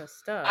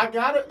stuff. I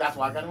got it. That's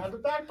why I gotta have the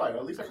bagpipe.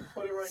 At least I can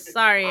put it right there.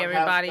 Sorry, I'm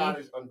everybody. half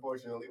Scottish,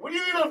 unfortunately. What do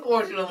you mean,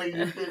 unfortunately?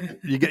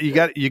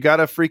 You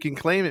gotta freaking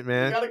claim it,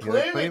 man. You gotta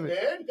claim it,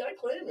 man. You gotta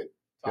claim it.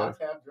 Todd's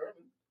half German.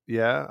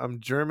 Yeah, I'm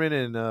German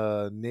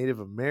and Native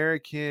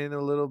American a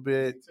little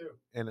bit, Me too.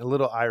 and a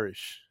little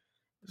Irish.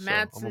 So,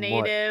 Matt's I'm a mutt.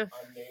 native,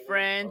 I'm native,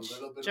 French, a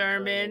little bit of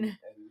German, and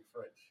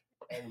French,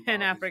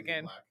 and obviously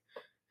African. Black.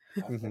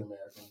 African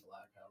American,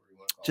 black, however you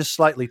want to call Just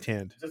slightly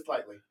tanned. it. Just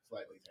slightly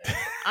tan.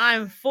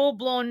 I'm full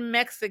blown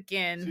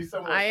Mexican. She's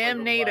somewhat I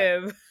am sprinkled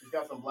native. black. She's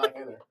got some black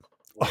in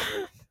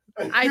her.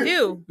 I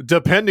do.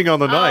 Depending on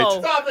the night. Oh.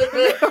 Stop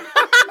it, man.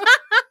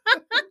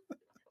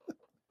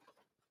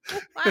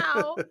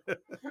 Wow.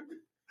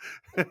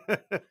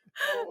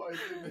 Oh my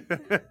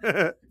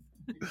goodness.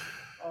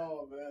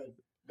 Oh man.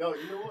 No,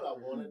 you know what I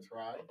want to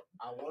try?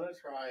 I want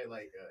to try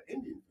like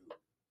Indian food.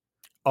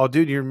 Oh,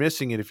 dude, you're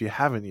missing it if you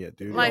haven't yet,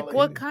 dude. Like like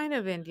what Indian- kind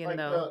of Indian Like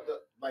though?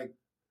 like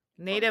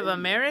Native Indian.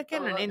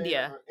 American No, or not Native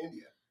India?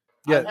 India.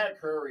 Yeah. I've had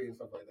curry and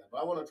stuff like that, but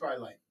I want to try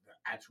like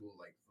the actual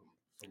like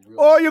some real.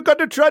 Oh, you got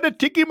to try the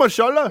tiki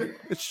masala.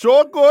 It's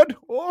so good.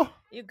 Oh,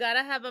 You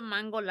gotta have a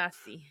mango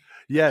lassi.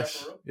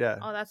 yes, yeah.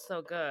 Oh, that's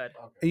so good.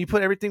 Okay. And you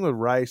put everything with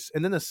rice,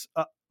 and then this.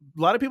 A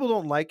lot of people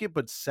don't like it,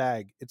 but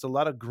sag. It's a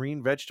lot of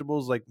green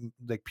vegetables, like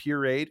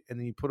pureed, and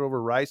then you put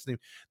over rice. And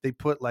they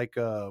put like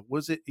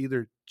was it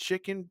either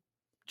chicken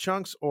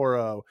chunks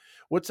or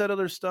what's that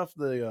other stuff?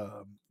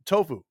 The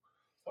tofu.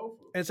 Tofu.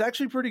 And it's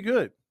actually pretty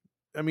good.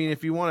 I mean,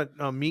 if you want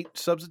a meat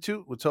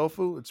substitute with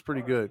tofu, it's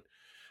pretty good.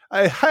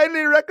 I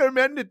highly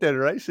recommend it. That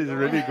rice is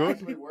really I good.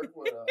 actually work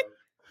with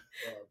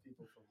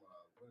people from what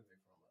are they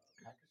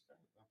from? Pakistan?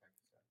 Not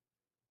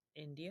Pakistan.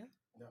 India?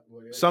 No,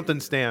 well, they're Something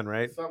Indian. Stan,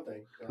 right?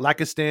 Something.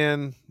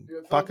 Lakistan, Yeah,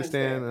 something Pakistan.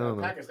 Stan. I don't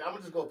know. Pakistan. I'm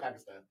gonna just go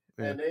Pakistan.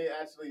 Yeah. And they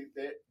actually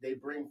they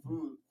bring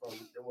food from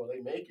they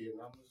make it,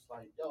 and I'm just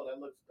like, yo,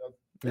 that's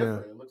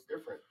different. It looks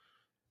different.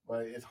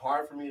 But it's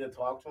hard for me to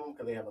talk to them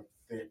because they have a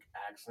thick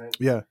accent.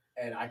 Yeah.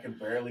 And I can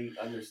barely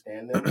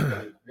understand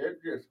them.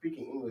 They're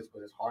speaking English,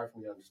 but it's hard for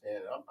me to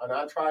understand. And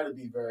I try to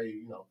be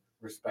very,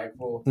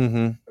 respectful.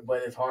 Mm-hmm.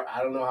 But it's hard.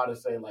 I don't know how to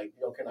say, like,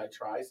 can I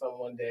try some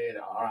one day? And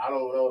I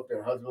don't know if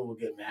their husband will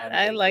get mad.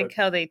 I like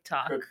how they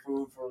talk. Cook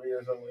food for me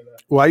or something like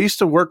that. Well, I used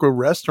to work with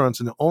restaurants,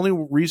 and the only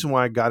reason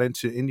why I got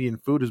into Indian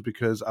food is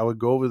because I would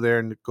go over there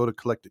and go to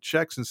collect the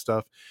checks and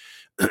stuff.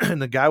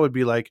 And the guy would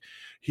be like,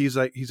 he's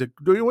like,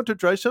 do you want to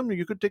try something?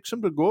 You could take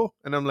some to go.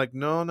 And I'm like,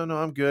 no,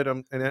 I'm good.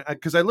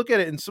 Because I look at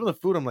it and some of the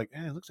food, I'm like,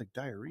 it looks like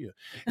diarrhea.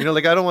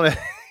 Like I don't want to,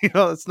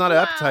 it's not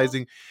Wow.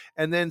 appetizing.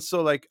 And then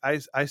so like I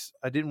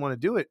didn't want to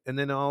do it. And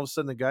then all of a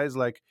sudden the guy's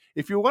like,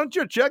 if you want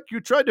your check, you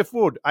try the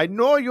food. I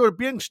know you're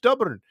being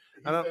stubborn.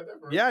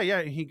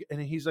 Yeah.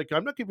 He's like,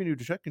 I'm not giving you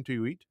the check until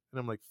you eat. And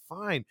I'm like,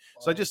 fine.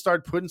 So I just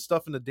started putting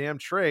stuff in the damn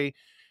tray,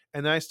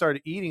 and then I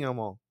started eating. I'm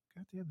all,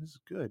 God damn, this is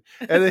good.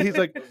 And then he's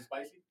like, Was it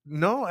spicy?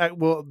 no,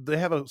 well, they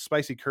have a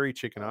spicy curry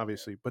chicken,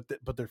 obviously,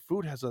 but their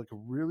food has like a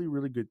really,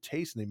 really good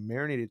taste, and they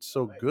marinate it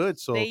so good.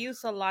 So They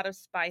use a lot of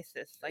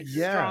spices, like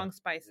strong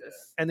spices.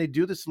 and they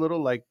do this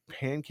little like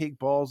pancake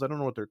balls. I don't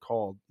know what they're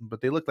called,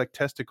 but they look like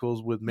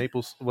testicles with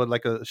maple with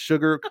like a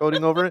sugar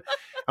coating over it.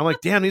 I'm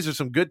like, damn, these are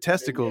some good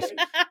testicles.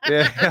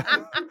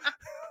 Yeah.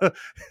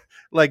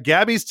 Like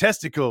Gabby's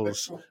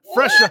testicles,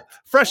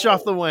 fresh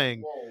off the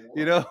wang.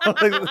 Whoa.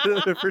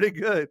 They're pretty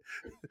good.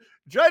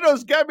 Try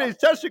those Gabby's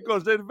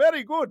testicles; they're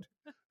very good,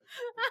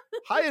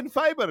 high in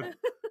fiber.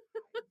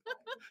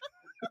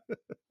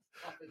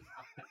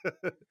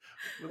 The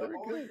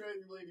only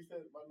crazy lady said,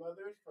 my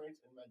mother is French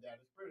and my dad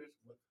is British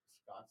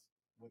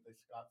with a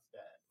Scots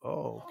dad.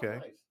 Oh, okay.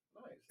 Nice.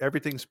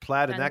 Everything's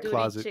plaid in that Tandoori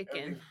closet. chicken.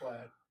 Everything's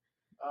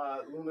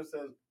plaid. Luna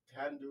says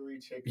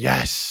tandoori chicken.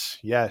 Yes,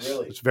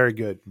 Really? it's very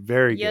good,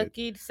 very good.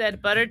 Yuki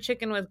said butter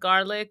chicken with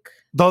garlic.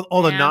 The and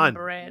naan,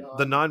 bread.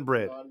 the naan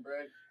bread. Naan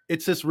bread.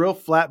 It's this real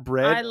flat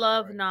bread. I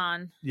love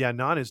naan. Yeah,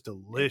 naan is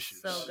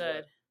delicious. So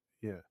good.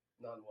 Yeah.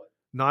 Non what?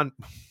 Non.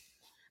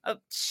 Oh,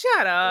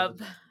 shut up.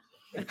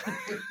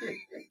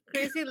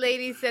 Crazy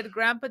lady said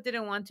Grandpa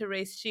didn't want to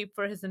raise sheep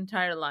for his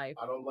entire life.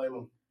 I don't blame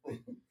him.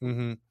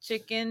 Mm-hmm.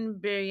 Chicken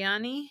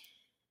biryani.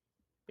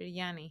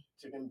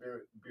 Chicken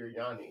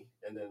biryani.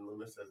 And then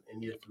Luna says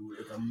Indian food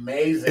is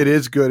amazing. It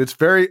is good. It's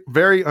very,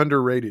 very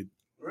underrated.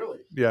 Really?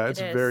 Yeah, It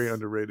it's is. very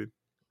underrated.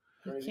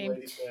 Crazy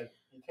lady said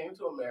he came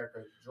to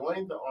America,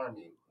 joined the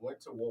army,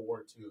 went to World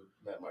War II,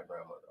 met my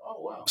grandmother.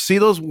 Oh wow! See,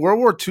 those World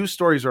War II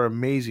stories are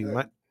amazing. You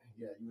were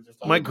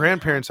just My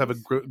grandparents have a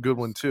good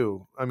one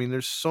too. I mean,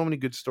 there's so many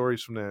good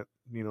stories from that.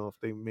 You know, if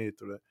they made it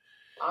through that.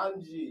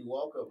 Anji,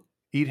 welcome.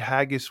 Eat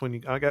haggis when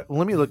you. Let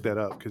me look that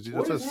up because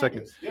that's the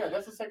second. Yeah,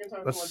 that's the second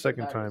time. That's the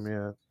second time.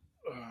 Yeah.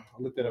 I'll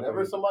look that up.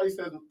 Whenever somebody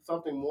says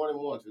something more than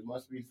once, it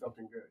must be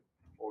something good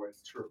or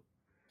it's true.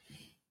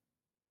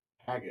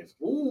 Haggis.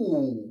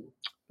 Ooh.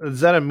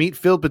 Is that a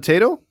meat-filled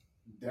potato?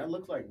 That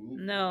looks like meat.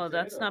 No,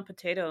 that's not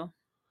potato.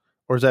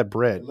 Or is that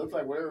bread? It looks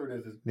like whatever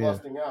it is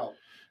busting out.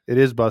 It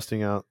is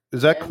busting out.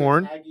 Is that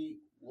corn? Aggie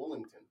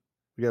Wellington.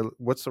 Yeah.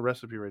 What's the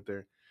recipe right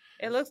there?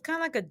 It looks kind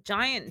of like a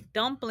giant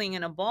dumpling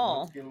in a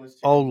ball.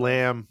 Oh,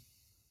 lamb.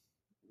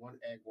 1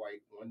 egg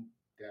white, 1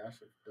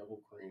 dash of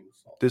double cream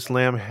salt. This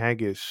lamb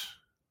haggis.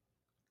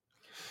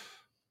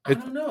 I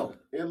don't know.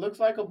 It looks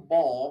like a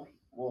ball.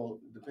 Well,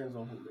 it depends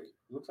on who makes it.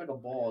 It looks like a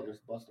ball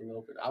just busting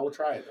open. I will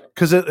try it though.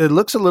 Because it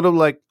looks a little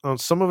like on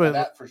some of it.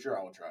 That for sure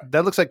I will try.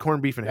 That looks like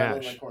corned beef and hash.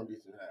 Looks like corned beef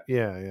and hash.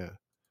 Yeah.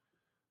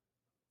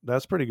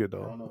 That's pretty good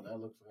though. I don't know. That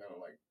looks kind of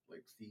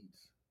like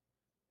seeds.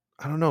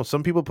 I don't know.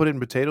 Some people put it in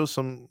potatoes.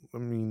 I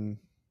don't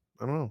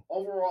know.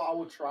 Overall, I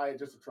would try it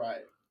just to try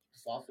it.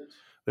 Sausage.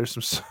 There's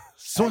some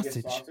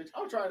sausage.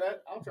 I'll try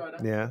that.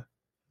 Yeah.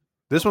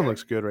 This one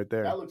looks good right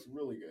there. That looks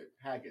really good.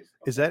 Haggis.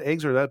 Okay. Is that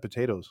eggs or that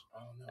potatoes? I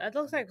don't know. That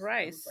looks like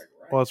rice.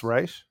 Oh, it's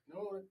rice? No,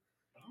 I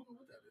don't know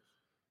what that is.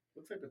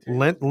 Looks like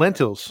potatoes.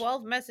 Lentils.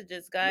 12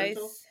 messages, guys.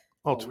 Lentils?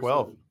 Oh,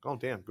 12. Oh,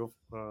 damn. Go.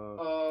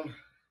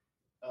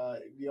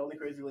 The only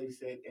crazy lady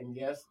said, and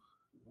yes,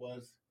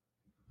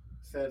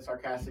 said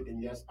sarcastic, and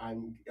yes,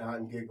 I'm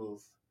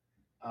giggles.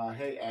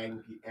 Hey,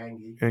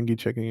 Angie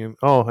checking in.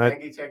 Oh,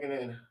 Angie checking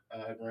in.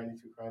 Granny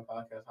Two Crime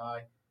Podcast.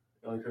 Hi.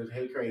 The only crazy.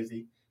 Hey,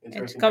 crazy.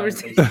 Interesting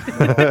conversation.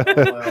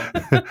 Well,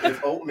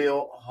 it's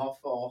oatmeal,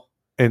 hawfall,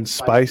 and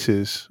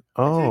spices.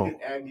 Oh.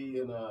 Angie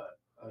and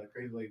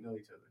crazy lady know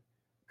each other.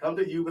 Come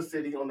to Yuba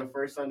City on the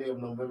first Sunday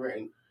of November,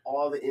 and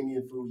all the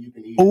Indian food you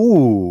can eat.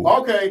 Ooh.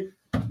 Okay.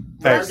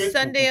 First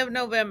Sunday of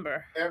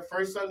November.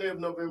 First Sunday of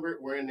November,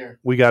 we're in there.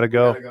 We gotta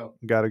go.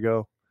 Gotta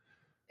go.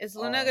 Is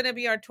Luna gonna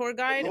be our tour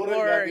guide,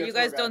 or you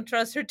guys don't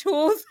trust her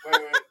tools? Wait.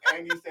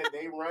 Angie said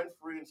they run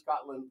free in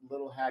Scotland.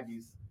 Little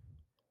haggis.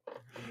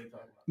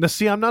 Now,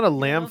 see, I'm not a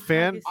lamb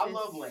fan. I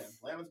love lamb.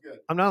 Lamb is good.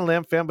 I'm not a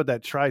lamb fan, but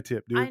that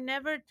tri-tip, dude. I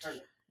never.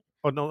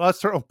 Oh no,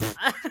 that's her. Oh,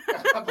 I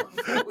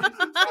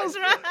was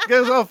right.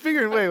 Guys, I'm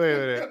figuring.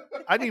 Wait.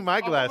 I need my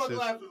glasses.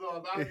 I have my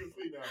glasses on. I can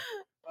see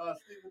now.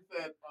 Stephen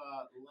said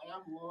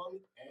lamb lung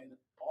and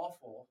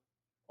offal,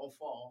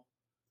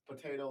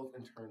 potatoes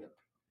and turnip.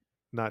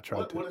 Not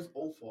tri-tip. What is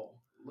offal?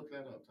 Look that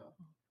up, Tom.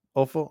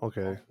 Offal?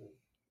 Okay. Offal.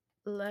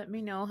 Let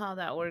me know how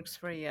that works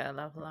for you,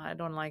 I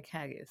don't like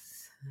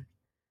haggis.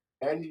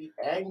 Angie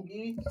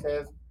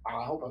says,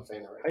 I hope I'm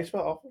saying it right. How you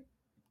spell offal?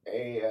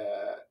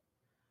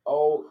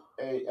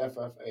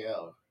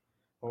 OAFFAL.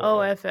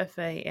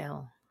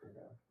 OFFAL.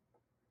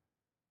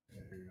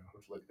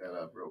 Let's look that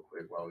up real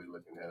quick while we're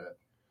looking at it.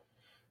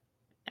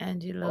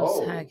 Angie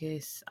loves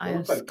haggis. I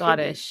am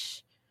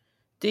Scottish.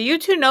 Do you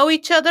two know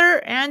each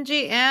other,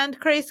 Angie and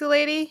Crazy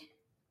Lady?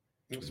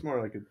 It's more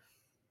like it.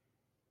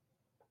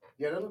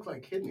 Yeah, that looks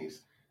like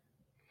kidneys.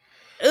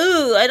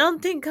 Ooh, I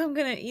don't think I'm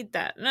gonna eat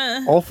that.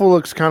 Offal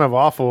looks kind of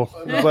awful,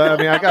 but I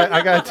mean, I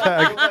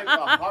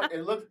got.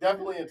 It looks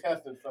definitely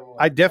intestine somewhere.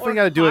 I definitely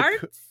got to do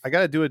it. I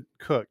got to do it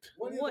cooked.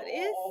 What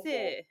is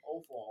it?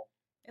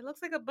 It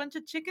looks like a bunch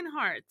of chicken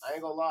hearts. I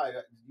ain't gonna lie,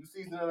 you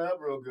season it up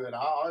real good.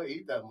 I'll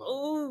eat that much.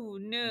 Oh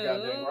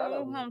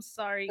no! I'm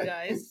sorry,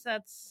 guys.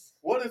 That's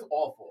what is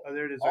awful. Oh,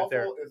 there it is, right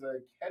there. Awful is a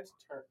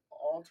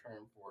catch-all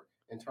term for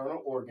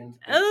internal organs.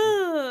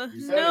 Oh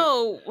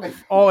no!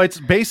 Oh, it's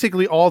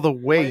basically all the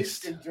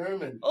waste. In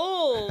German.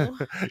 Oh.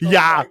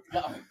 Yeah.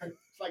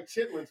 It's like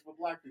chitlins for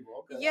black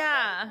people. Okay.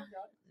 Yeah.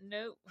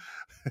 Nope.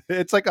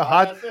 It's like a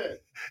hot.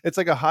 It's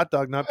like a hot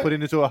dog not put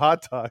into a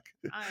hot dog.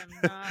 I'm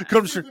not.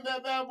 Come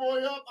that bad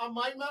boy up. I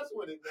might mess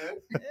with it,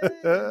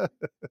 man.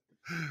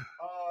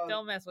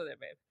 Don't mess with it,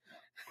 babe.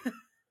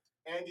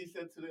 Angie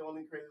said to the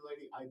only crazy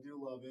lady, I do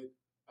love it.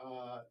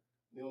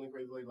 The only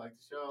crazy lady likes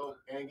the show.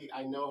 Angie,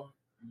 I know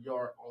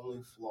your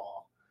only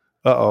flaw.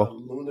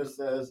 Luna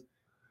says,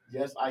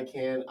 yes, I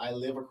can. I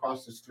live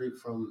across the street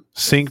from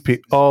Sikh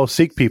people.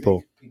 Sikh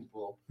people.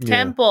 Yeah.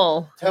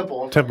 Temple.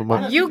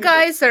 You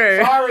guys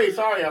are.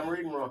 Sorry, I'm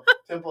reading wrong.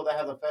 Temple that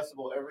has a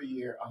festival every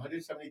year.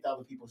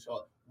 170,000 people show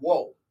up.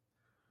 Whoa.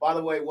 By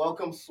the way,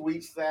 welcome,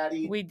 Sweet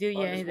Sadie. We do,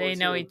 yeah. They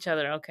know each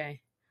other. Okay.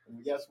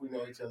 Yes, we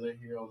know each other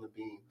here on the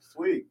beam.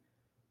 Sweet.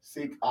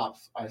 Seek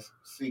ops. I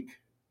seek.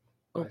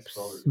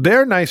 Oops.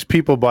 They're nice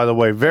people, by the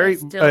way. Very,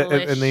 That's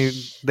and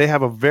delish. they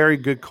have a very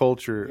good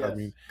culture. Yes. I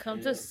mean,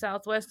 Come to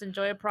Southwest,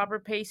 enjoy a proper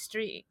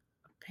pastry.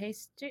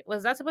 Pastry?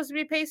 Was that supposed to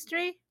be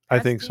pastry? I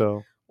think Pasty?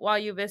 so. While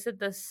you visit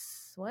the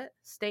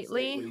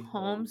stately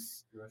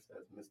homes.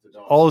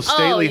 All the Oh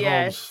stately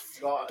yes,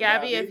 homes.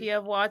 Gabby. Gabby? If you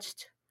have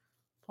watched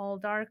Paul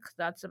Dark,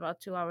 that's about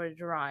 2 hour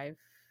drive.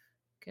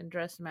 Can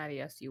dress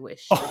Maddie as you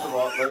wish. First of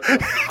all,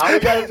 how we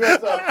gotta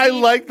dress up? I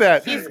like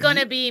that. He's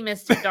gonna be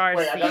Mr. Darcy.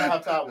 Wait, I gotta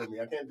have time with me.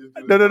 I can't just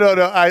do No.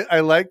 this.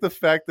 I like the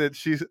fact that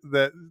she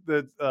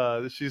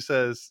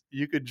says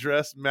you could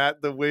dress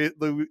Matt the way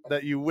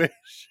that you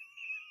wish.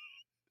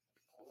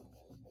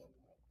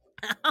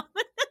 I'm gonna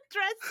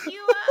dress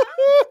you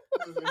up.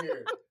 Listen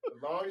here.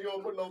 As long as you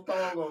don't put no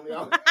thong on me,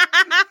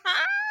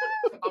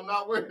 I'm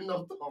not wearing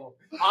no thong.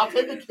 I'll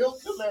take a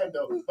kilt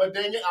commando, but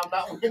dang it, I'm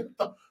not wearing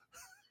thong.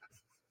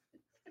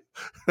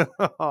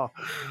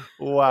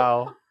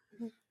 Wow.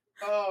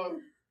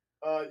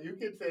 You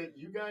could say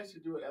you guys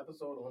should do an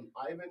episode on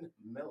Ivan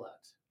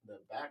Milat, the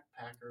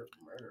backpacker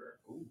murderer.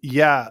 Ooh,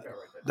 Yeah,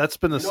 that's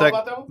been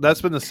the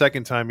That's been the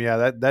second time.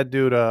 Yeah, that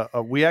dude.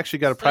 We actually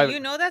got a So private. you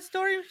know that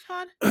story,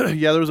 Todd?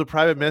 Yeah, there was a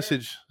private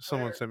message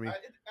someone sent me. Is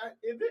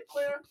it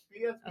Claire?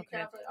 BSB Okay.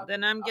 Cafe?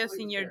 Then I'm I guessing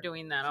believe you're it's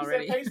doing that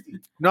Claire. She already. said tasty.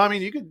 No, I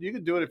mean you could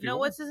do it if you No,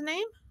 want. what's his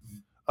name?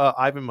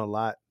 Ivan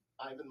Milat.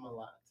 Ivan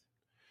Milat.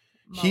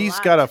 He's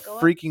Malat. got a Go up.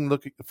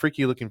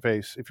 freaky looking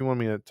face. If you want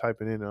me to type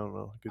it in, I don't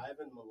know.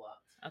 Ivan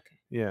Milat. Okay.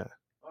 Yeah.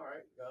 All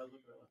right, guys,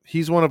 look it up.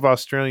 He's one of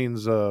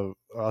Australia's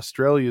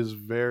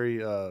very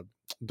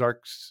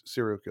dark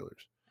serial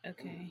killers.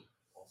 Okay.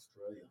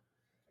 Australia.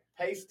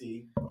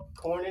 Pasty,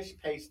 Cornish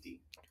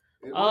pasty.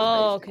 It was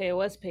Oh, pasty. okay. It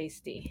was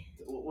pasty.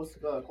 What's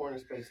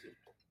Cornish pasty?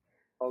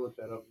 I'll look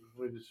that up.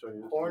 Let me just show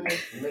you.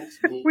 Cornish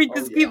mincemeat. We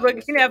just keep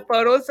looking at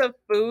photos of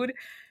food.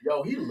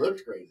 Yo, he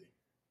looked crazy.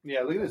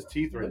 Yeah, look at his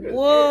teeth right Look there. at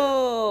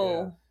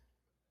Whoa. Yeah.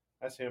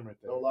 That's him right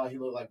there. No lie, he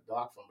looked like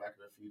Doc from Back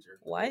to the Future.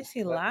 Why is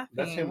he That- laughing?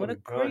 That's him What with a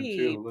a gun creep.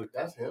 too. Look,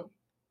 That's him?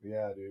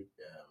 yeah, dude.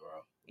 Yeah,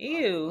 bro.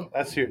 Ew.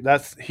 That's here.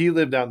 He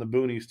lived out in the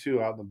boonies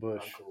too, out in the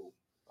bush. I'm cool.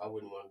 I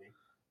wouldn't want to be.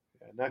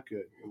 Yeah, not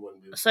good. It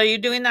wouldn't be. So you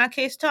doing that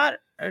case, Todd,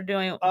 or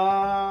doing?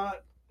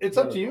 It's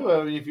up to you.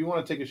 If you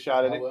want to take a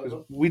shot at it, 'cause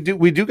However. we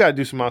do got to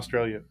do some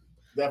Australia.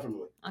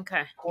 Definitely.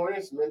 Okay.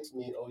 Cornish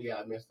mincemeat. Oh, yeah,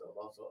 I missed them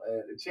also.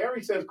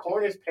 Cherry says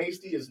Cornish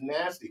pasty is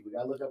nasty. We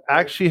got to look up. I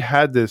actually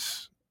had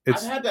this. I've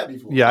had that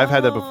before. Yeah, I've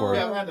had that before.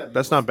 Yeah, I've had that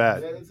That's before. not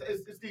bad. Yeah,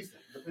 it's decent.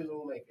 Depends on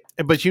who make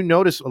it. But you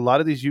notice a lot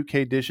of these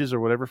UK dishes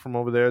or whatever from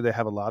over there, they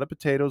have a lot of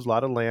potatoes, a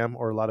lot of lamb,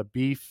 or a lot of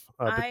beef.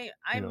 I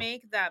you know.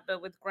 make that,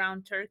 but with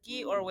ground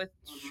turkey or with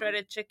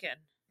shredded chicken.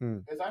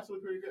 It's actually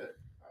pretty good.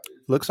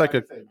 Looks like a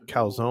I say, depends on-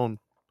 calzone.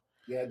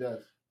 Yeah, it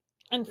does.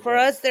 And for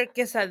us, they're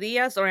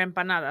quesadillas or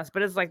empanadas,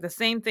 but it's like the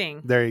same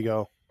thing. There you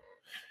go.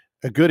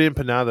 A good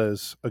empanada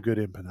is a good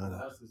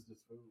empanada. Us is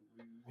just food.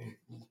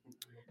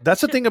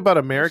 That's the thing about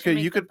We America. should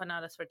make You could.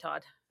 empanadas for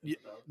Todd.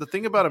 The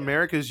thing about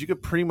America is you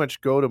could pretty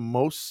much go to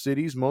most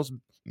cities, most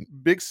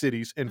big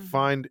cities, and Mhm.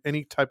 find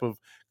any type of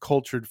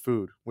cultured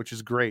food, which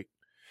is great.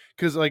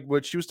 Because like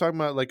what she was talking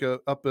about, like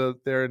up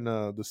there in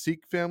the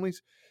Sikh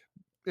families,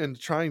 and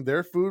trying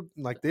their food,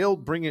 like they'll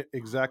bring it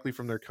exactly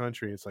from their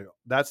country. It's like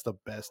that's the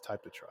best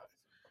type to try.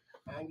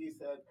 Angie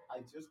said,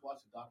 I just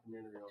watched a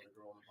documentary on the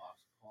girl in the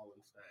box.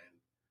 Holland Stein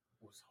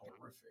was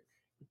horrific.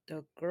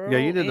 The girl. Yeah,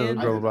 you did the in-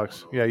 girl in the I did box.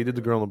 that one. Yeah, you did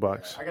the girl in the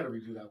box. Yeah, I got to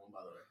redo that one,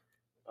 by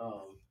the way.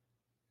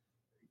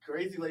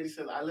 Crazy lady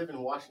says, I live in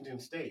Washington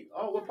State.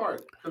 Oh, what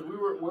part? Because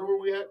where were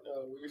we at?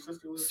 Where your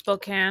sister was?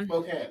 Spokane.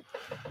 Spokane.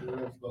 We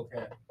were in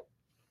Spokane.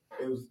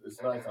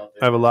 It's nice out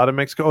there. I have a lot of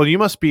Mexico. Oh, you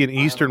must be in I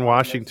have a Eastern lot of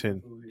Washington.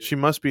 Mexican food here. She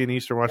must be in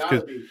Eastern Washington.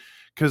 Gotta be.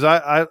 Because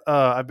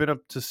I've been up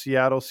to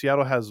Seattle.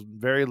 Seattle has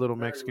very little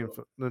Very Mexican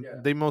little, food. yeah.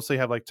 They mostly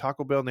have like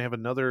Taco Bell, and they have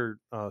another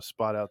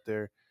spot out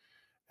there.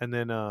 And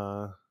then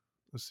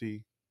let's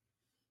see.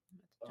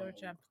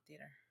 George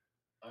Amphitheater.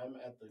 I'm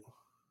at the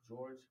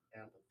George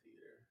Amphitheater.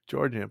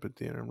 George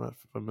Amphitheater. I'm not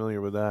familiar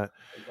with that.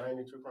 The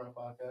Grinding True Crime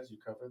Podcast, you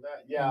covered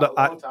that? Yeah, No,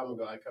 a long time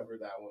ago I covered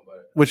that one.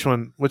 But Which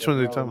one? Which The one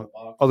are you Girl talking in the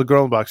about? Box. Oh, the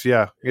girl in the box.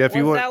 Yeah, yeah. If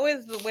you Was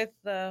want, that with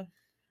the?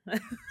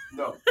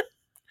 No.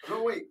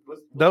 No, wait.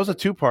 that was a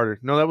two-parter.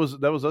 No, that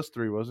was us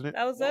three, wasn't it?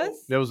 That was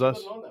us. That was She us.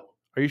 wasn't on that one.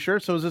 Are you sure?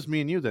 So is this me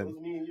and you It then? was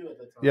me and you at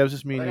that time. Yeah, it was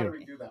just me But and I you. gotta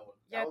redo that one.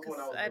 Yeah, That was when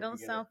because was I at the don't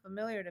beginning. sound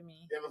familiar to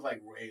me. It was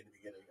like way in the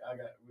beginning.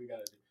 We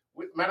gotta do.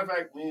 Matter of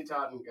fact, me,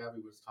 Todd, and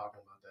Gabby was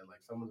talking about that.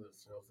 Like some of the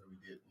shows that we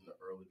did in the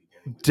early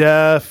beginning.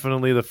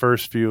 Definitely the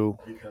first few.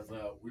 Because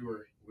we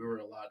were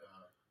a lot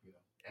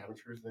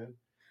amateurs then,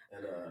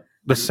 and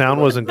The sound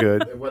wasn't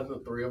good. There wasn't the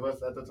three of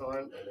us at the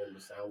time, and then the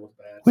sound was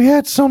bad. We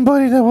had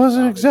somebody that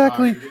wasn't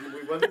exactly.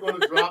 We wasn't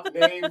going to drop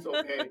names,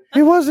 okay?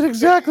 He wasn't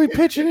exactly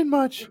pitching in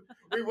much.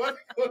 We wasn't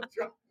going to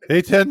drop names.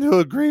 They tend to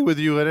agree with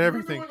you and We were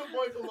everything. doing the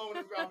boys alone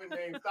and dropping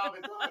names. Stop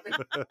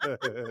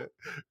it.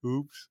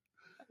 Oops.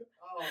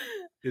 Oh,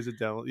 Is it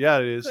down? Yeah,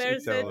 it is. Claire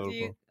It's said, downloadable. "Do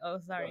you?" Oh,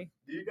 sorry.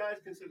 do you guys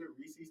consider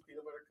Reese's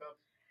peanut butter cups?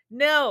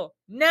 No.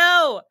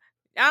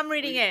 I'm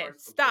reading Read it.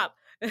 first, okay. Stop.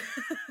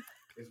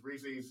 It's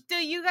Reese's. Do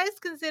you guys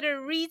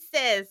consider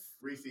Reese's?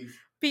 Reese's.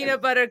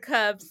 Peanut butter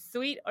cups,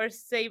 sweet or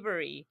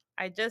savory?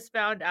 I just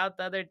found out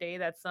the other day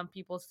that some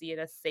people see it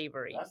as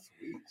savory. That's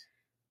sweet.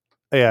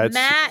 Yeah, it's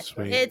Matt,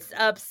 sweet. it's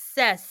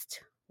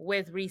obsessed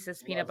with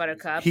Reese's peanut butter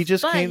cups. He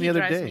just came the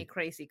other drives day. me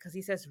crazy because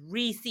he says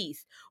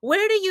Reese's.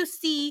 Where do you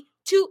see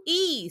two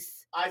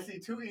E's? I see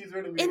two E's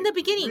In the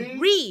beginning.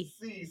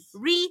 Reese's.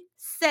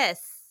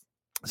 Recess.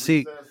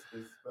 See, Recess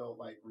is spelled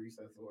like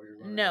recess, or you're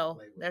gonna No,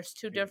 play with there's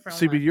two kids. different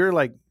see, but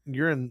ones.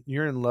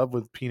 you're in love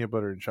with peanut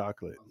butter and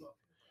chocolate. I love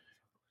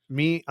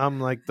Me, I'm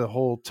like the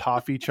whole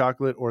toffee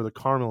chocolate or the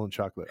caramel and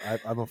chocolate.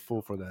 I'm a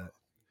fool for that.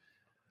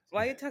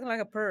 Why are you talking like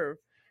a perv?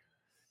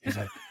 He's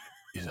like,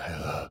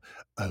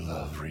 I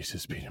love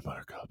Reese's peanut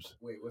butter cups.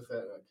 Wait, what's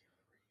that?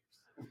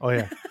 Oh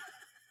yeah,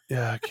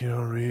 yeah,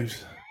 Keanu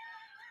Reeves.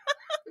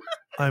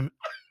 I'm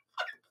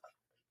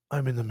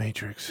in the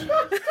Matrix.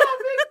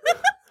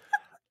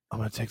 I'm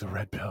gonna take the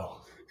red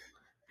pill.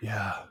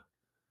 Yeah.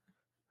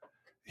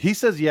 He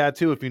says yeah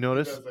too. If you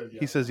notice,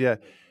 he says yeah.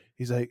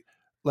 He's like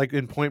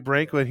in Point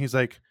Break when he's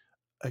like,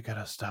 I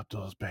gotta stop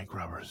those bank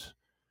robbers.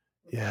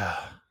 Yeah.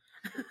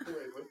 Wait,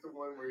 what's the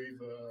one where he's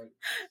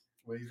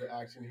an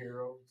action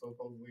hero?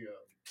 Supposedly,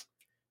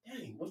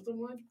 dang, what's the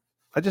one?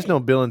 I just know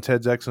Bill and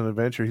Ted's Excellent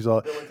Adventure. He's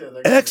all Bill and Ted's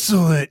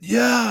excellent.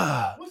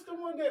 Yeah. What's the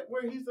one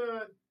where he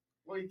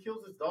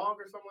kills his dog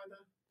or something like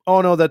that?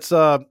 Oh no, that's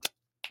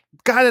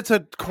God, that's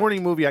a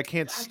corny movie. I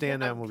can't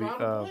stand that movie.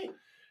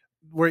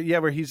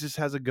 Where he just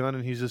has a gun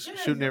and he's just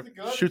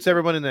shoots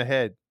everyone in the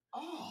head.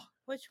 Oh,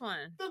 Which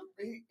one?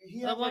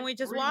 He The one we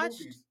just watched?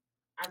 Movies.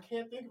 I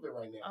can't think of it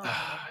right now.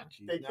 Oh.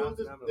 They kill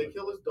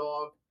his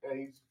dog, and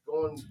he's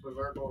going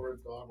berserk over his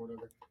dog, or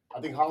whatever.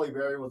 I think Halle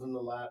Berry was in the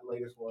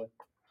latest one.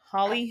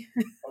 Holly?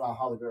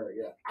 Halle Berry,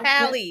 yeah.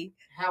 Hallie.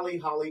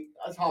 Hallie.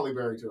 That's Halle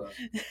Berry to us.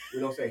 We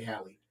don't say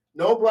Hallie.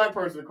 No black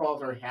person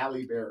calls her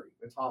Halle Berry.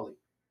 It's Holly.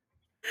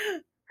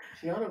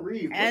 Keanu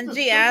Reeves.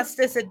 Angie asked,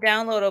 is it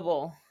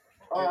downloadable?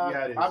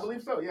 Yeah, it is. I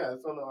believe so. Yeah,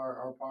 it's on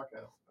our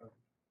podcast.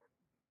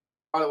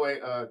 By the way,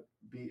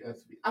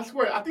 BSB. I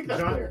swear, I think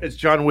that's clear. It's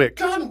John Wick.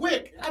 John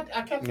Wick.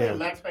 I kept saying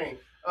Max Payne.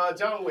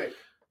 John Wick.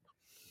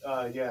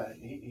 Yeah,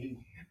 he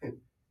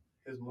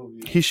his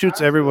movie. He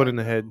shoots everyone in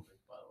the head. By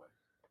the way.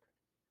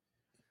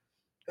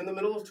 In the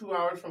middle of 2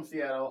 hours from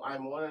Seattle,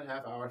 I'm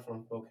 1.5 hours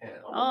from Spokane.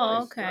 Oh,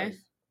 nice, okay.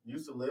 Nice.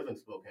 Used to live in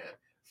Spokane.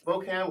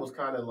 Spokane was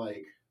kind of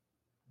like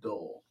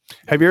dull.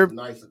 Have you ever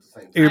nice at the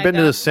same time. Have you been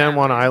to the San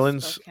Juan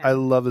Islands? I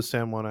love the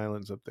San Juan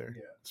Islands up there.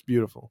 Yeah. It's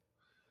beautiful.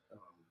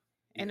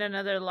 In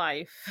another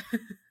life.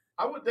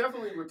 I would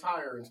definitely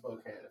retire in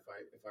Spokane if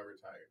I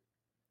retired.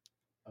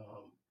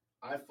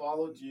 I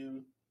followed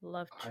you.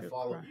 Love true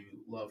crime. You.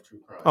 Love true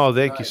crime. Oh,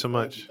 thank you so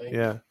much. Thank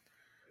yeah.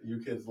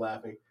 You kids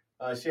laughing.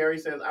 Sherry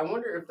says, I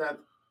wonder if that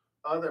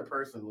other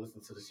person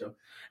listens to the show.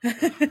 He's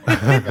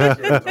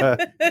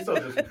so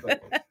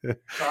disrespectful.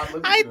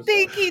 I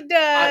think he does.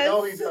 I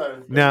know he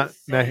does.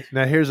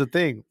 Now here's the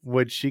thing.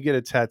 Would she get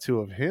a tattoo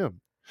of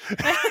him?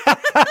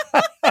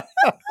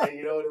 And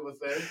you know what it would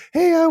say?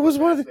 Hey, I was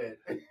one of the...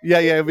 Yeah,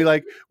 it'd be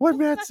like, what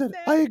Matt said.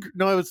 I agree.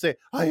 No, I would say,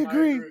 I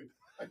agree.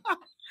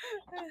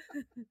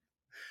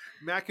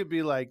 Matt could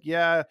be like,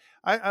 yeah,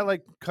 I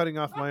like cutting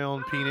off my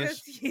own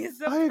penis.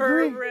 He's a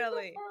perv,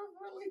 really.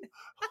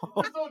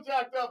 You're so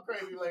jacked up,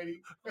 crazy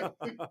lady.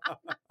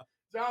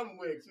 John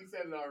Wick, she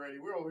said it already.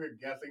 We're over here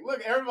guessing.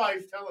 Look,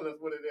 everybody's telling us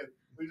what it is.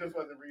 We just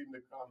wasn't reading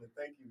the comment.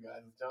 Thank you,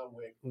 guys. It's John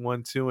Wick.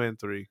 1, 2, and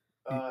 3.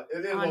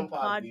 It is on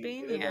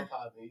Podbean. Yeah.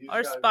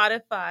 Or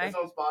Spotify. It's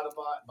on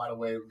Spotify. By the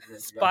way,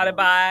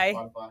 Spotify.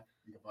 You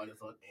can find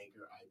us on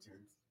Anchor,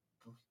 iTunes,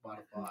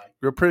 Spotify.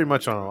 We're pretty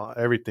much on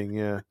everything,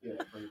 yeah. Yeah,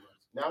 pretty much.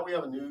 Now we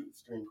have a new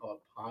stream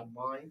called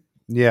Podvine.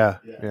 Yeah.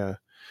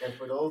 And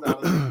for those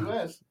out of the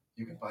U.S.,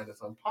 you can find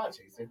us on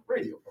Podchaser,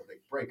 Radio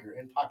Public, Breaker,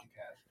 and Pocket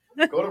Cast.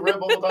 Go to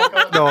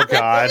redbubble.com. Oh,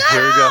 God.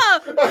 Here we go.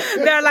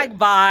 They're like,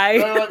 bye.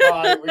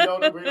 We know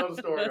the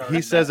story.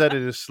 He says that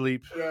in his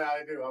sleep. Yeah,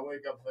 I do. I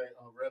wake up saying,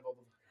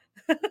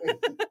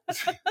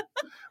 Redbubble.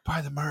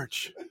 Buy the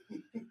merch.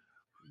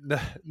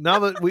 Now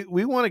that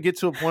we want to get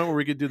to a point where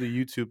we could do the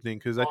YouTube thing,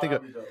 because I think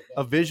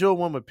a visual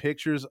one with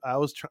pictures, I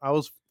was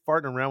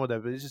farting around with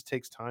that, but it just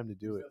takes time to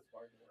do it.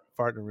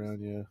 Farting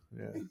around, yeah.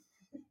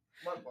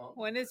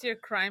 When is your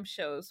crime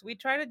shows? We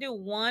try to do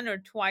 1 or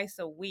twice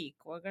a week.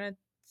 We're gonna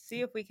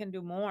see if we can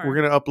do more. We're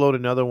gonna upload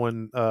another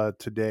one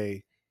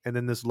today, and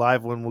then this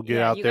live one will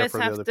get out there for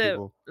the other people. You guys have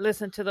to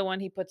listen to the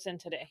one he puts in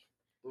today.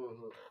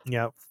 Mm-hmm.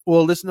 Yeah,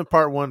 well, listen to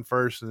part 1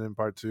 first, and then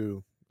part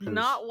 2.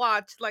 Not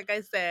watch, like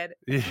I said.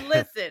 Yeah.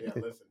 Listen. Yeah,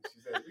 listen.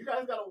 She said, "You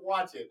guys gotta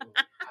watch it."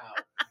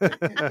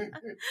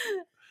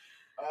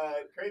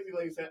 Crazy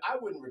lady said, "I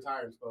wouldn't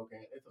retire in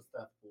Spokane. It's a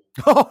cesspool."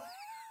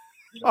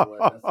 You know what?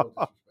 That's so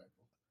disrespectful.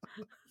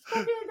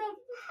 Spokane got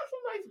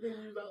some nice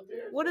venues out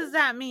there. What does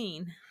that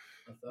mean?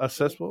 A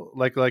cesspool,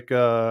 like what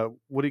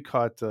do you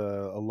call it?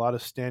 A lot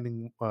of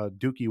standing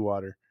dookie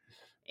water,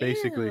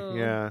 basically. Ew.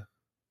 Yeah,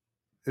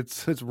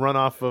 it's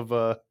runoff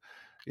of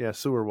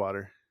sewer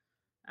water.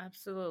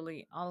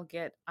 Absolutely.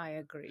 I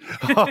agree.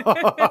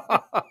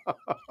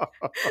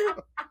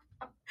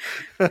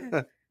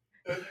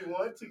 If you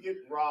want to get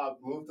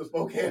robbed, move to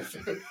Spokane.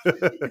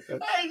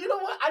 Hey, you know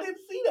what? I didn't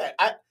see that.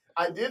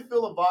 I did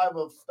feel a vibe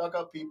of stuck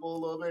up people a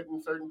little bit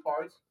in certain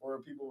parts where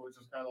people were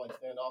just kind of like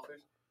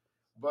standoffish.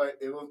 But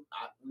it was,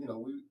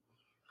 we.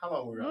 How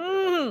long were we out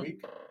there? Like a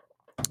week.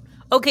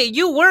 Okay,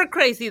 you were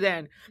crazy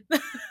then.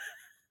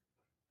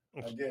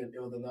 Again,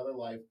 it was another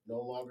life,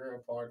 no longer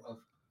apart,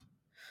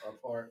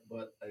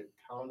 but a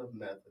pound of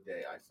meth a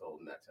day I sold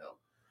in that town.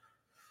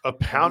 A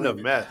pound of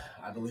meth.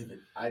 I believe it.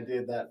 I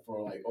did that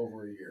for like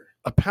over a year.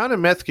 A pound of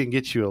meth can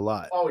get you a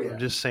lot. Oh yeah, I'm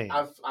just saying.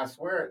 I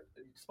swear,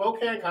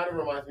 Spokane kind of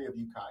reminds me of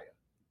Ukiah.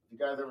 You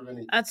guys ever been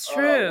to? That's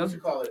true. What you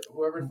call it?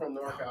 Whoever's from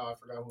NorCal, I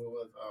forgot who it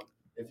was.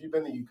 If you've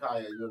been to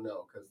Ukiah, you'll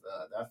know because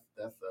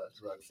that's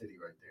a drug city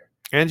right there.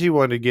 Angie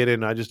wanted to get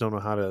in. I just don't know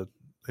how to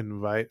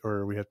invite,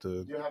 or we have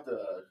to. You have to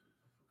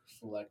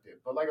select it.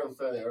 But like I was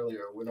saying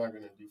earlier, we're not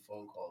going to do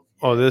phone calls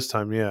yet. Oh, this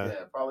time, yeah. Yeah,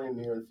 probably in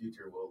the near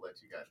future we'll let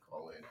you guys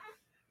call in.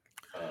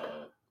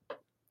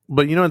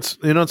 But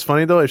it's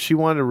funny though. If she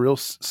wanted to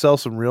sell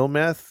some real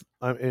meth,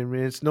 I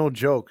mean, it's no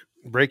joke.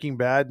 Breaking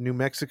Bad, New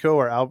Mexico,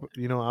 or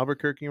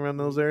Albuquerque, around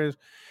those areas,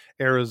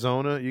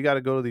 Arizona. You got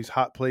to go to these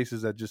hot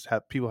places that just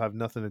have people have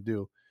nothing to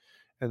do,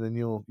 and then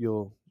you'll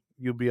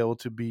be able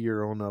to be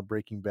your own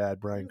Breaking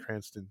Bad Bryan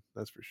Cranston.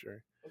 That's for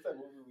sure. What's that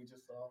movie we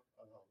just saw?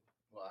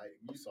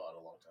 You saw it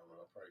a long time ago.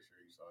 I'm pretty sure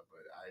you saw it,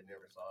 but I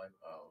never saw it.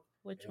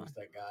 Which one? It's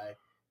that guy.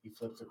 He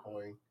flips a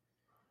coin.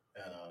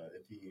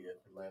 If it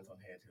lands on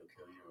heads, he'll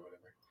kill you or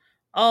whatever.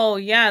 Oh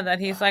yeah, that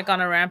he's like on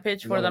a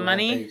rampage for the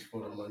money.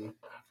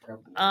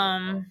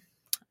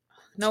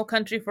 No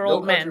Country for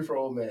Old Men. No Country for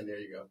Old Men. There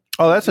you go.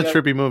 Oh, that's a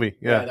trippy movie.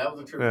 Yeah, that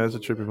was a trippy. Yeah, that's a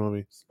trippy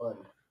movie.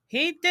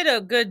 He did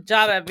a good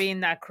job at being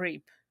that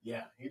creep.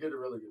 Yeah, he did a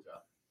really good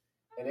job.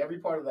 And every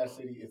part of that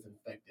city is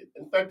infected.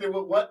 Infected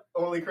with what?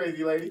 Only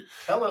Crazy Lady.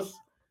 Tell us.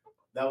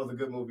 That was a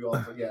good movie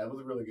also. Yeah, it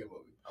was a really good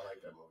movie. I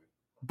like that movie.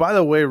 By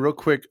the way, real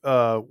quick,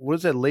 what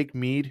is that Lake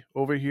Mead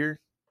over here?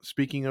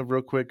 Speaking of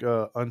real quick,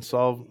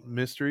 unsolved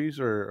mysteries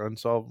or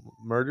unsolved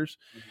murders.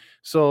 Mm-hmm.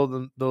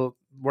 So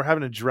we're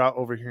having a drought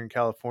over here in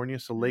California.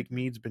 So Lake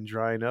Mead's been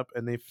drying up,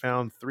 and they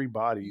found 3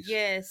 bodies.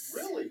 Yes.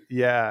 Really?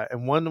 Yeah,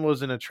 and one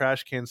was in a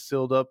trash can,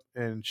 sealed up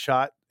and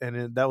shot,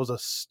 and that was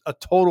a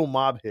total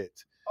mob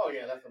hit. Oh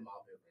yeah, that's a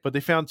mob hit. But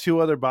they found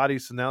 2 other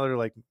bodies, so now they're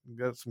like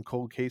got some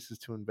cold cases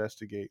to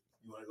investigate.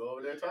 You want to go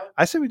over there, Todd?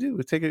 I say we do.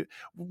 We take it.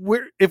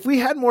 If we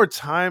had more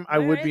time, I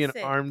would be an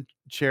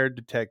armchair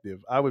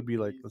detective. I would be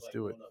like, let's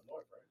do it.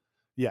 North, right?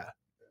 Yeah,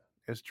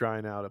 it's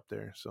drying out up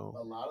there. So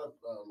a lot of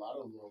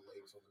little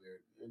lakes over there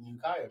in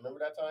Ukiah. Remember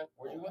that time?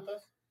 Were you with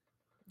us?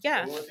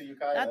 Yeah, we went to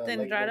Ukiah, that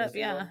thing dried up.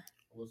 Yeah,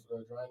 it was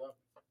drying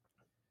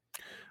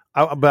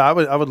up. But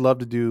I would love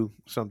to do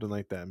something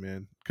like that,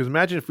 man. Because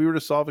imagine if we were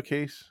to solve a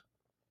case,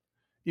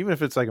 even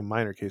if it's like a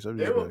minor case,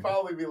 they would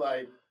probably be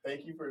like,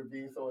 "Thank you for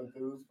being so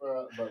enthused for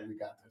us, but we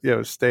got this."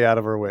 Yeah, stay out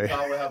of our way.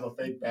 I would have a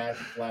fake badge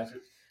and flash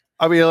it.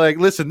 I'll be like,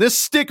 listen, this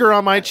sticker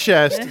on my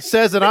chest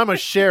says that I'm a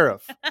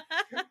sheriff.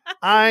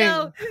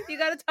 No, you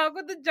got to talk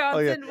with the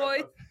Johnson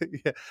voice.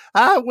 Yeah.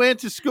 I went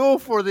to school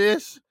for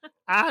this.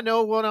 I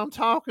know what I'm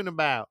talking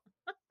about.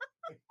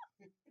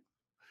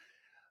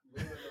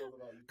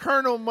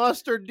 Colonel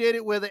Mustard did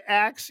it with an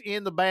axe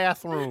in the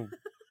bathroom.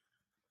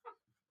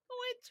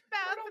 Which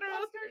bathroom?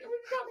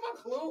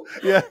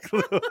 Yeah,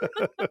 Clue.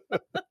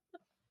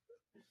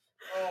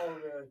 Oh,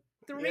 man.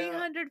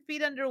 300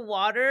 feet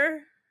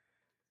underwater.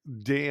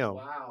 Damn.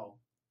 Wow.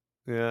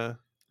 Yeah.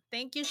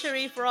 Thank you,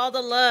 Sharif, for all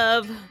the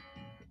love.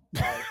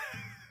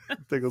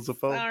 Tickles the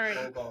phone. Sorry.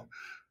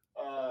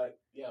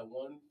 Yeah,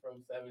 one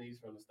from 70s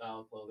from the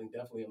style of clothing.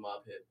 Definitely a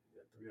mob hit.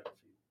 300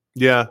 feet.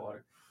 Yeah.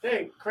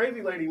 Dang,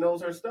 Crazy Lady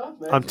knows her stuff,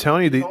 man. I'm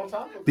telling you,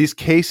 these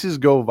cases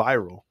go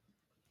viral,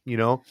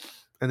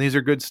 and these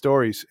are good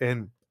stories.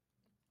 And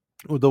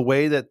the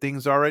way that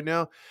things are right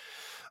now,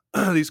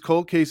 these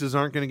cold cases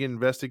aren't going to get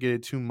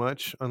investigated too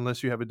much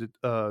unless you have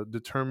a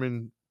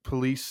determined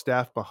police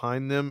staff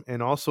behind them.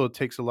 And also it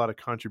takes a lot of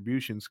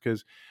contributions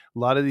because a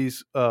lot of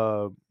these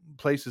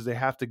places, they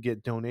have to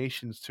get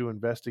donations to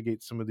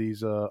investigate some of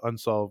these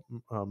unsolved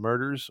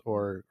murders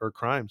or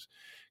crimes,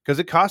 because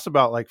it costs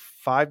about like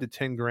 $5 to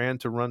 $10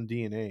 to run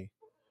DNA.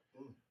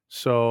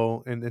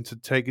 So, and to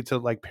take it to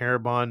like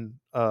Parabon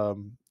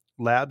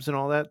labs and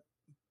all that.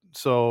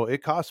 So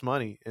it costs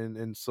money.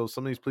 And so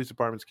some of these police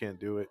departments can't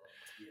do it.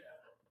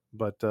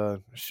 But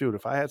shoot,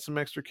 if I had some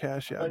extra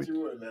cash, yeah,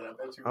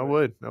 I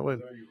would.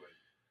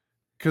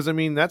 Because I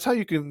mean, that's how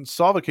you can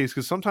solve a case.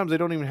 Because sometimes they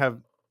don't even have.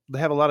 They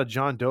have a lot of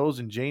John Does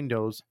and Jane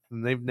Does,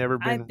 and they've never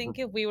been. I think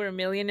if we were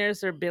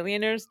millionaires or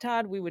billionaires,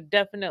 Todd, we would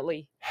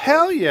definitely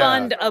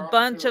fund a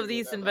bunch of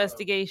these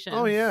investigations.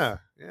 Oh yeah,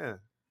 yeah.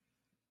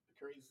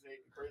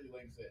 Crazy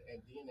like said,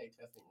 and DNA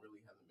testing really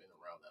hasn't been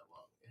around that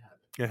long.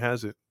 It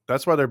hasn't.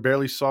 That's why they're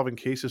barely solving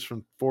cases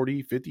from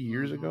 40, 50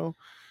 years ago.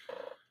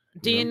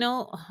 Do you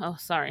know? Oh,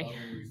 sorry.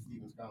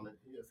 Steven's comment.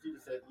 Yeah,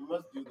 Steven said, you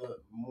must do the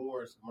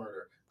Moors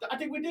murder. I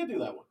think we did do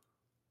that one.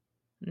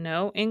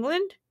 No,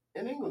 England?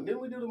 In England.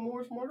 Didn't we do the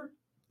Moors murder?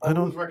 I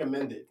don't. It was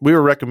recommended. We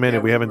were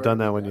recommended. We haven't done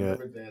that one yet.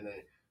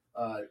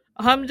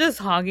 I'm just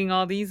hogging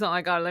all these. Oh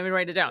my god, let me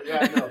write it down. Yeah,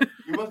 I know.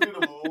 You must do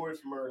the Moors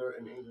murder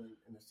in England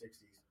in the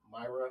 60s.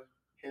 Myra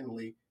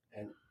Hindley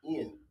and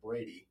Ian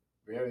Brady.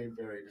 Very,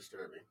 very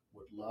disturbing.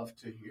 Would love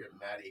to hear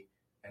Maddie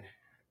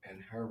and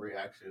her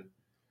reaction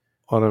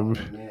On on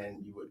a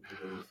man you would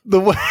believe. the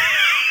way.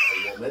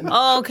 A woman.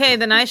 Oh, okay,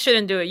 then I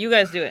shouldn't do it. You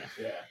guys do it.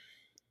 Yeah.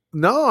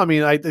 No, I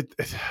mean,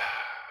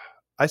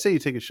 I say you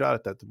take a shot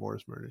at that. The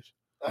Morris murders.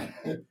 I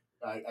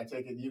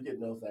take it you get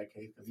knows that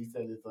case because he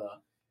said it's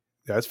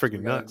Yeah, that's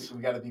freaking nuts.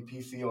 We got to be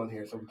PC on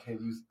here, so we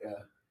can't use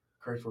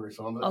curse words.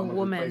 So I'm A gonna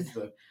woman. replace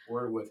the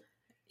word with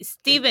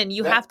Steven,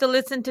 you have to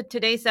listen to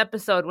today's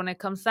episode when it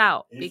comes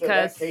out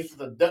because that case is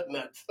a duck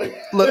nuts.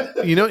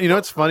 Look, you know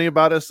what's funny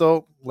about us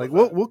though? Like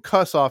we'll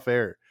cuss off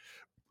air,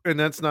 and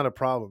that's not a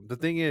problem. The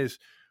thing is,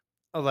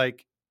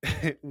 like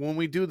when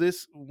we do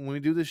this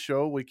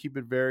show, we keep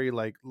it very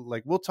like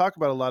we'll talk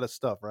about a lot of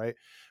stuff, right?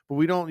 But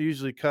we don't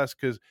usually cuss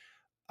because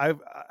I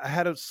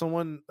had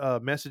someone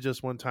message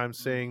us one time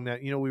saying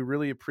that we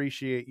really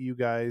appreciate you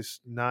guys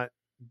not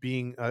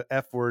being a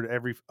F word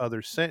every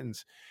other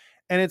sentence.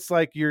 And it's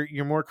like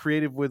you're more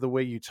creative with the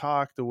way you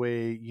talk, the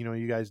way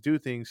you guys do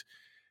things,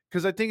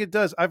 because I think it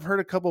does. I've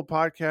heard a couple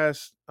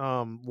podcasts,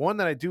 one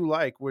that I do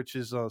like, which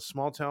is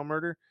Small Town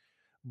Murder,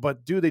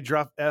 but dude, they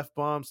drop F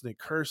bombs and they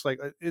curse like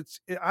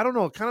I don't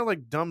know, it kind of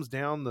like dumbs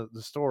down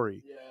the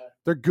story. Yeah.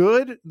 They're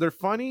good, they're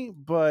funny,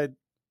 but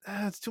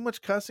it's too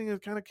much cussing.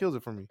 It kind of kills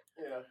it for me.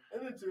 Yeah,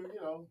 and then too,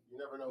 you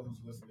never know who's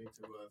listening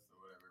to us or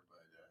whatever.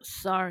 But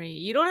sorry,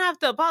 you don't have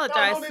to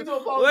apologize. No need to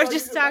apologize. We're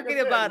just talking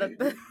about it.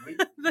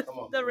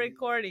 The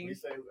recording. We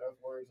say F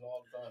words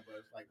all the time, but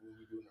it's like when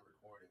we do the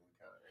recording, we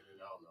kind of,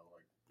 I don't know,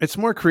 like It's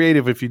more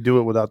creative if you do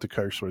it without the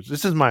curse words.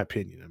 This is my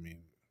opinion. I mean,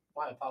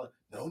 why apologize?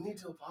 No need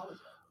to apologize.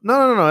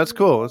 No. That's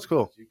cool. That's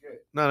cool.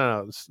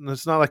 No.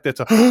 It's not like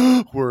that's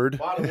a word.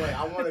 By the way,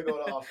 I want to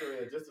go to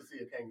Australia just to see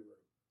a kangaroo,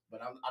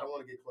 but I don't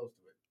want to get close to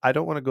it. I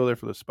don't want to go there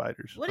for the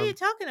spiders. What are you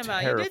talking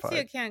about? terrified. You did see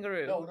a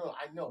kangaroo. No,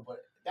 I know, but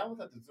that was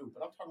at the zoo.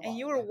 But I'm talking about. And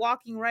you were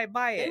walking right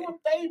by They it. were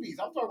babies.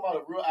 I'm talking about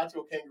a real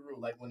actual kangaroo,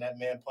 like when that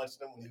man punched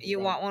them. When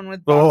You want one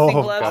with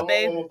boxing gloves, I want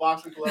babe? one with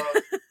boxing gloves.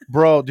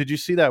 Bro, did you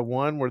see that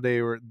one where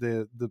they were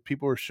the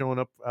people were showing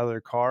up out of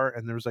their car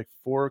and there was like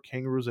 4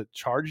 kangaroos that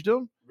charged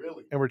them?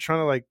 Really? And were trying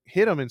to like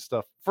hit them and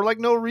stuff for like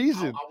no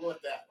reason. I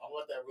want that. I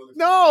want that really.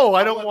 No,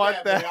 I don't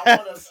want that. I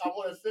want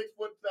a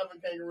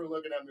 6'7" kangaroo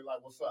looking at me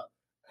like, "What's up?"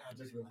 And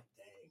I just be like,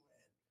 "Dang,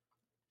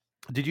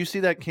 man." Did you see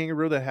that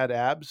kangaroo that had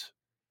abs?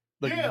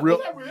 Like yeah, real.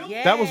 Was that real?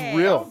 Yeah. That was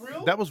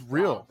real. That was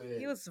real. Stop it.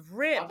 He was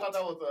ripped. I thought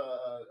that was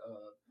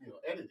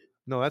edited.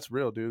 No, that's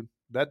real, dude.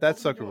 That What's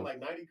he sucker. doing, like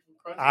 90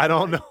 crunches? I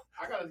don't know.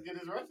 I gotta get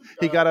his recipe.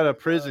 He got out of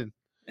prison.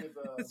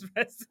 His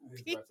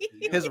recipe.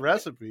 His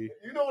recipe.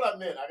 You know what I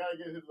meant. I gotta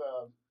get his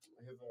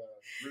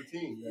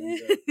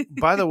routine.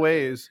 By the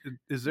way, is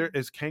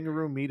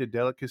kangaroo meat a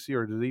delicacy,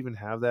 or do they even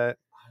have that?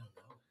 I don't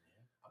know,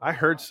 man. I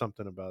heard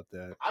something about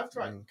that. I've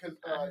tried because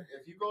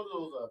if you go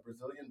to those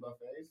Brazilian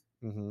buffets,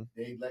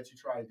 they let you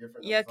try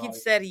different. Yucky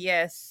said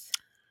yes.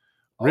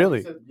 Really?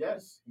 He said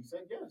yes. He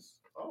said yes.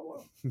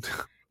 Oh wow.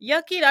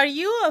 Yucky, are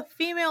you a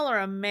female or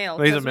a male?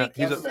 No, he's a 'Cause man. we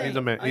keep He's a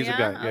saying- man. Oh, He's a yeah?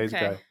 guy. Yeah, he's a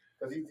Okay. guy.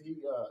 Because he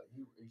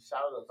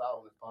shouted us out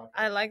on his podcast.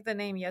 I like the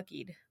name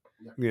Yuckied.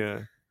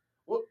 Yeah.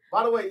 Well,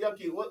 by the way,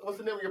 Yucky, what's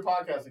the name of your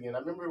podcast again? I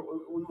remember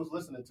we was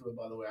listening to it.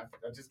 By the way,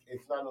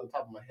 it's not on the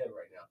top of my head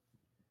right now.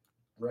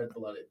 Red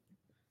Blooded.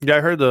 Yeah,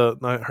 I heard the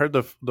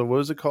what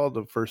was it called?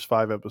 The first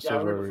 5 episodes. Yeah,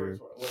 I heard the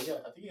first one. Well, yeah,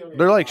 I think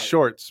they're like 5.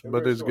 shorts, They're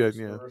but very it's short.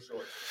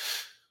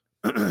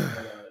 good. Yeah.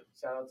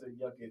 Shout out to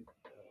Yucky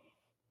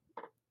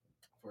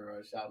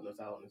for shouting us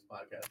out on this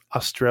podcast.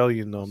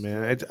 Australian though,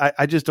 man.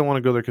 I just don't want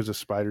to go there because of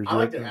spiders. I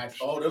like to ask.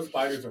 Oh, those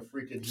spiders are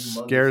freaking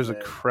humongous. Scares the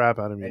man. crap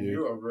out of me, And dude.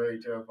 you are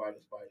very terrified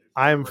of spiders.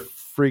 I'm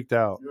freaked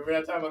out. You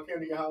remember that time I came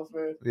to your house,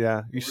 man?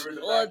 Yeah.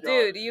 Well,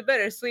 dude, you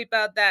better sweep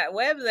out that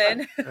web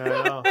then. I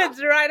know.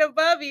 It's right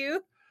above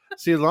you.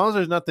 See, as long as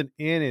there's nothing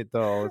in it,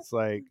 though, it's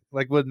like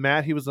with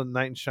Matt, he was a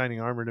knight in shining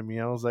armor to me.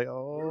 I was like, We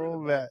were in oh,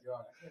 the Matt.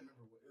 backyard. I can't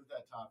remember it was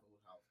that taco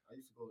house. I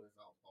used to go to his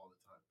house all the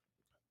time.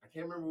 I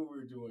can't remember what we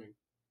were doing,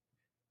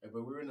 but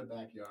we were in the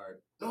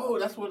backyard. No,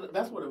 that's what it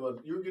was.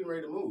 You were getting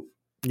ready to move.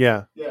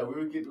 Yeah. Yeah, we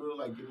were getting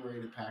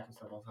ready to pack and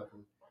stuff. I was like,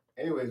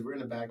 anyways, we're in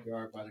the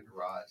backyard by the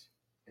garage.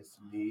 It's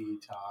me,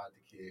 Todd,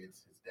 the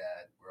kids, his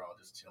dad. We're all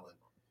just chilling.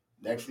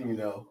 Next thing you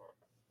know,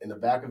 in the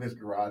back of his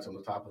garage, on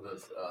the top of the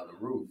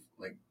roof,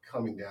 like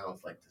coming down,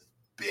 it's like this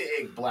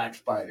big black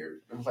spider.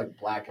 It was like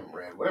black and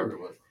red, whatever it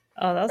was.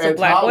 Oh, that was And a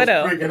Black Todd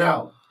Widow. was freaking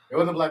out. It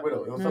wasn't a Black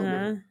Widow. It was something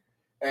different.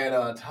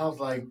 And Todd's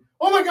like,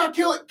 "Oh my God,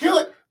 kill it,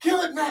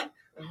 Matt!"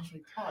 And I was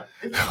like, "Todd,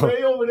 it's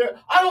way over there.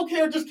 I don't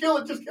care. Just kill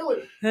it.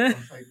 I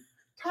was like,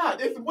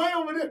 "Todd, it's way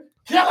over there.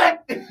 Kill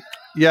it."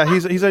 Yeah,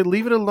 he's like,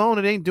 leave it alone.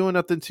 It ain't doing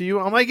nothing to you.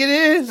 I'm like, it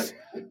is.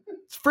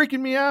 It's freaking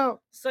me out.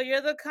 So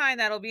you're the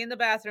kind that'll be in the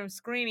bathroom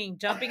screaming,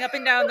 jumping up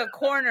and down the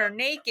corner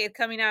naked,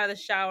 coming out of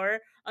the shower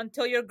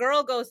until your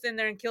girl goes in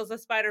there and kills the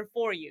spider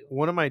for you.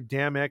 One of my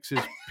damn exes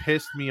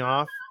pissed me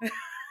off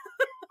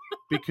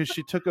because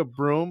she took a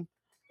broom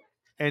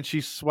and she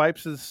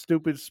swipes the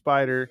stupid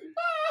spider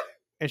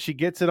and she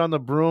gets it on the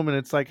broom, and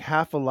it's like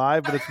half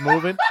alive, but it's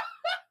moving.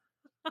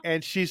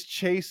 And she's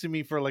chasing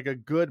me for like a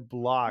good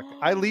block.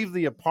 I leave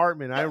the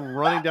apartment. I'm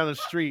running down the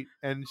street,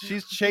 and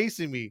she's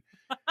chasing me.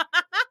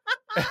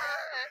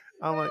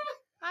 I'm like,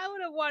 I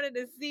would have wanted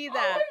to see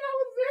that.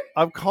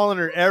 I'm calling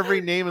her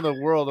every name in the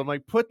world. I'm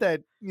like, put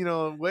that,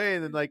 away.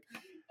 And then like,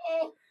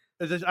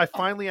 I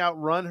finally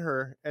outrun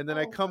her, and then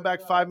I come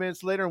back 5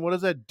 minutes later, and what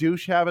does that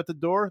douche have at the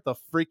door? The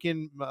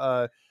freaking.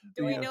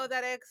 Do we know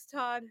that ex,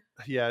 Todd?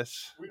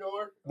 Yes. We know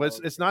her. But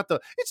it's not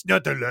the. It's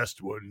not the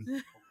last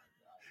one.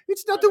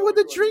 It's not the one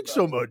that drinks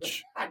so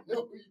much. I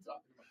know who you're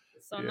talking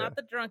about. So not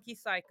the drunky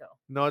psycho.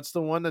 No, it's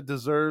the one that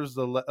deserves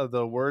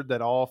the word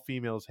that all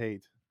females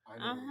hate.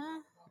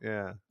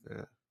 Yeah.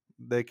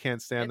 They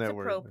can't stand that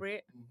word. It's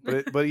appropriate.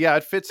 But yeah,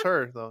 it fits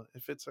her though.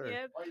 It fits her.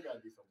 Yep. Why you gotta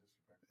be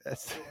so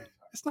disrespectful?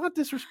 It's not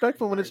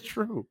disrespectful when it's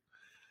true.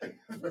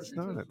 It's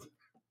not.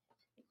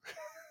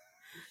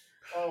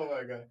 Oh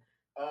my god.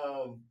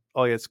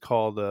 Oh yeah, it's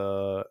called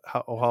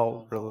how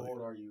old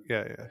are you?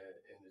 Yeah. And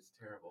it's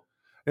terrible.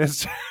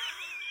 It's.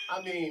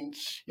 I mean,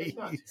 it's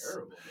not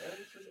terrible,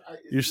 man.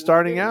 You're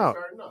starting out.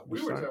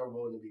 We were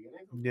terrible in the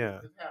beginning. Yeah.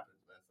 It happens,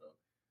 man. So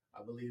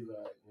I believe in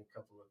a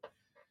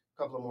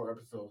couple of more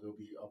episodes, it'll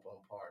be up on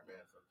par, man.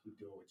 So keep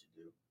doing what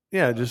you do.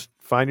 Yeah, just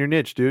find your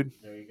niche, dude.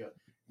 There you go.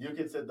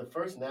 Yukit said the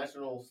first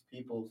nationals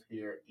peoples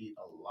here eat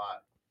a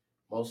lot,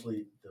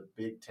 mostly the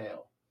big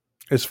tail.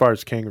 As far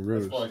as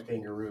kangaroos. As far as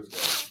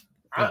kangaroos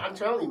go. I'm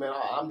telling you, man,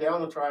 I'm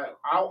down to try it.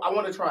 I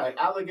want to try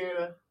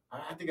alligator.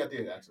 I think I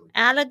did, actually.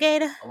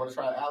 Alligator? I want to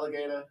try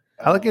alligator.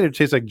 Alligator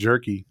tastes like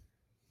jerky.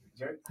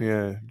 Jerky?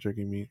 Yeah,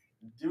 jerky meat.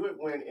 Do it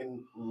when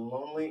in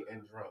lonely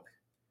and drunk.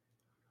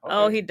 Okay.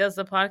 Oh, he does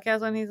the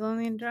podcast when he's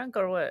lonely and drunk,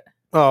 or what?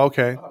 Oh,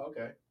 okay.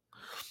 Okay.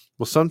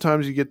 Well,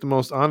 sometimes you get the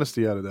most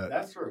honesty out of that.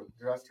 That's true.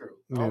 I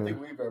don't think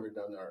we've ever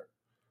done our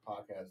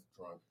podcast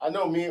drunk. I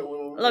know me.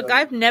 Look,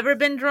 I've never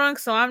been drunk,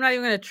 so I'm not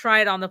even going to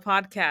try it on the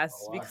podcast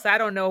because I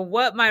don't know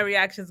what my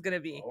reaction is going to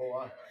be. Oh,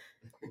 I have.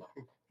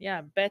 Yeah,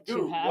 I bet Dude,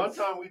 you have. One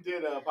time we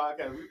did a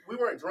podcast. We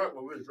weren't drunk,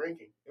 but we were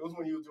drinking. It was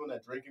when you were doing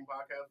that drinking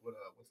podcast with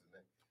what's his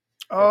name?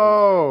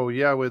 Oh,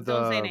 yeah, with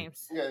don't say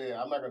names.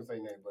 Yeah. I'm not gonna say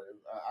names, but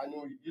I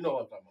knew you know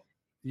what I'm talking about.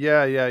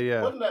 Yeah.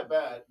 It wasn't that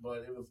bad,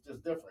 but it was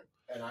just different.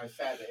 And I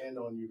sat to end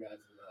on you guys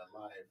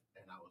live,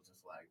 and I was just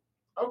like,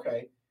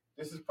 okay,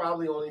 this is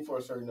probably only for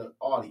a certain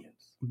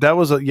audience. That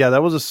was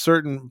a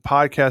certain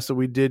podcast that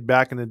we did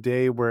back in the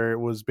day where it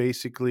was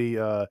basically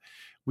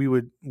we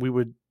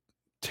would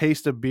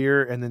taste a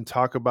beer and then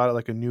talk about it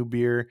like a new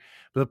beer.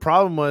 But the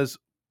problem was,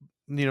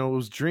 it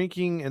was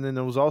drinking, and then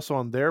it was also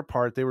on their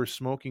part, they were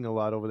smoking a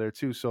lot over there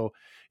too. So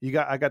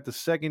I got the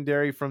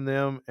secondary from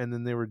them, and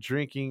then they were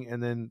drinking,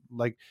 and then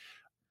like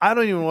I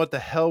don't even know what the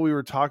hell we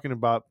were talking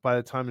about by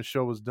the time the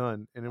show was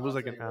done, and it was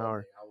like an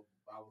hour.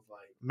 I was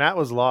like, Matt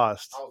was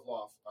lost. I was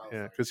lost.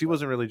 Yeah, because he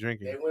wasn't really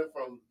drinking. They went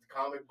from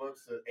comic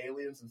books to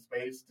aliens in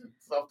space to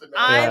something else.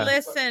 I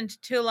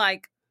listened to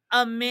like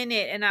a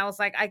minute, and I was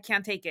like, I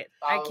can't take it.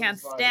 I can't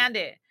stand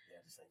it.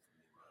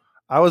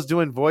 I was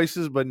doing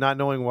voices, but not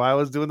knowing why I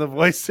was doing the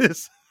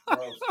voices. I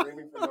was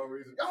screaming for no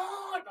reason.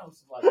 Oh, I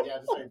was like, yeah,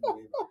 this ain't for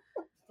me.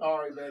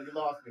 Sorry, man, you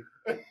lost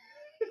me.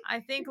 I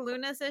think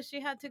Luna says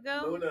she had to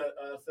go. Luna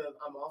says,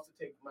 I'm off to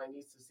take my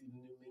niece to see the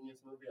new Minions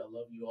movie. I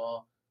love you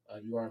all.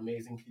 You are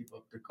amazing. Keep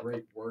up the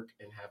great work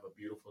and have a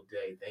beautiful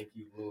day. Thank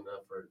you, Luna,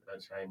 for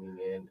chiming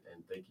in,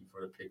 and thank you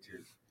for the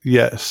pictures.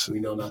 Yes. We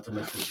know not to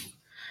mess with you.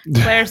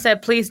 Claire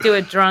said, please do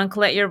it drunk.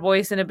 Let your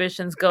voice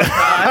inhibitions go. If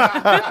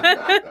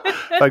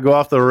I go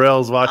off the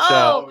rails, watch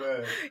out.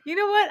 Man. You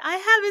know what? I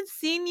haven't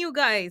seen you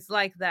guys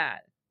like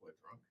that. What,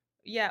 drunk?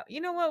 Yeah. You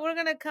know what? We're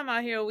going to come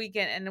out here a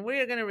weekend, and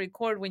we're going to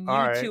record when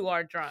All right. two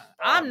are drunk.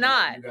 Oh, I'm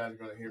not. You guys are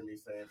going to hear me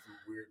saying some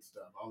weird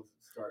stuff. I'll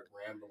start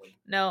rambling.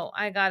 No,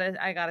 I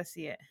gotta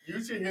see it.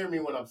 You should hear me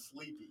when I'm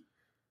sleepy.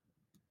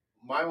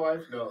 My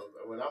wife knows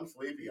that when I'm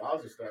sleepy, I'll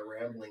just start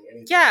rambling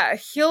anything. Yeah,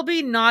 he'll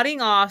be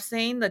nodding off,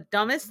 saying the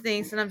dumbest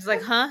things, and I'm just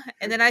like, huh?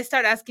 And then I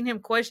start asking him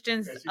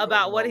questions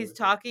about what he's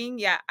talking.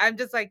 Yeah, I'm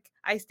just like,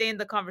 I stay in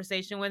the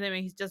conversation with him,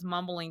 and he's just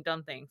mumbling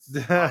dumb things.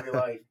 I'll be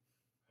like,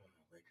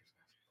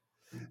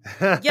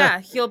 yeah,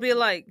 he'll be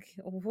like,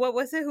 what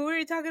was it? Who are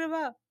you talking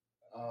about?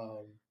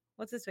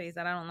 What's his face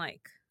that I don't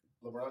like?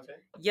 LeBron James?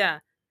 Yeah.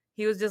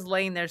 He was just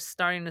laying there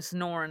starting to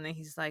snore, and then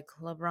he's like,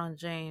 LeBron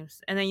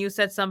James. And then you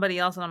said somebody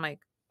else, and I'm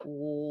like,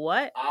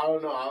 what? I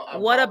don't know.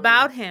 What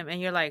about him?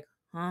 And you're like,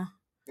 huh?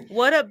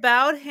 What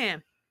about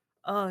him?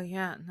 Oh,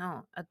 yeah,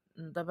 no, at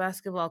the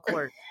basketball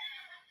court.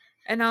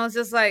 And I was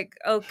just like,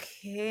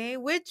 okay,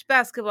 which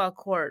basketball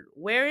court?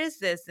 Where is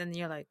this? And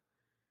you're like,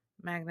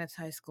 Magnets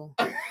High School.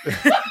 I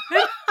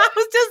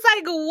was just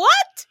like,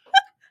 what?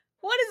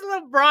 What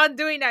is LeBron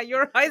doing at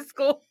your high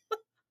school?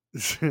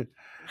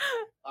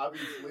 I'll be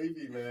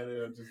sleepy, man,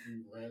 and I'll just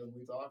be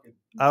randomly talking.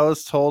 I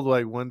was told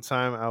like one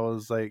time I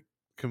was like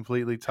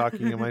completely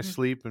talking in my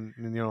sleep and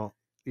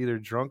either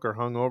drunk or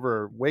hungover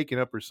or waking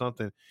up or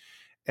something.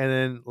 And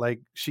then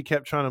like she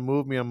kept trying to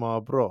move me. I'm all,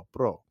 bro,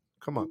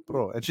 come on,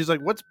 bro. And she's like,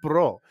 what's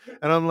bro?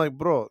 And I'm like,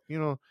 bro,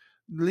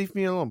 leave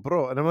me alone,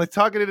 bro. And I'm like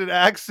talking in an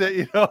accent,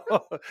 you know.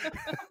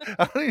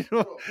 I don't even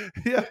know.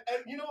 Yeah.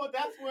 And you know what?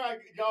 That's where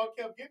y'all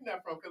kept getting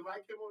that from. Because when I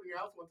came over to your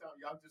house one time,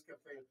 y'all just kept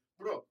saying,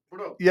 bro.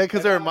 Yeah,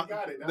 because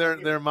they're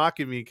they're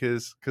mocking me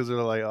because they're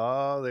like,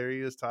 oh, there he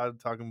is, Todd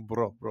talking,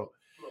 bro,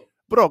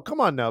 come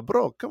on now,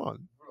 bro, come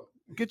on,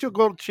 get your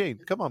gold chain,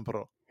 come on,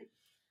 bro.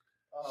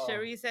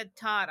 Cherie said,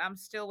 Todd, I'm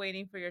still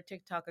waiting for your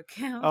TikTok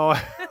account.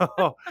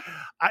 Oh,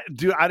 I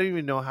don't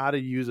even know how to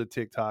use a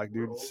TikTok,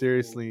 dude.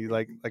 Seriously,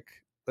 like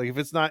if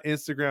it's not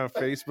Instagram or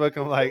Facebook,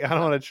 I'm like, I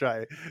don't want to try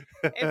it.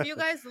 If you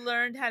guys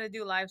learned how to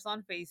do lives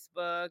on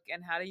Facebook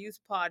and how to use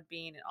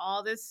Podbean and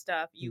all this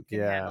stuff, you can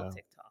handle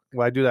TikTok.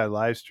 Well, I do that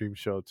live stream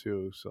show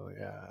too, so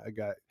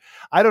yeah,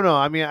 I don't know.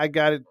 I mean, I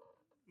got it.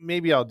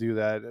 Maybe I'll do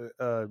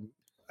that.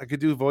 I could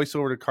do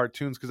voiceover to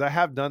cartoons because I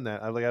have done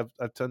that.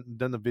 I've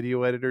done the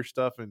video editor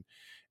stuff and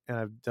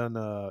I've done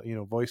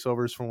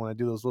voiceovers from when I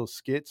do those little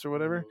skits or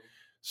whatever.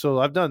 So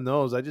I've done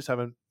those. I just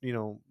haven't,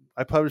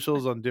 I publish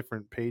those on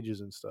different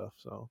pages and stuff.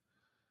 So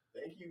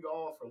thank you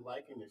all for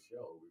liking the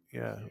show.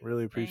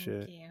 Really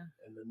appreciate it. You.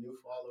 And the new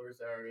followers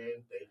that are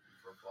in, thank you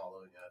for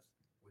following us.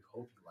 We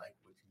hope you like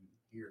what you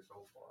hear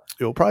so far.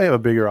 You'll probably have a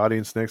bigger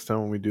audience next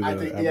time when we do the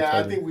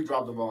I think we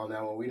dropped the ball on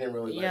that one. We didn't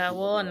really.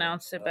 We'll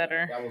announce it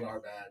better. That was our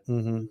bad.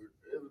 Mm-hmm.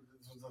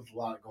 There's a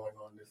lot going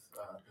on this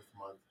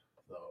month,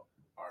 so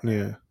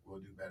we'll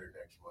do better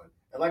next month.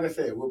 And like I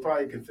said, we'll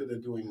probably consider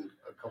doing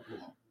a couple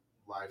of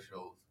live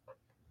shows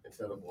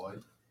instead of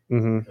one,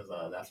 because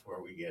that's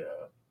where we get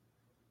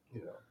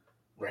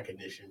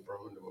recognition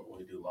from when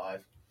we do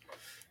live.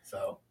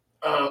 So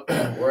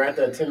we're at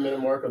that 10-minute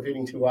mark of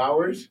hitting 2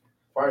 hours.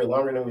 Probably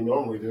longer than we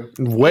normally do.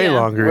 Way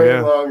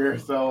longer.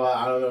 So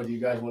I don't know. Do you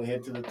guys want to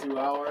hit to the 2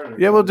 hour?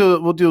 Yeah, we'll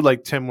do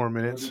like 10 more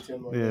minutes. We'll do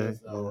 10 more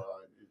minutes. So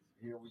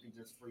here we can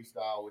just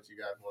freestyle what you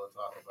guys want to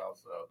talk about.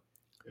 So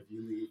if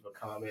you leave a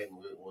comment,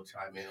 we'll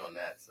chime in on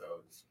that. So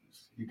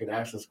you can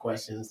ask us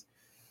questions.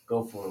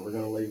 Go for it. We're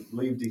gonna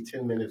leave the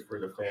 10 minutes for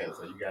the fans,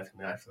 so you guys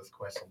can ask us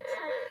questions,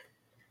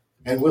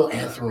 and we'll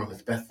answer them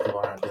as best of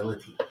our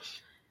ability.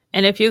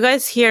 And if you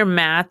guys hear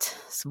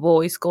Matt's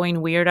voice going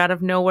weird out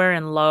of nowhere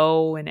and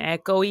low and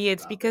echoey,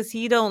 it's because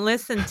he don't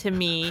listen to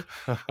me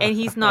and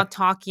he's not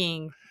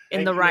talking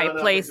in the right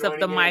place of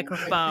the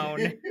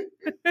microphone.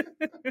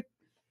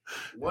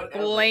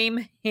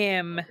 Blame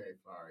him. Okay,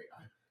 sorry.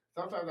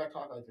 Sometimes I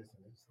talk like this.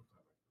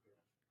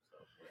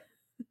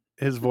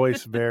 His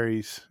voice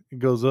varies. It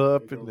goes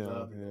up and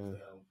down.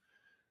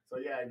 So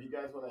yeah, if you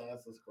guys want to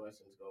ask us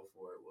questions, go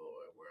for it. We'll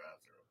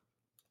answer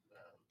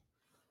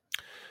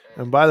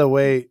them. And by the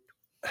way,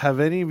 have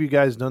any of you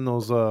guys done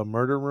those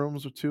murder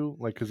rooms or two?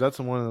 Like, because that's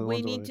one of the ones.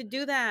 We need to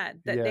do that.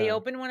 They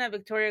opened one at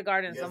Victoria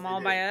Gardens. Yes, I'm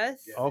all by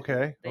us. Yes,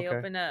 okay. They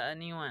opened a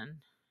new one.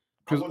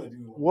 Because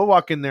we'll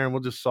walk in there and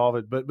we'll just solve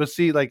it. But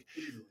see, like,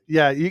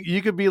 yeah,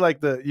 you could be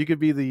like the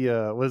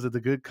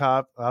the good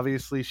cop?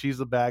 Obviously, she's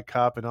the bad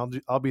cop,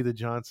 and I'll be the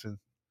Johnson.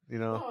 You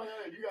know. No,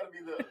 you got to be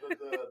the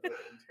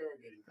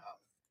interrogating cop.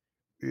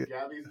 Yeah.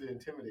 Gabby's the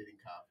intimidating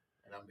cop,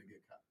 and I'm the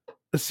good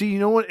cop. See, you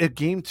know what? A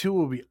game 2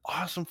 will be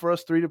awesome for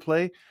us 3 to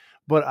play.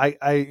 But I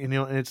and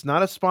it's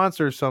not a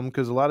sponsor or something,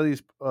 because a lot of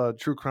these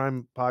true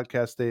crime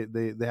podcasts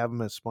they have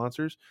them as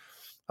sponsors.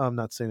 I'm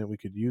not saying that we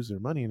could use their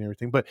money and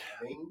everything, but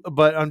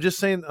I'm just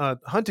saying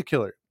Hunt a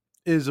Killer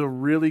is a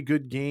really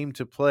good game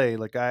to play.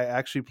 Like, I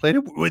actually played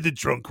it with a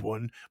drunk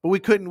one, but we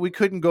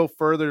couldn't go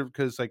further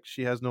because like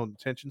she has no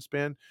attention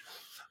span.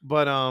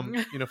 But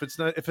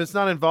if it's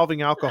not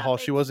involving alcohol,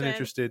 she wasn't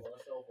interested.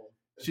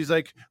 She's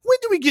like, when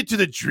do we get to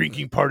the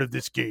drinking part of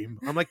this game?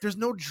 I'm like, there's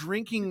no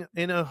drinking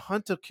in a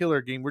Hunt a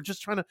Killer game. We're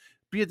just trying to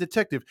be a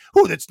detective.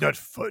 Oh, that's not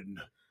fun.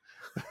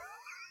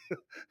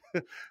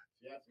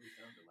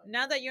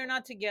 Now that you're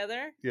not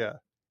together, yeah,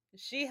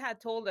 she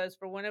had told us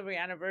for one of her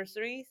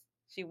anniversaries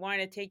she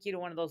wanted to take you to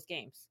one of those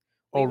games.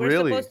 We were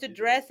really? supposed to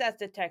dress as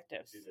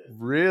detectives.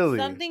 Really?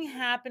 Something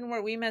happened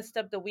where we messed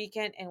up the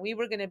weekend, and we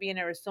were going to be in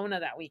Arizona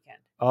that weekend.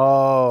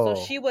 Oh.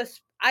 So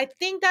I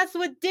think that's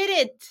what did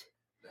it.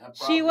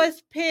 She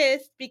was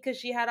pissed because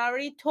she had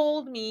already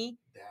told me,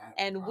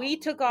 and we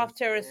took off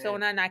to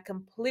Arizona, and I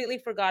completely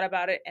forgot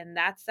about it. And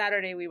that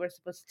Saturday, we were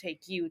supposed to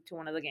take you to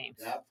one of the games.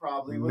 That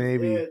probably was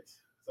it.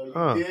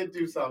 So you did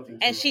do something.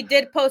 And she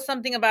did post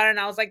something about it, and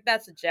I was like,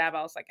 that's a jab.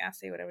 I was like, I'll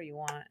say whatever you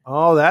want.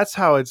 Oh, that's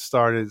how it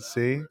started,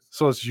 see?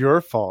 So it's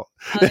your fault.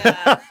 Oh,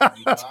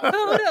 yeah.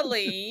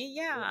 Totally,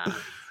 yeah.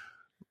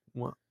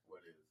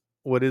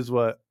 What is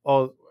what?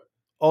 All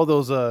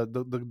those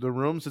the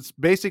rooms. It's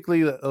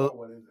basically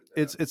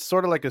it's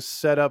sort of like a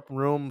setup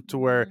room to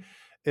where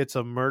it's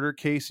a murder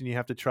case and you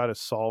have to try to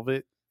solve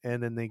it,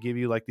 and then they give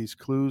you like these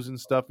clues and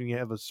stuff, and you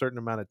have a certain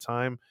amount of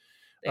time.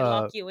 They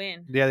lock you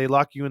in. Yeah, they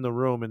lock you in the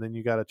room, and then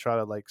you got to try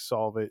to like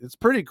solve it. It's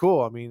pretty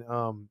cool. I mean,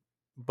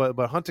 but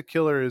Hunt a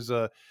Killer is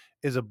a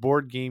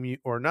board game,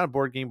 or not a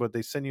board game, but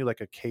they send you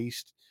like a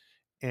case,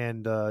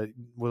 and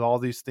with all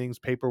these things,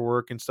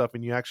 paperwork and stuff,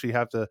 and you actually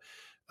have to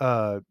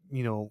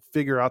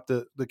figure out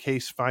the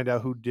case, find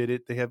out who did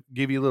it. They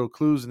give you little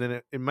clues, and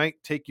then it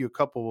might take you a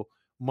couple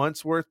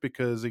months worth,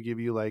 because they give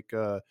you like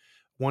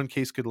one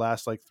case could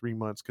last like 3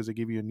 months because they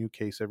give you a new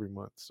case every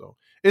month. So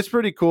it's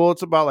pretty cool.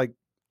 It's about like,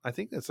 I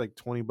think it's like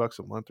 $20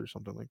 a month or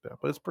something like that.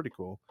 But it's pretty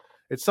cool.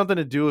 It's something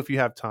to do if you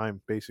have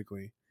time,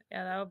 basically.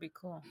 Yeah, that would be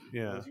cool.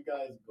 Yeah. Would you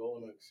guys go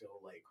on a show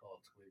like called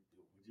Squid?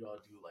 Would y'all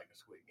do like a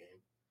Squid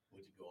Game?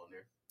 Would you go on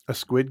there? A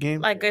Squid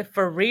Game? Like if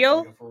for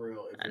real? Like for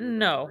real?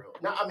 No. For real.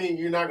 No, I mean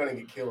you're not gonna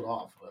get killed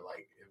off, but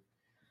like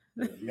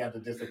if you have to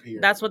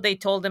disappear. That's what they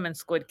told him in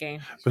Squid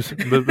Game. But see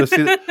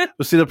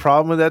the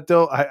problem with that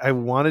though. I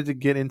wanted to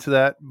get into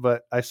that,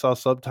 but I saw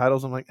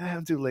subtitles. I'm like,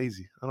 I'm too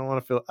lazy. I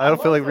don't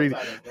feel like reading.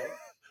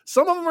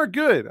 Some of them are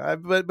good,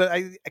 but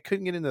I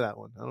couldn't get into that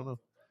one. I don't know.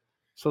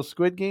 So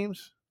Squid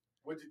Games.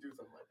 Would you do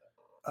something like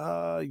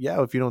that?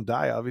 Yeah, if you don't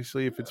die,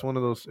 obviously. If it's one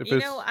of those,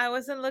 I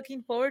wasn't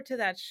looking forward to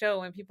that show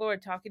when people were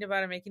talking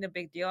about it, making a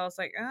big deal. I was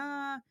like,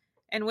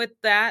 and with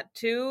that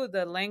too,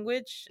 the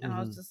language, and I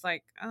was just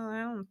like, I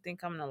don't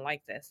think I'm gonna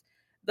like this.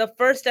 The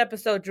first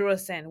episode drew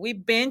us in. We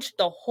binged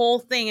the whole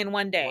thing in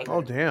one day.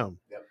 Oh damn!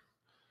 Yep.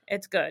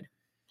 It's good.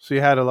 So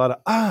you had a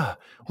lot of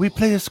we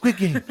play the Squid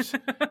Games.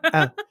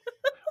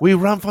 We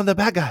run from the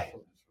bad guy.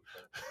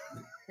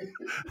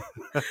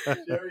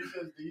 Jerry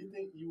says, do you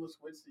think you will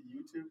switch to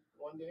YouTube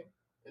one day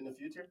in the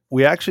future?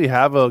 We actually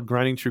have a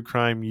Grinding True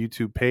Crime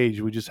YouTube page.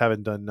 We just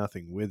haven't done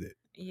nothing with it.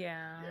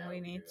 Yeah,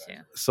 we need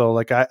to. So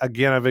like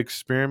I've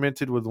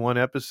experimented with one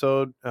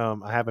episode.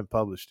 I haven't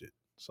published it.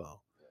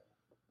 So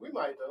we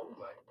might though.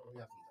 We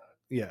have some time.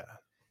 Yeah.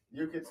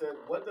 You could say,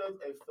 what does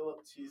a Philly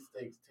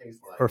cheesesteak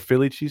taste like? Or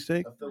Philly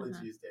cheesesteak? A Philly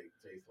cheesesteak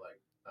tastes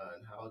like.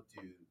 And how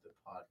do the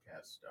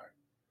podcast start?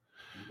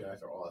 You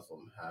guys are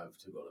awesome. Have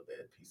to go to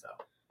bed. Peace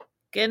out.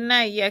 Good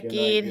night,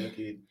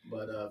 Yucky.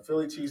 But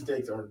Philly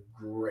cheesesteaks are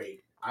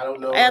great. I don't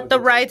know. At the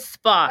right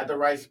spot. At the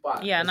right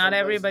spot. Yeah, not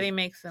everybody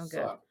makes them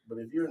good. But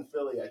if you're in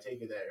Philly, I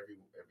take it that every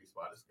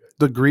spot is good.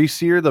 The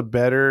greasier, the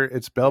better.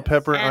 It's bell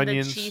pepper, and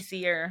onions. The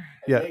cheesier.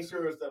 And make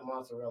sure it's that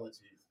mozzarella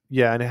cheese.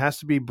 Yeah, and it has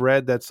to be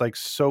bread that's like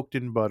soaked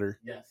in butter.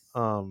 Yes.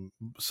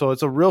 So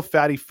it's a real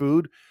fatty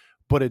food,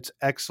 but it's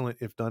excellent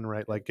if done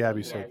right, like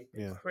Gabby said.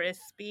 Yeah.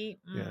 Crispy.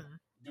 Yeah.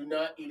 Do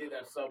not eat it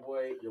at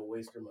Subway. You'll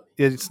waste your money.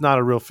 It's not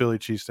a real Philly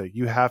cheesesteak.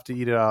 You have to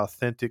eat it at an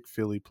authentic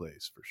Philly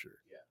place for sure.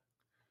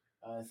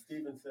 Yeah.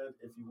 Steven said,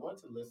 if you want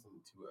to listen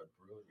to a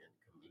brilliant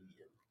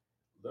comedian,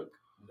 look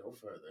no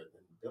further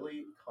than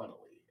Billy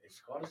Connolly, a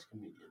Scottish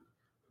comedian.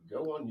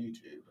 Go on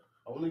YouTube.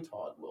 Only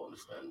Todd will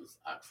understand this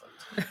accent.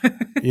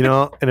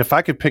 And if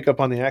I could pick up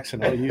on the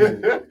accent, I'll use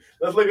it.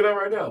 Let's look it up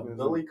right now.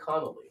 Billy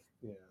Connolly.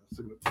 Yeah.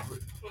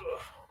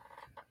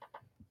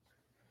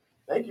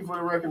 Thank you for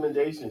the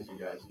recommendations, you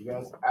guys. You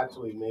guys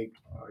actually make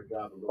our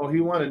job a little.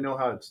 He wanted to know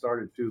how it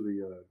started too,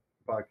 the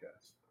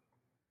podcast.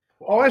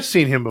 Oh, I've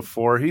seen him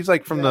before. He's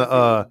like from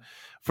the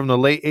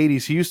late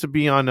 '80s. He used to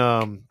be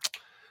on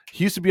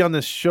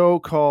this show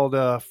called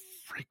what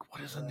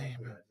is the name?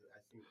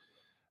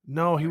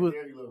 No, he was.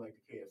 You look like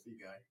the KFC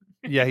guy.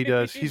 Yeah, he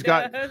does. He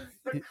does.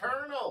 The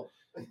Colonel.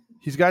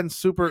 He's gotten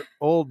super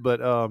old,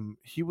 but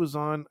he was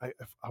on.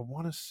 I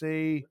want to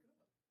say,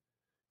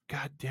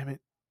 God damn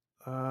it,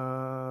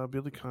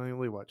 Billy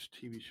Connolly watched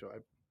TV show.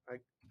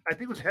 I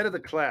think it was Head of the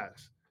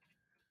Class.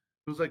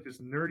 It was like this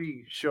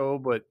nerdy show,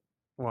 but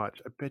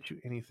watch. I bet you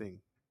anything.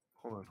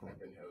 Hold on.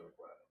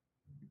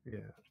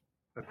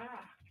 Yeah.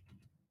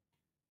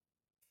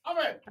 All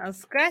right. I'm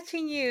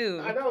scratching you.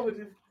 I know.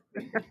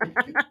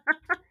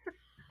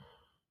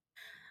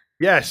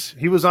 Yes,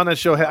 he was on that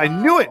show. Wow.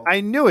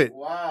 I knew it.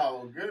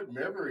 Wow, good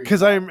memory.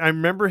 Because I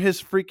remember his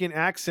freaking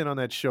accent on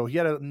that show. He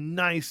had a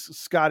nice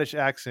Scottish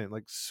accent,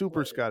 like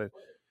super Scottish.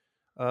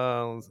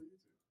 Hold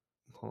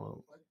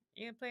on.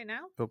 You gonna play it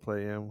now? He'll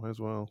play him as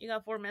well. You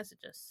got 4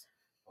 messages.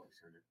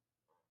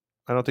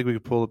 I don't think we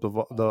could pull up the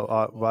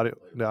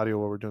audio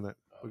while we're doing that.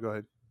 But go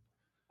ahead.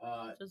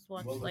 Just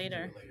watch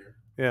later.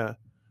 Yeah.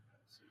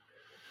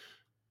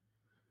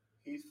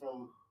 He's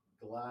from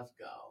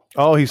Glasgow.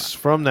 Oh, he's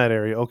from that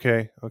area.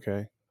 Okay.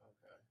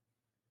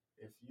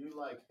 If you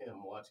like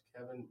him, watch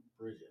Kevin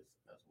Bridges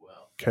as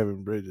well.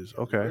 Kevin Bridges.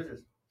 Okay.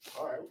 Bridges.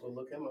 All right, we'll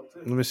look him up too.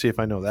 Let me see if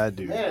I know that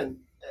dude. Man,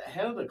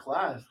 Head of the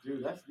Class,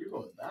 dude. You're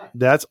going back.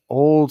 That's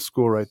old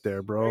school right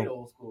there, bro. Great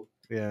old school.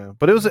 Yeah,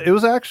 but it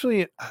was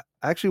actually I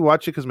actually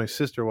watched it because my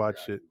sister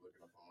watched it.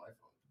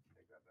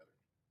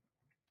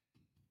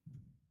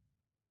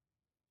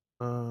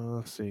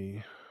 Let's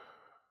see.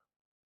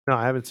 No,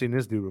 I haven't seen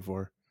this dude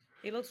before.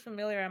 He looks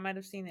familiar. I might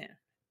have seen it.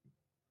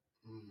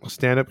 A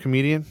stand-up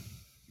comedian.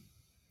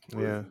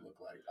 What does he look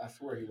like? I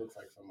swear he looks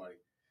like somebody.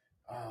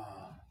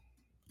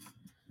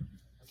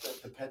 That's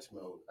Depeche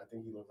Mode. I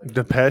think he looks like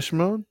Depeche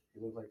Mode. He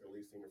looks like the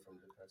lead singer from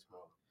Depeche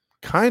Mode.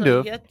 Kind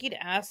of. Yucky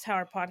asked how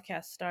our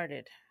podcast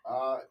started.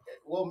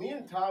 Well, me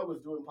and Todd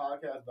was doing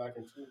podcasts back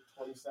in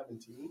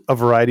 2017. A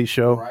variety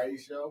show.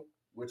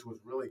 Which was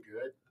really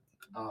good.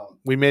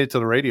 We made it to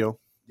the radio.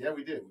 Yeah,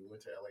 we did. We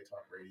went to LA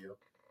Talk Radio,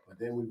 but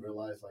then we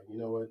realized, like, you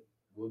know what?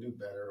 We'll do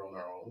better on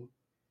our own.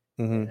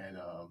 Mm-hmm. And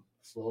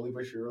slowly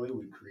but surely,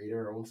 we created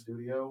our own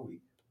studio. We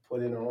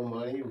put in our own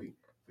money. We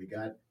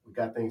We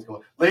got things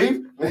going.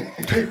 Leave.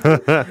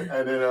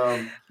 And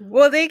then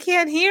well, they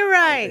can't hear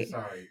right. Okay,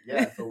 sorry.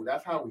 Yeah, so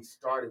that's how we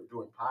started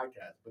doing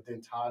podcasts. But then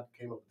Todd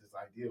came up with this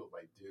idea of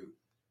like, dude,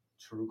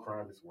 true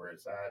crime is where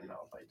it's at. And I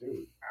was like,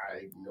 dude,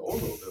 I know a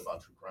little bit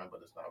about true crime,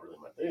 but it's not really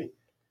my thing.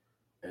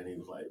 And he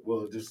was like,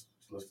 well, just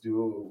let's do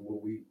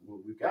what we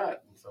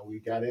got. And so we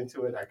got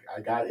into it.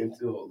 I got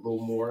into a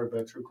little more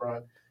about true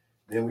crime.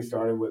 Then we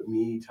started with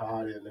me,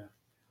 Todd, and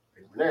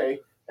Renee.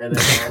 And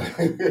then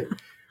it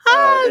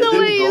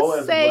didn't go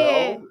as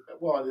well.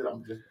 Well,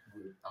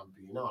 I'm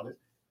being honest.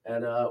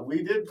 And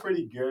we did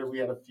pretty good. We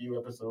had a few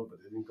episodes, but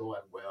it didn't go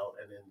as well.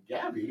 And then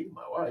Gabby,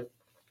 my wife,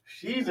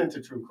 she's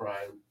into true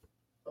crime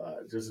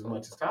just as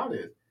much as Todd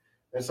is.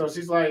 And so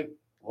she's like,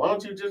 why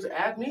don't you just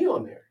add me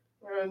on there?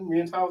 And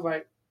me and Todd was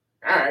like,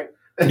 all right.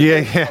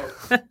 Yeah.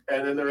 So,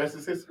 and then the rest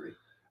is history.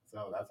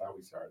 So that's how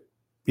we started.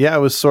 Yeah, it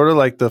was sort of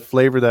like the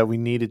flavor that we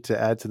needed to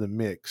add to the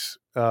mix.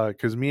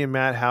 Because me and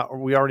Matt,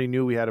 we already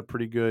knew we had a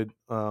pretty good,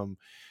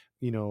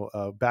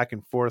 back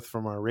and forth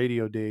from our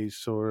radio days.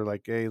 So we're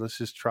like, hey, let's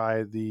just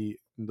try the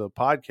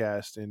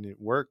podcast, and it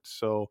worked.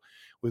 So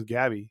with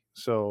Gabby,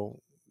 so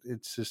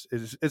it's just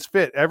it's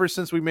fit. Ever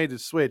since we made the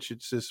switch,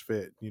 it's just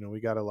fit. We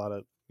got a lot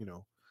of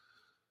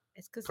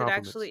It's because it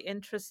actually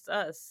interests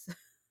us.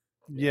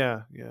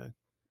 Yeah.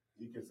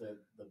 You could say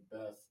the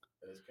best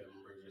is Kevin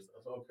Bridges.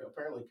 So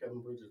apparently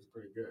Kevin Bridges is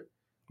pretty good.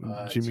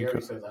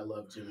 Jerry says, I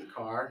love Jimmy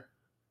Carr.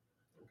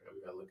 Okay,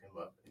 we got to look him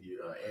up.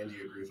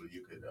 Angie agrees with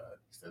you. He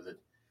says it.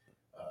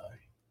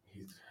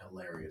 He's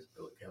hilarious,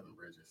 Kevin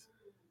Bridges.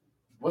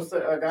 What's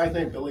the guy's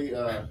name? Billy?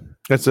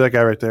 That's that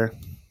guy right there.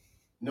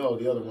 No,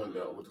 the other one,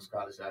 though, with the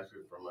Scottish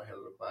actor from Ahead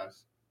of the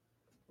Class.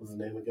 What's his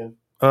name again?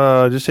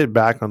 Just hit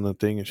back on the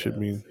thing. It should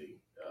be.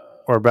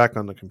 Or back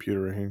on the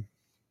computer right here.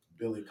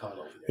 Billy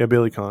Connolly. Yeah,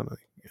 Billy Connolly.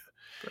 Yeah.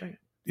 Right.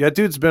 Yeah,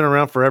 dude's been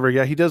around forever.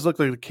 Yeah, he does look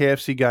like the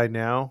KFC guy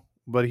now,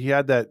 but he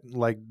had that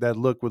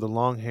look with the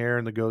long hair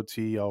and the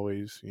goatee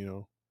always,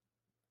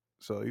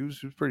 So he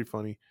was pretty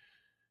funny.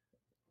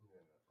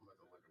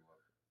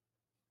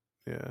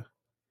 Yeah.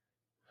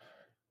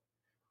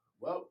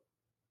 Well.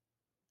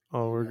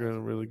 Oh, we're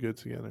going really good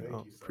together.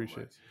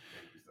 Appreciate it.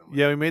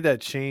 Yeah, we made that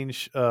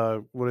change.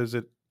 What is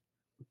it?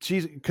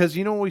 Geez, because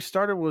when we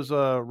started was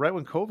right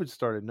when COVID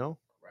started, no?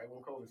 Right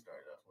when COVID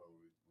started, that's when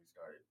we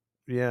started.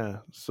 Yeah,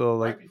 so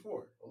right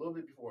before, a little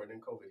bit before, and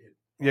then COVID hit.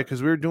 Yeah,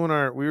 because we were doing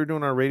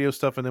our radio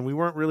stuff, and then we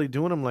weren't really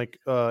doing them like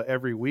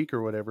every week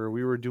or whatever.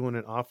 We were doing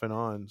it off and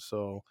on.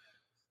 So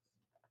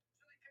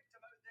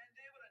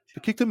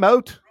they kicked him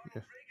out.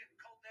 Yeah.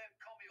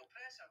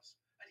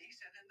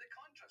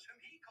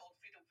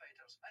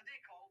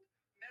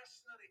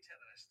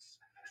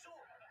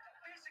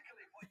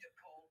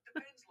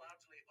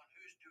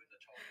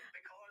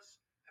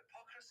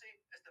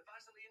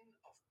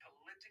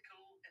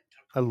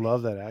 I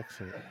love that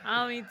accent.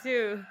 Oh, me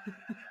too.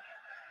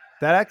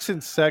 That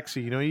accent's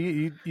sexy.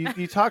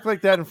 You talk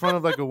like that in front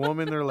of like a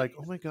woman, they're like,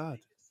 oh my God.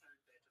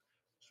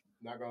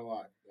 Not gonna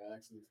lie, that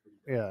accent's pretty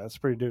good. Yeah, that's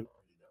pretty dope.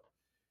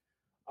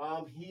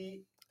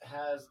 He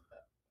has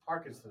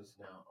Parkinson's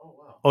now. Oh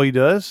wow. Oh, he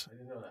does? I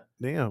didn't know that.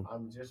 Damn.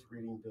 I'm just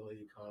reading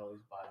Billy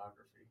Connolly's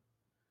biography.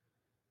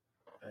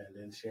 And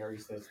then Sherry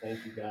says,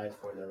 thank you guys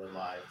for another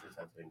live. This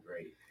has been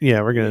great.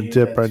 Yeah, we're gonna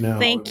dip right now.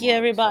 Thank you,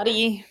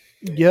 everybody.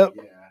 Yep.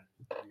 Yeah,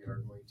 we are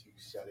going to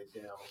shut it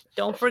down.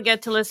 Don't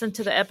forget to listen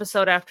to the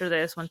episode after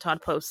this when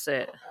Todd posts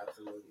it.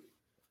 Absolutely.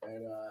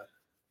 And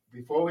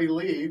before we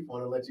leave,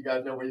 want to let you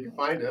guys know where you can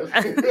find us.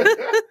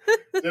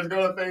 Just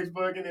go to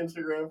Facebook and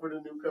Instagram for the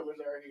newcomers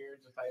that are here.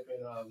 Just type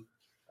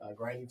in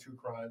Grinding True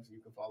Crimes.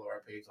 You can follow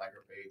our page, like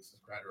our page,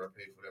 subscribe to our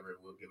page, whatever.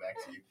 We'll get back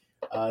to you.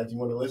 If you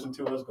want to listen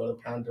to us, go to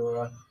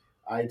Pandora,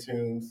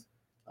 iTunes,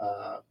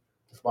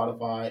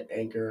 Spotify,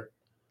 Anchor,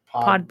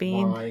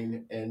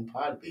 Podbean, and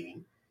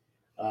Podbean.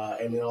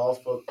 And then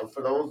also,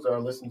 for those that are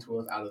listening to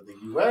us out of the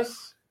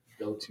U.S.,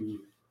 go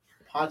to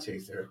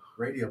Podchaser,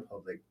 Radio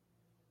Public,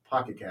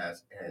 Pocket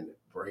Cast, and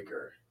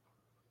Breaker.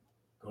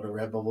 Go to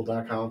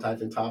redbubble.com,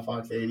 type in Top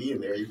Fox 80,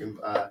 and there you can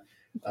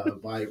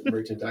buy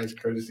merchandise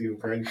courtesy of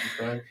Grinding True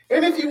Crime.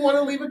 And if you want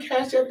to leave a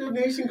Cash App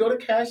donation, go to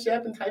Cash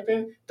App and type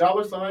in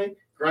 $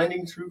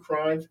 Grinding True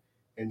Crimes,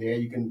 and there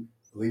you can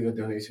leave a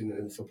donation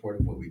in support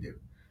of what we do.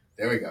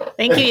 There we go.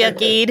 Thank you,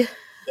 Yakid.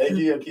 Thank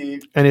you,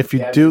 Yakid.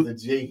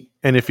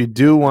 And if you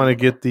do want to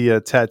get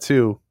the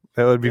tattoo,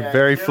 that would be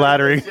very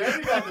flattering.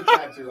 Jerry got the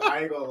tattoo. I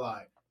ain't gonna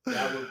lie.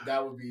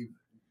 That would be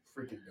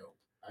freaking dope.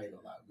 I ain't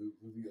gonna lie.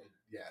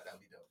 That'd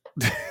be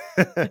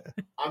dope.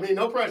 I mean,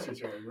 no pressure,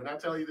 Jerry. We're not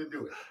telling you to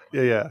do it.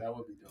 Yeah. That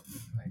would be dope.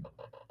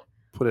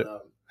 Put it.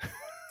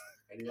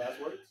 Any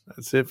last words?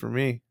 That's it for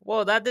me.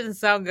 Whoa, that didn't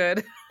sound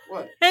good.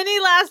 What? Any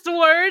last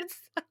words?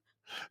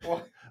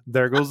 What?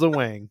 There goes the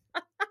wang.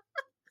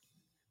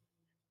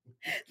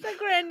 It's like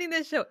we're ending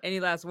the show.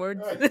 Any last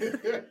words? I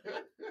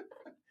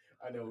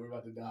know we're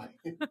about to die.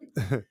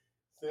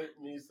 Send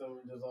me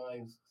some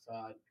designs,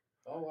 Todd.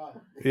 Oh wow.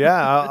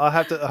 Yeah, I'll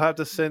have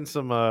to send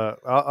some.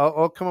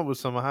 I'll come up with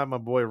some. I'll have my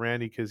boy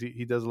Randy because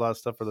he does a lot of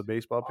stuff for the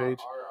baseball page.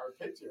 Our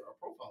picture, our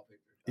profile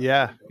picture.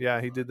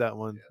 Yeah, he did that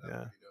one.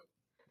 Yeah.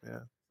 Yeah.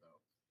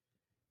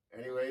 So,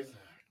 anyways,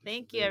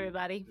 thank you,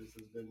 everybody. This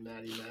has been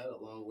Maddie Matt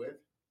along with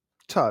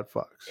Todd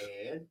Fox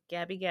and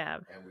Gabby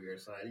Gab. And we are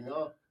signing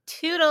off.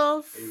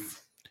 Toodles.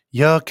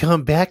 Y'all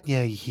come back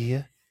now, you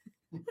hear?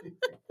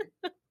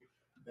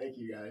 Thank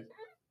you, guys.